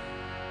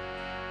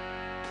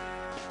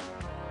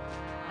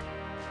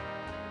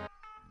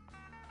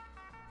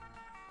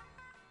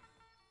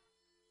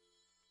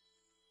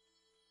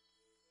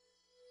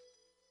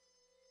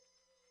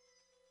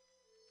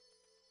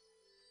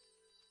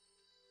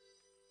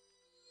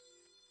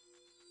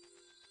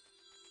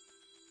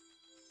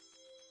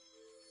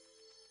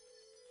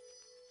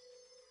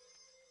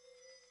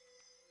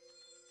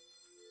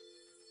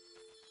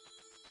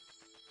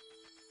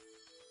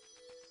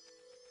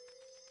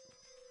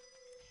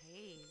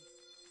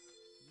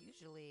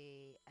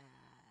 Usually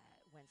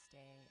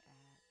Wednesday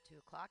at 2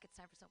 o'clock. It's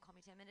time for Some Call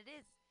Me Tim, and it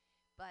is.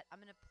 But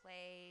I'm going to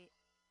play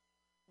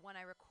one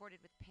I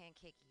recorded with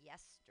Pancake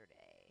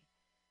yesterday.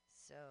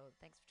 So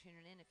thanks for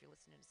tuning in if you're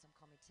listening to Some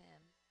Call Me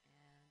Tim.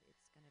 And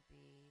it's going to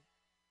be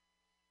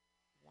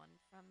one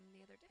from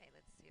the other day.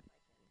 Let's see if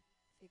I can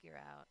figure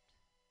out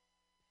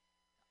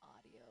the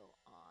audio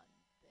on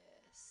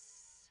this.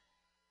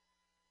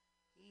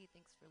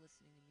 Thanks for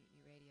listening to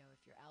Mutiny Radio.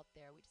 If you're out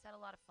there, we just had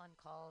a lot of fun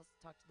calls.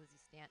 Talked to Lizzie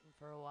Stanton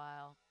for a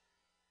while.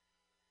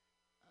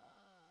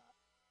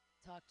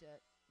 Talked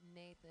to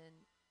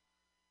Nathan.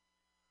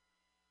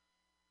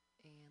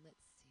 And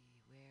let's see,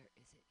 where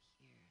is it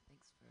here?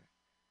 Thanks for...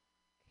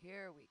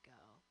 Here we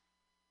go.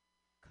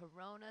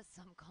 Corona,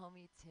 Some Call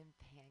Me Tim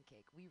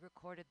Pancake. We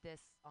recorded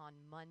this on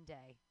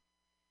Monday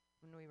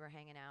when we were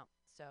hanging out.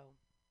 So,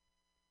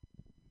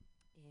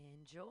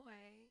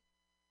 enjoy.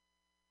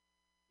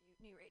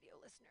 Mutiny Radio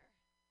listener,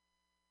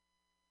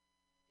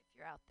 if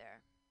you're out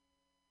there.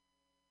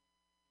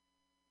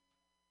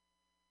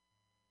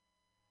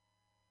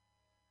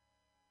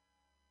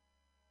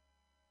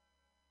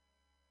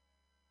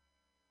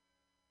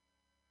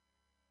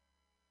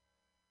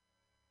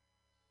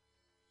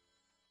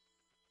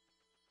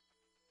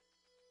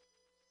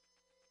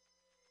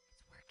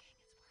 It's working.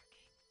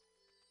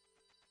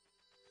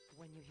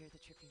 When you hear the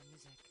trippy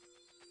music,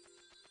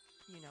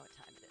 you know what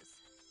time it is.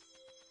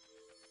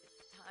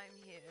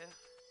 Time here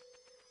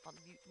on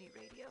Mutiny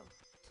Radio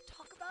to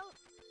talk about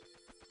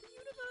the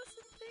universe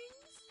and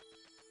things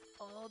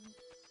on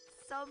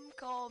Some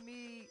Call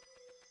Me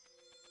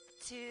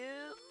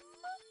Tim.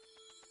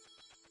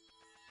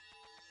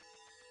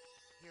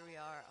 Here we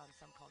are on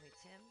Some Call Me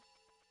Tim,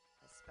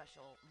 a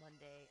special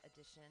Monday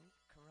edition,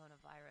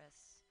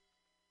 coronavirus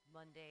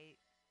Monday,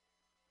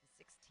 the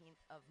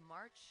 16th of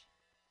March.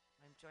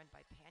 I'm joined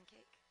by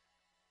Pancake.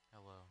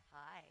 Hello.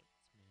 Hi.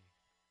 It's me,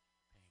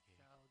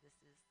 Pancake. So this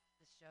is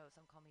the show,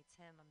 Some Call Me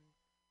Tim. I'm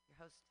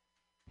your host,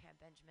 Pam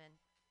Benjamin,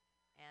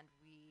 and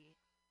we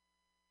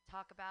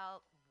talk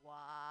about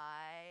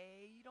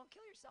why you don't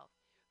kill yourself.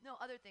 No,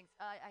 other things.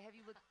 I have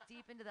you look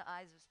deep into the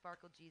eyes of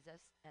Sparkle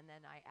Jesus, and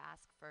then I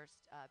ask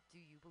first, do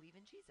you believe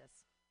in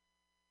Jesus?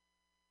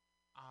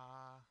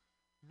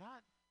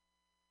 Not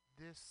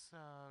this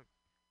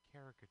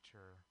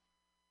caricature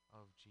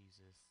of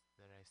Jesus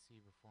that I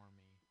see before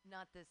me.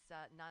 Not this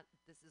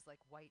is like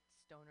white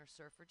stoner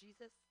surfer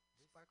Jesus?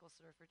 Sparkle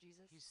surfer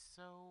Jesus? He's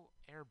so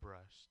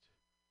airbrushed.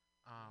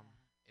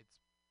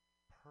 It's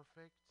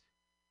perfect.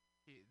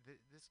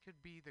 This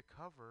could be the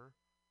cover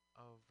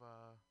of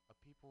a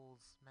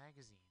People's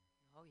magazine.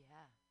 Oh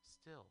yeah.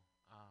 Still,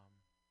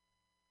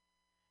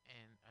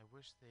 and I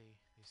wish they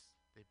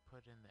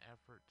put in the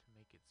effort to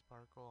make it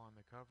sparkle on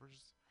the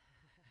covers.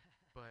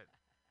 But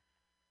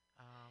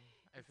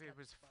if it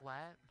was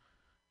flat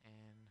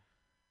and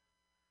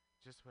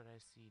just what I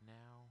see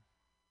now,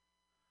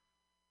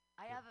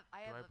 I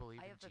believe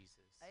in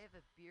Jesus? I have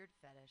a beard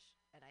fetish,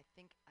 and I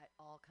think it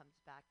all comes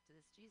back to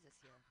this Jesus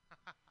here.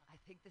 I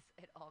think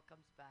it all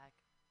comes back.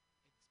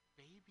 It's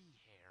baby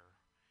hair.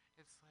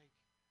 It's like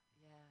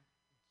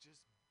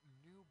just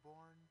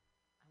newborn.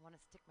 I want to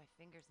stick my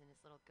fingers in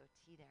his little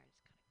goatee there and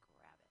just kind of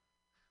grab it.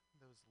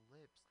 Those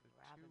lips, they're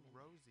Grab too 'em in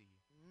rosy.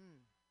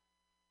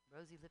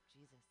 Rosy lip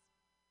Jesus.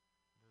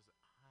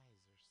 Those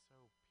eyes are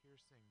so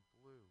piercing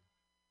blue.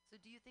 So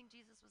do you think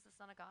Jesus was the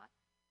Son of God?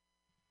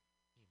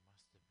 He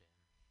must have been.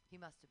 He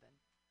must have been.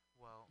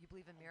 Well, you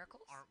believe in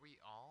miracles? Aren't we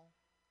all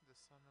the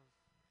son of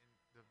and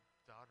the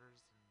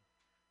daughters and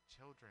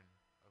children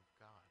of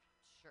God?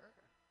 Sure.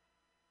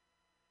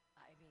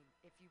 I mean,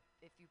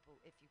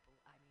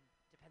 I mean,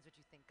 depends what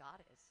you think God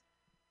is.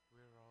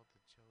 We're all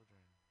the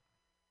children.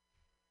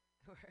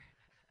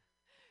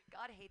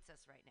 God hates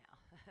us right now.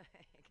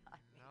 God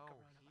made No,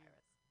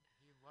 coronavirus.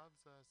 he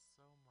loves us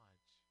so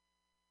much.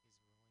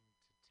 He's willing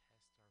to test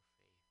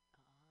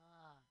our faith.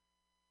 Ah.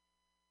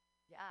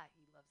 Yeah,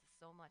 he loves us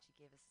so much. He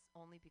gave us his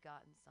only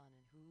begotten Son,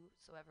 and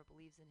whosoever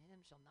believes in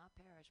him shall not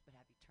perish but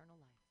have eternal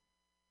life.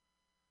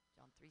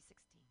 John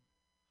 3:16.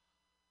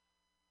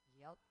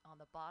 Yep, on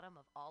the bottom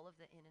of all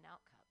of the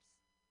In-N-Out cups.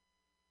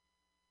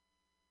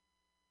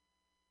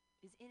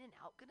 Is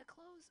In-N-Out gonna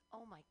close?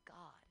 Oh my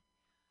God!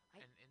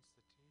 An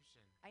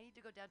institution. I need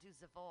to go down to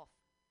Zvolf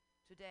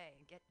today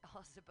and get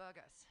all the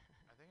burgers.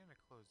 Are they gonna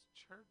close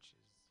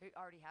churches? They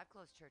already have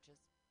closed churches.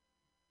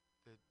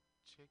 The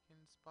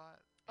chicken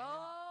spot.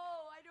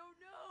 Oh, I don't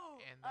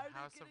know. And the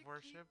house of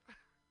worship.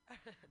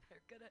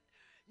 They're gonna.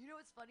 You know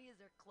what's funny is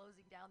they're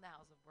closing down the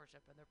house of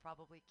worship and they're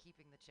probably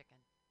keeping the chicken.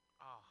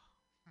 Oh,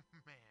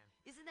 man.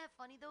 Isn't that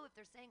funny though? If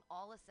they're saying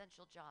all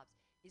essential jobs,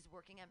 is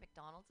working at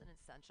McDonald's an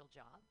essential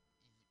job?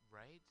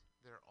 Right?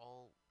 They're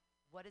all.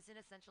 What is an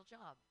essential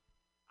job?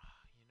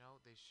 You know,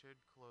 they should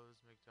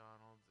close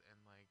McDonald's and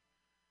like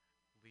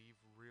leave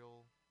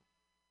real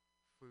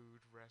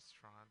food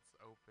restaurants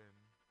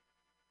open.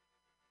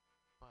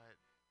 But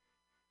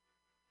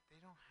they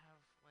don't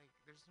have like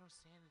there's no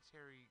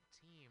sanitary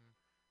team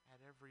at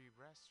every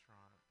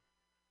restaurant.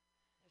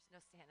 There's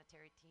no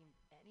sanitary team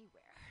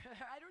anywhere.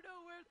 I don't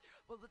know where.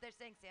 Well, but they're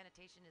saying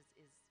sanitation is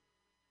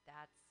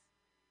that's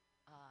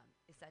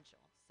essential.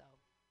 So,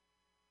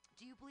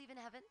 do you believe in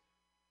heaven?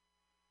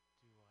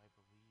 Do I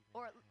believe in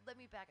Or heaven? let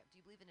me back up.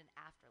 Do you believe in an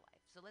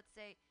afterlife? So let's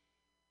say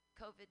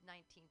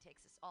COVID-19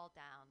 takes us all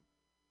down,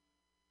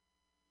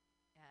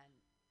 and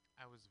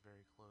I was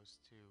very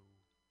close to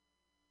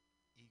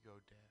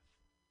ego death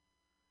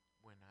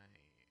when I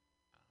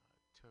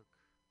took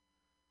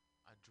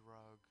a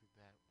drug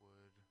that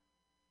would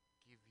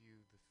give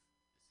you the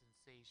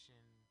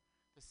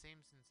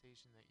same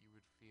sensation that you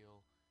would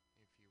feel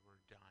if you were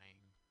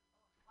dying.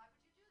 why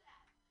would you do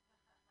that?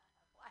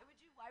 Why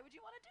would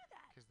you want to do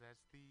that? Because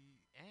that's the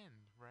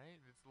end, right?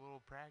 It's a little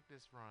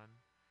practice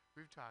run.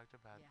 We've talked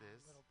about Yeah,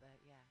 this. a little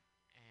bit, yeah.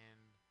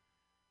 And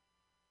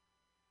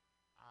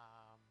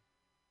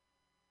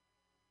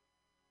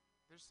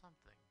there's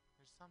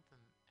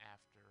something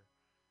after.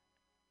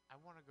 I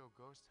want to go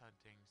ghost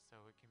hunting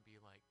so it can be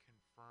like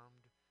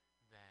confirmed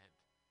that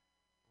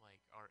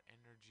like our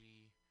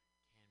energy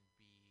can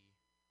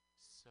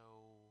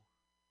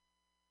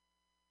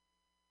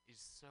be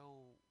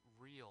so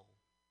real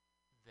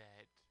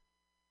that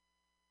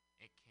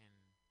it can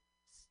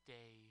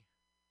stay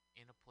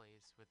in a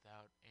place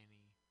without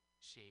any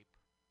shape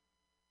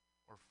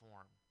or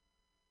form.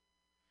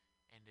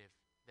 And if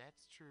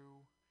that's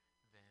true,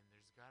 then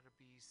there's got to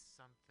be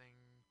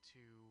something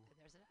to. Then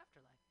there's an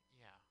afterlife.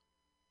 Yeah.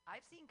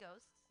 I've seen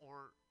ghosts.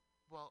 Or,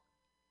 well,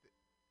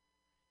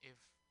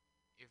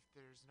 if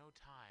there's no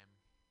time,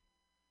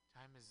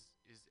 time is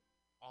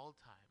all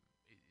time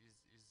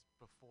is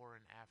before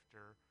and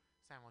after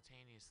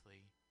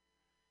simultaneously.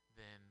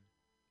 Then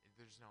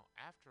there's no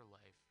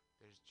afterlife.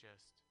 There's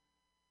just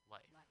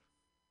life.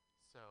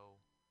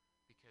 So,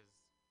 because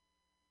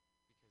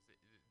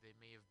they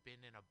may have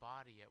been in a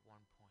body at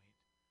one point,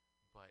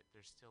 but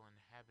they're still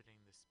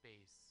inhabiting the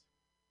space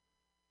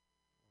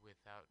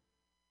without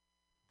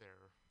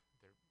their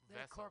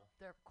vessel.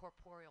 Their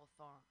corporeal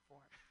form.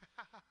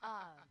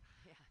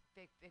 Yeah,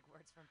 big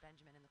words from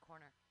Benjamin in the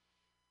corner.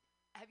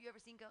 Have you ever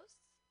seen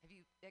ghosts? Have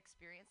you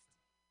experienced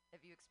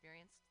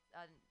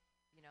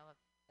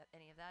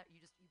any of that? You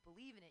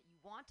believe in it. You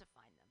want to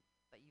find them,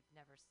 but you've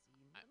never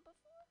seen them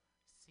before.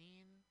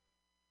 Seen?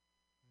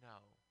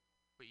 No,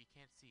 but you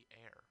can't see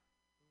air.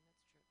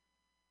 That's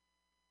true.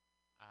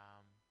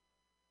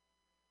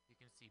 You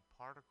can see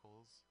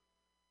particles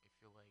if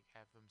you like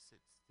have them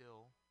sit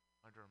still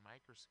under a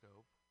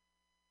microscope.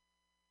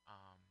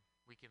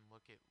 We can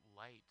look at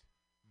light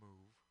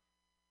move.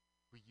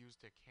 We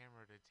used a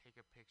camera to take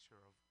a picture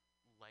of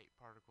light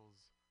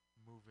particles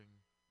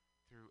moving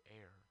through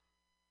air.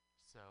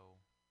 So,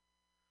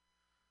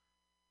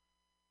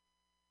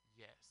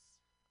 yes.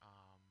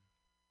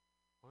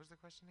 What was the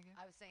question again?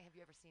 I was saying, have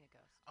you ever seen a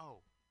ghost?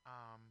 Oh,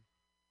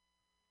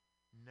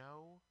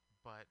 no,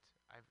 but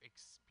I've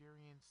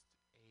experienced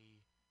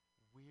a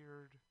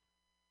weird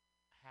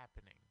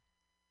happening,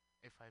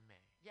 if I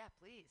may. Yeah,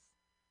 please.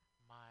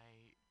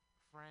 My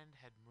friend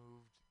had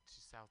moved to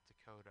South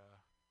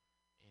Dakota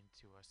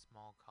into a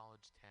small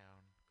college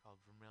town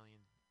called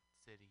Vermilion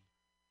City.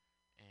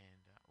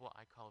 And,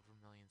 I call it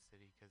Vermilion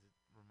City because it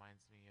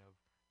reminds me of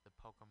the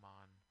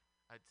Pokemon.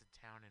 It's a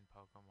town in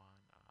Pokemon.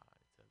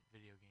 It's a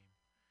video game.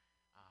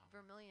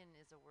 Vermilion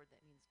is a word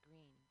that means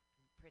green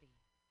and pretty.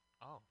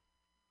 Oh.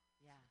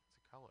 Yeah. It's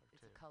a color,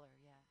 It's too. a color,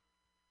 yeah.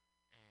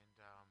 And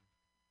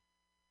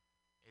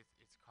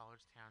it's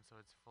college town, so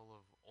it's full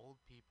of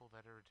old people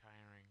that are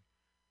retiring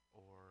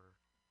or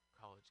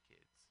college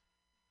kids.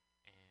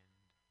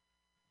 And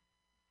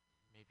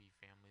maybe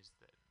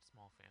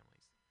small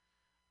families.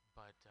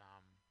 But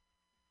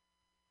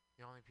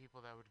the only people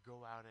that would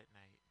go out at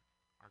night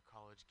are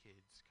college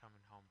kids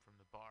coming home from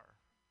the bar,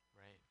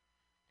 right?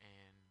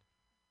 And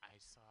I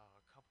saw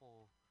a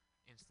couple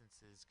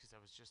instances because I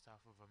was just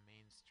off of a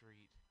main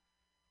street,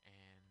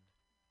 and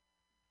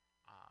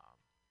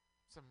um,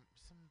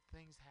 some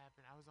things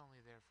happened. I was only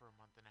there for a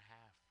month and a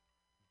half,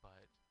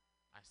 but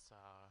I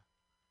saw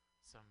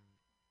some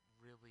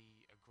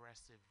really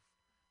aggressive,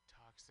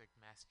 toxic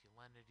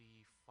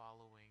masculinity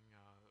following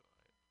a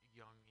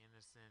young,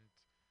 innocent,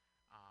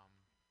 um,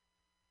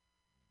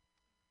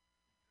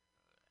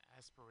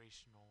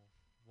 aspirational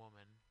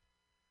woman,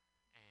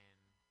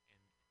 and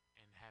and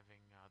and having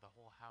the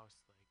whole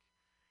house like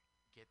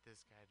get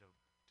this guy to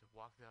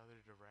walk the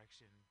other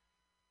direction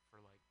for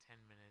like 10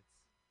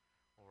 minutes,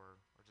 or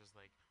just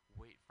like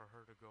wait for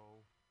her to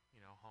go,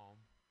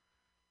 home.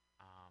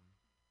 Um,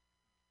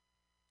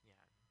 yeah,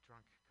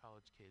 drunk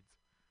college kids.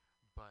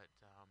 But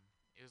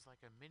it was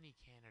like a mini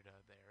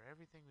Canada there.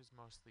 Everything was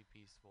mostly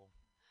peaceful.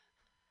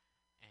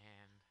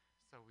 And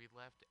so we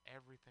left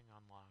everything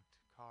unlocked,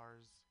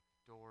 cars,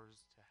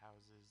 doors to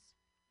houses,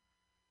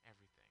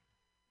 everything.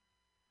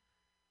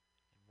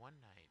 And one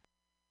night,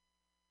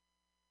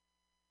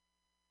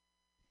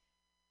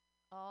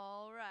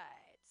 All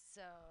right,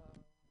 so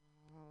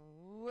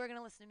we're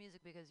gonna listen to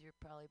music because you're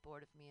probably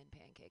bored of me and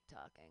Pancake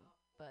talking.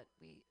 But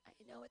I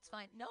know it's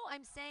fine. No,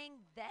 I'm saying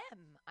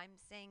them. I'm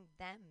saying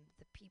them,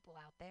 the people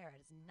out there. It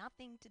has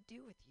nothing to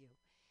do with you.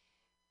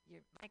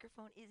 Your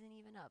microphone isn't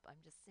even up.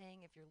 I'm just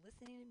saying if you're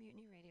listening to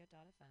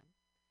MutinyRadio.fm,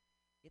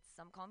 it's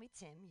Some Call Me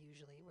Tim,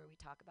 usually, where we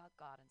talk about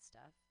God and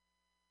stuff.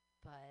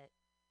 But,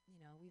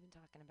 we've been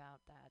talking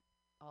about that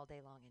all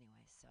day long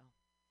anyway, so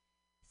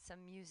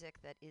some music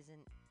that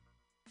doesn't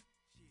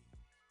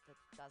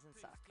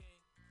suck.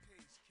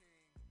 Peace, King.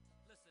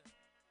 Listen,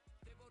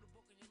 they wrote a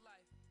book in your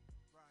life.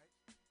 Right.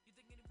 You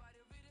think anybody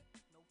will read it?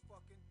 No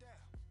fucking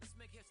doubt. Let's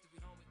make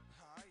history, homie.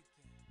 Alright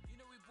then. You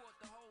know we brought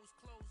the hoes,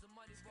 clothes, and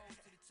money rolls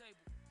to the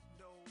table.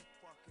 No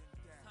fucking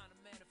doubt. Time to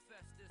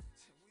manifest this.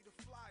 We the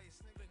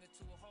flyest, nigga. Bring it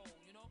to a hole,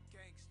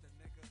 Gangsta,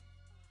 nigga.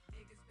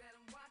 Niggas better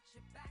watch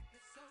your back,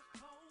 it's so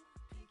cold.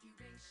 Pinky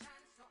ring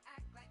shine, so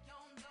act like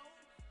y'all know.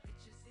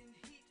 Bitches in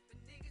heat for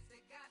niggas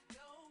that got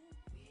dough.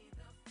 We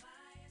the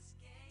flyest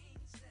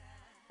gangsta.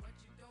 What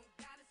you don't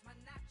got is my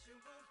natural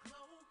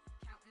glow.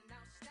 Counting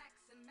out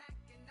stacks and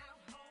macking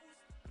out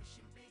hoes.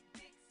 Pushing big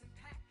dicks and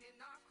packing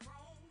our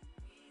chrome.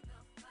 We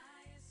the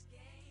flyest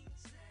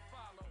gangsta.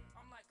 Follow,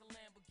 I'm like a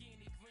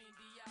Lamborghini Green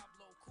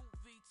Diablo. Cool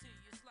VT,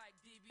 it's like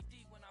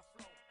DVD when I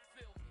flow.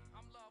 Feel me,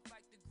 I'm loved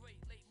like the great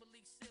late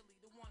Malik Silly.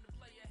 The one the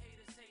player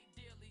haters hate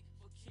dearly,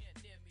 but can't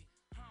near me.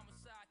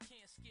 Homicide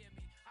can't scare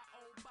me. I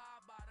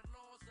abide by the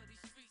laws of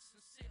these streets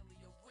sincerely.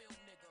 A real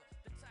nigga,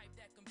 the type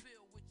that can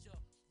build with ya.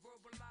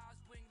 Verbalize,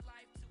 bring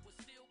life to a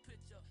still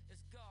picture.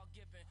 It's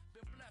God-given,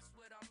 been blessed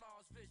with our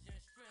law's vision.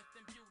 Strength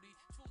and beauty,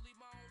 truly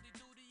my only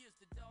duty is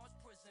to dodge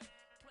prison.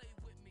 Play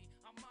with me,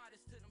 I'm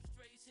modest till them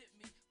strays hit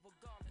me.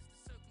 Regardless the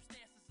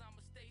circumstances,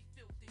 I'ma stay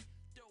filthy.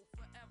 Dope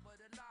forever,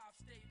 the lives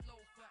stay low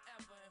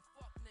forever. And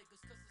fuck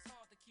niggas, cause it's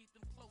hard to keep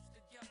them close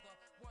together.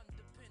 One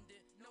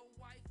dependent, no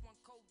wife, one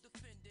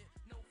co-defendant.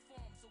 No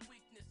forms of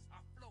weakness, I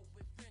flow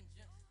with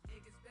vengeance.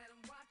 Niggas better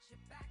watch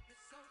your back,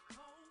 it's so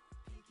cold.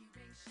 Pinky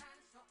ring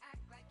shine, so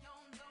act like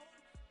y'all know.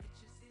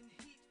 Bitches in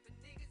heat for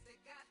niggas that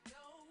got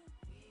dough.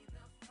 We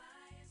the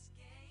flyest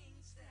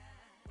gangsta.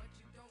 What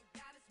you don't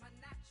got is my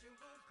natural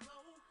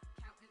glow.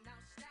 Counting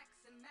out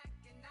stacks and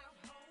macking out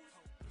hoes.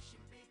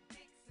 Pushing big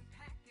dicks and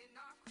packing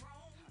our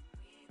chrome.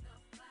 We the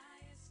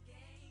flyest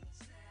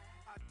gangsta.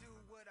 I do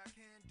what I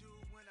can do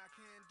when I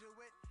can do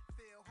it.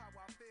 Feel how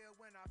I feel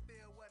when I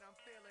feel what I'm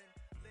feeling.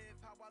 Live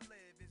how I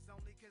live, it's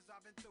only cause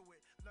I've been through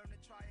it. Learn to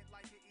try it,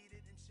 like it, eat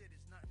it, and shit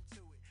is nothing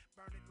to it.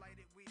 Burn it, light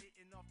it, weed it,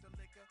 and off the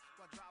liquor.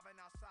 While driving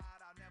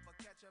outside, I'll never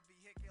catch a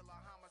vehicular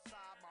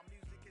homicide. My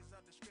music is a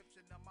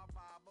description of my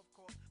vibe, of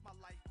course. My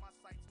life, my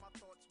sights, my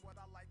thoughts, what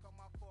I like on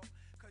my fork.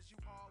 Cause you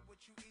are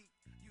what you eat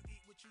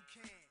what you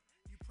can.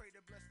 You pray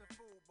to bless the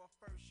food, but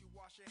first you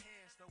wash your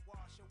hands to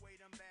wash away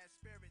them bad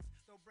spirits.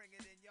 Don't bring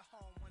it in your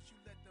home. Once you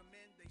let them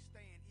in, they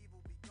stay in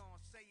evil, be gone,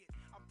 say it.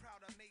 I'm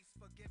proud of Mace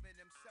for giving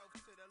himself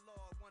to the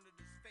Lord. Wanted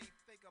his faith,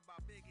 think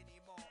about big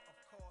anymore.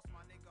 Of course,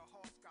 my nigga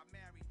Hoss got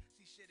married.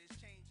 See, shit is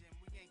changing.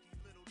 We ain't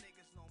these little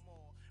niggas no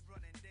more.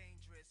 Running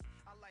dangerous.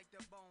 I like the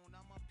bone,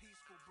 I'm a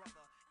peaceful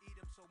brother. Eat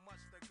him so much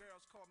the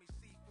girls call me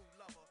seafood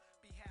lover.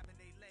 Be having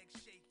they legs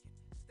shaking.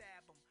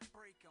 Stab them,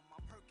 break them.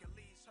 I'm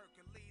Hercules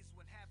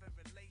when having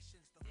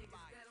relations. The niggas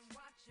flyers. Better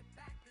watch your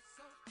back, it's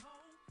so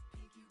cold.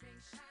 Pinky ring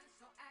shine,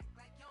 so act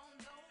like y'all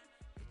know.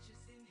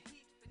 Bitches in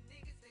heat for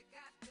niggas that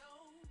got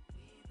dough.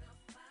 We the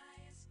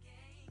flyest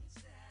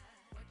gangsta.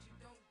 What you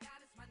don't got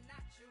is my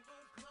natural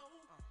glow.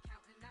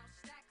 Counting out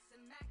stacks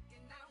and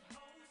macking out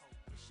hoes.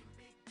 Pushing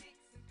big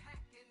dicks and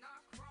packing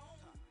our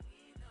chrome.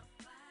 We the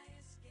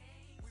flyest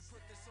gangsta. We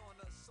put this on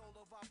the soul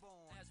of our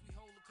bone. As we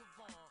hold a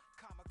Kavan,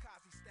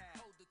 kamikaze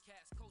style. Hold the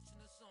cats, coaching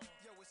us on.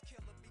 Yo, it's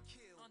kill or be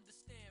killed.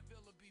 Understand,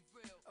 real or be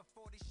real. A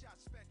 40-shot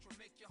spectrum,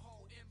 make your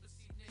whole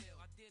embassy kneel.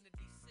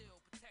 Identity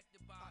sealed,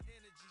 protected by our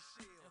energy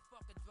shield. And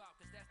fuck a drop,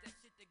 cause that's that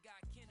shit that got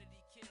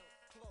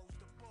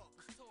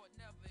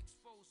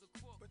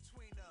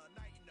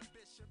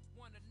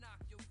wanna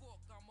knock your walk.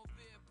 I'm a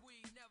fair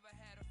breed, never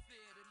had a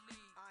fear to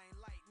lead. I ain't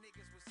like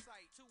niggas with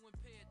sight, too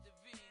impaired to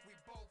be. We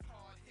both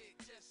hard hit,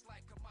 just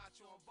like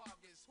Camacho and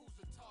Vargas. Who's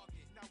the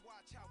target? Now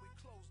watch how we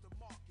close the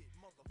market,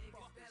 motherfuckers.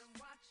 Niggas better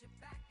watch your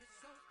back, it's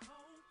so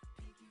cold.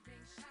 Pinky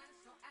ring shine,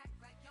 so act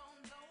like you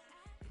don't know.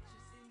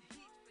 Bitches in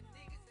heat for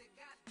niggas that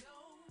got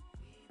dough.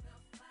 We the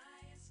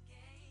flyest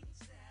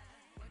gangsta.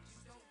 What you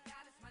don't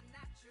got is my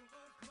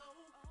natural glow.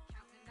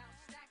 Counting out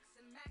stacks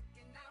and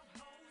macking out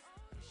hoes.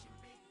 Pushing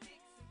big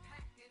dicks and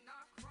packing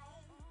our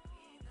chrome.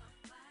 We the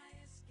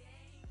flyest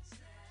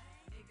gangsta.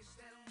 Niggas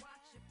better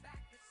watch your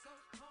back, it's so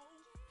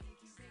cold.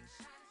 Pinky ring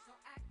shine, so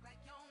act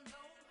like you don't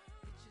know.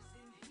 Bitches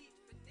in heat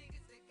for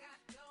niggas that got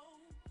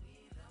dough.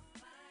 We the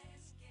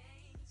flyest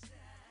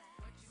gangsta.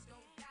 What you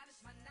don't got is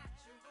my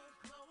natural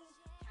glow.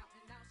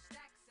 Counting out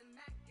stacks and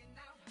macking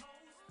out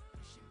hoes.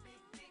 Pushing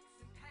big dicks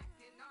and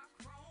packing our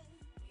chrome.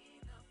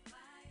 We the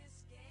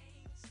flyest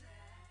gangsta.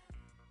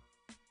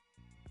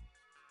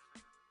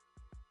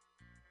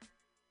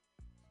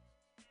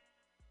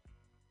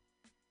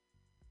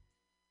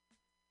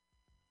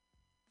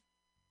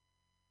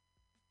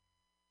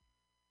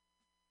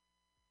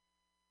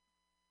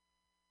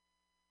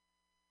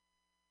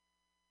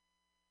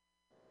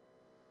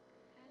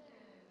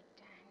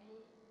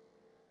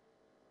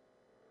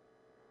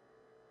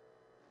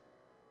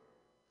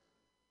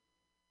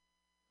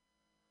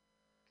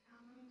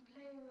 Come and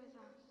play with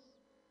us.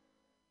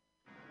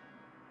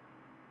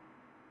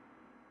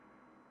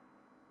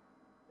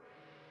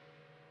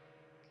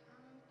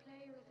 Come and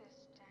play with us,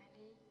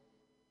 Danny.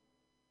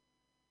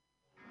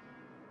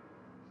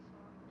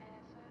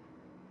 Forever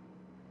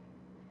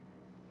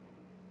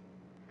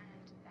and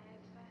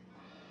ever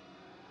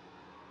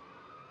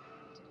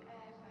and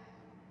ever.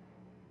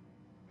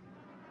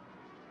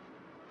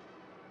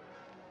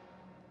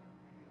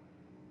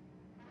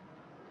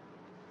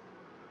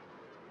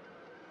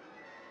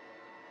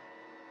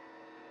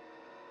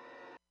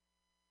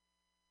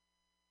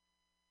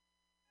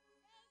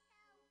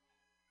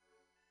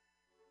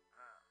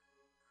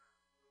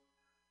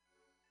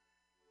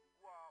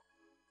 Wop.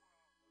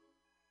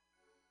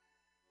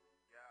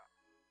 Yeah.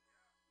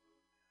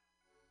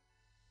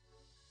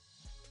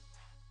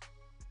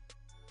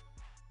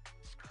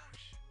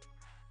 Scoosh.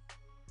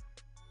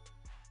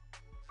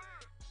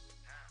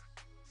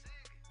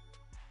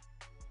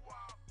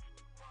 Wop.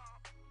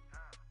 Wop.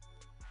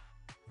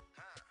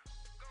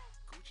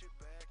 Gucci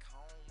back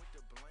home with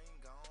the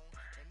bling on.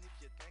 And if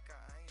you think I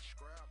ain't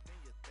scrapped,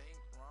 then you think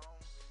wrong.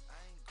 I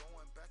ain't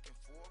going back and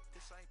forth,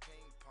 this ain't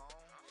ping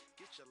pong.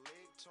 Get your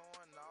leg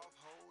torn off,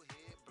 whole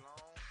head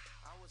blown.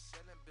 I was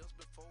selling bills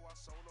before I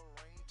sold a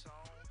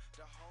ringtone.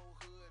 The whole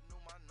hood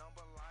knew my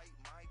number like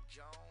Mike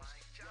Jones.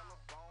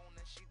 Yellow bone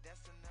and she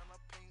dancing in a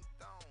pink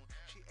thong.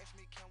 She asked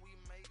me, can we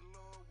make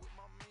love with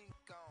my mink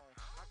on?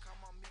 I call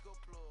my Migo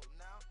plug,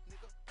 now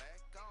nigga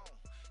back on.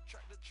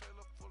 Track the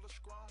trailer full of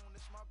scroll,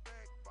 it's my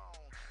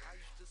backbone. I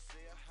used to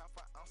sell half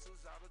an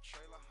ounces out of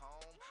trailer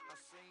home. I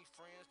seen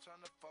friends turn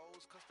to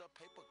foes cause the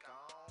paper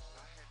gone.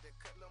 I had to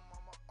cut lil'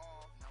 mama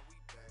off, now we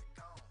back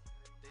on.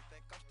 They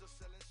think I'm still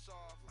selling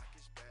soft like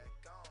it's back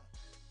on.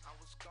 I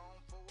was gone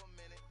for a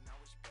minute, now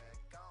it's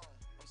back on.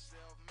 I'm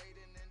self-made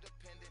and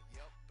independent,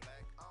 yup,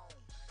 black on.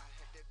 I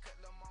had to cut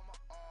lil' mama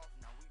off,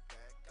 now we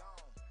back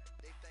on.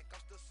 They think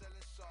I'm still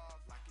selling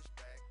soft like it's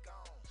back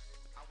on.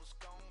 I was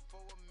gone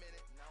for a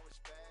minute, now it's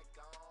back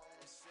on.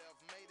 I'm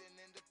self-made and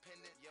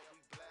independent, yeah,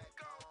 we black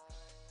on.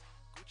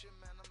 Gucci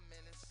man, a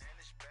menace, and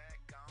it's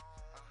back on.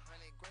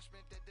 100 grand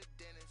spent at the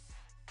dentist.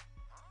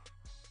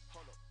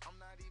 Hold up, I'm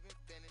not even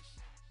finished.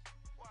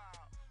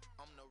 Wow,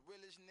 I'm the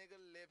realest nigga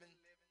living.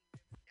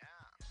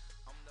 Yeah,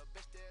 I'm the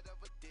best that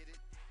ever did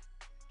it.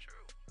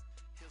 True.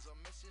 Here's a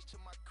message to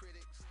my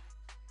critics.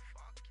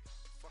 Fuck you.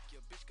 Fuck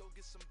your bitch, go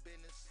get some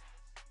business.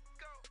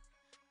 Go.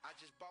 I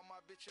just bought my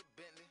bitch a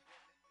Bentley.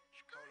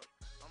 Hold up,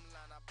 I'm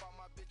lying, I bought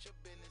my bitch a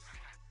business.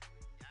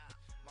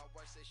 My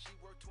wife said she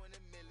worked 20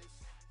 millions.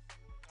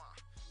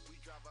 We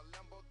drive a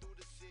Lambo through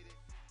the city.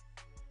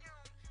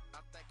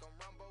 I think I'm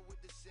Rambo with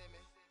the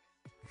Simmons.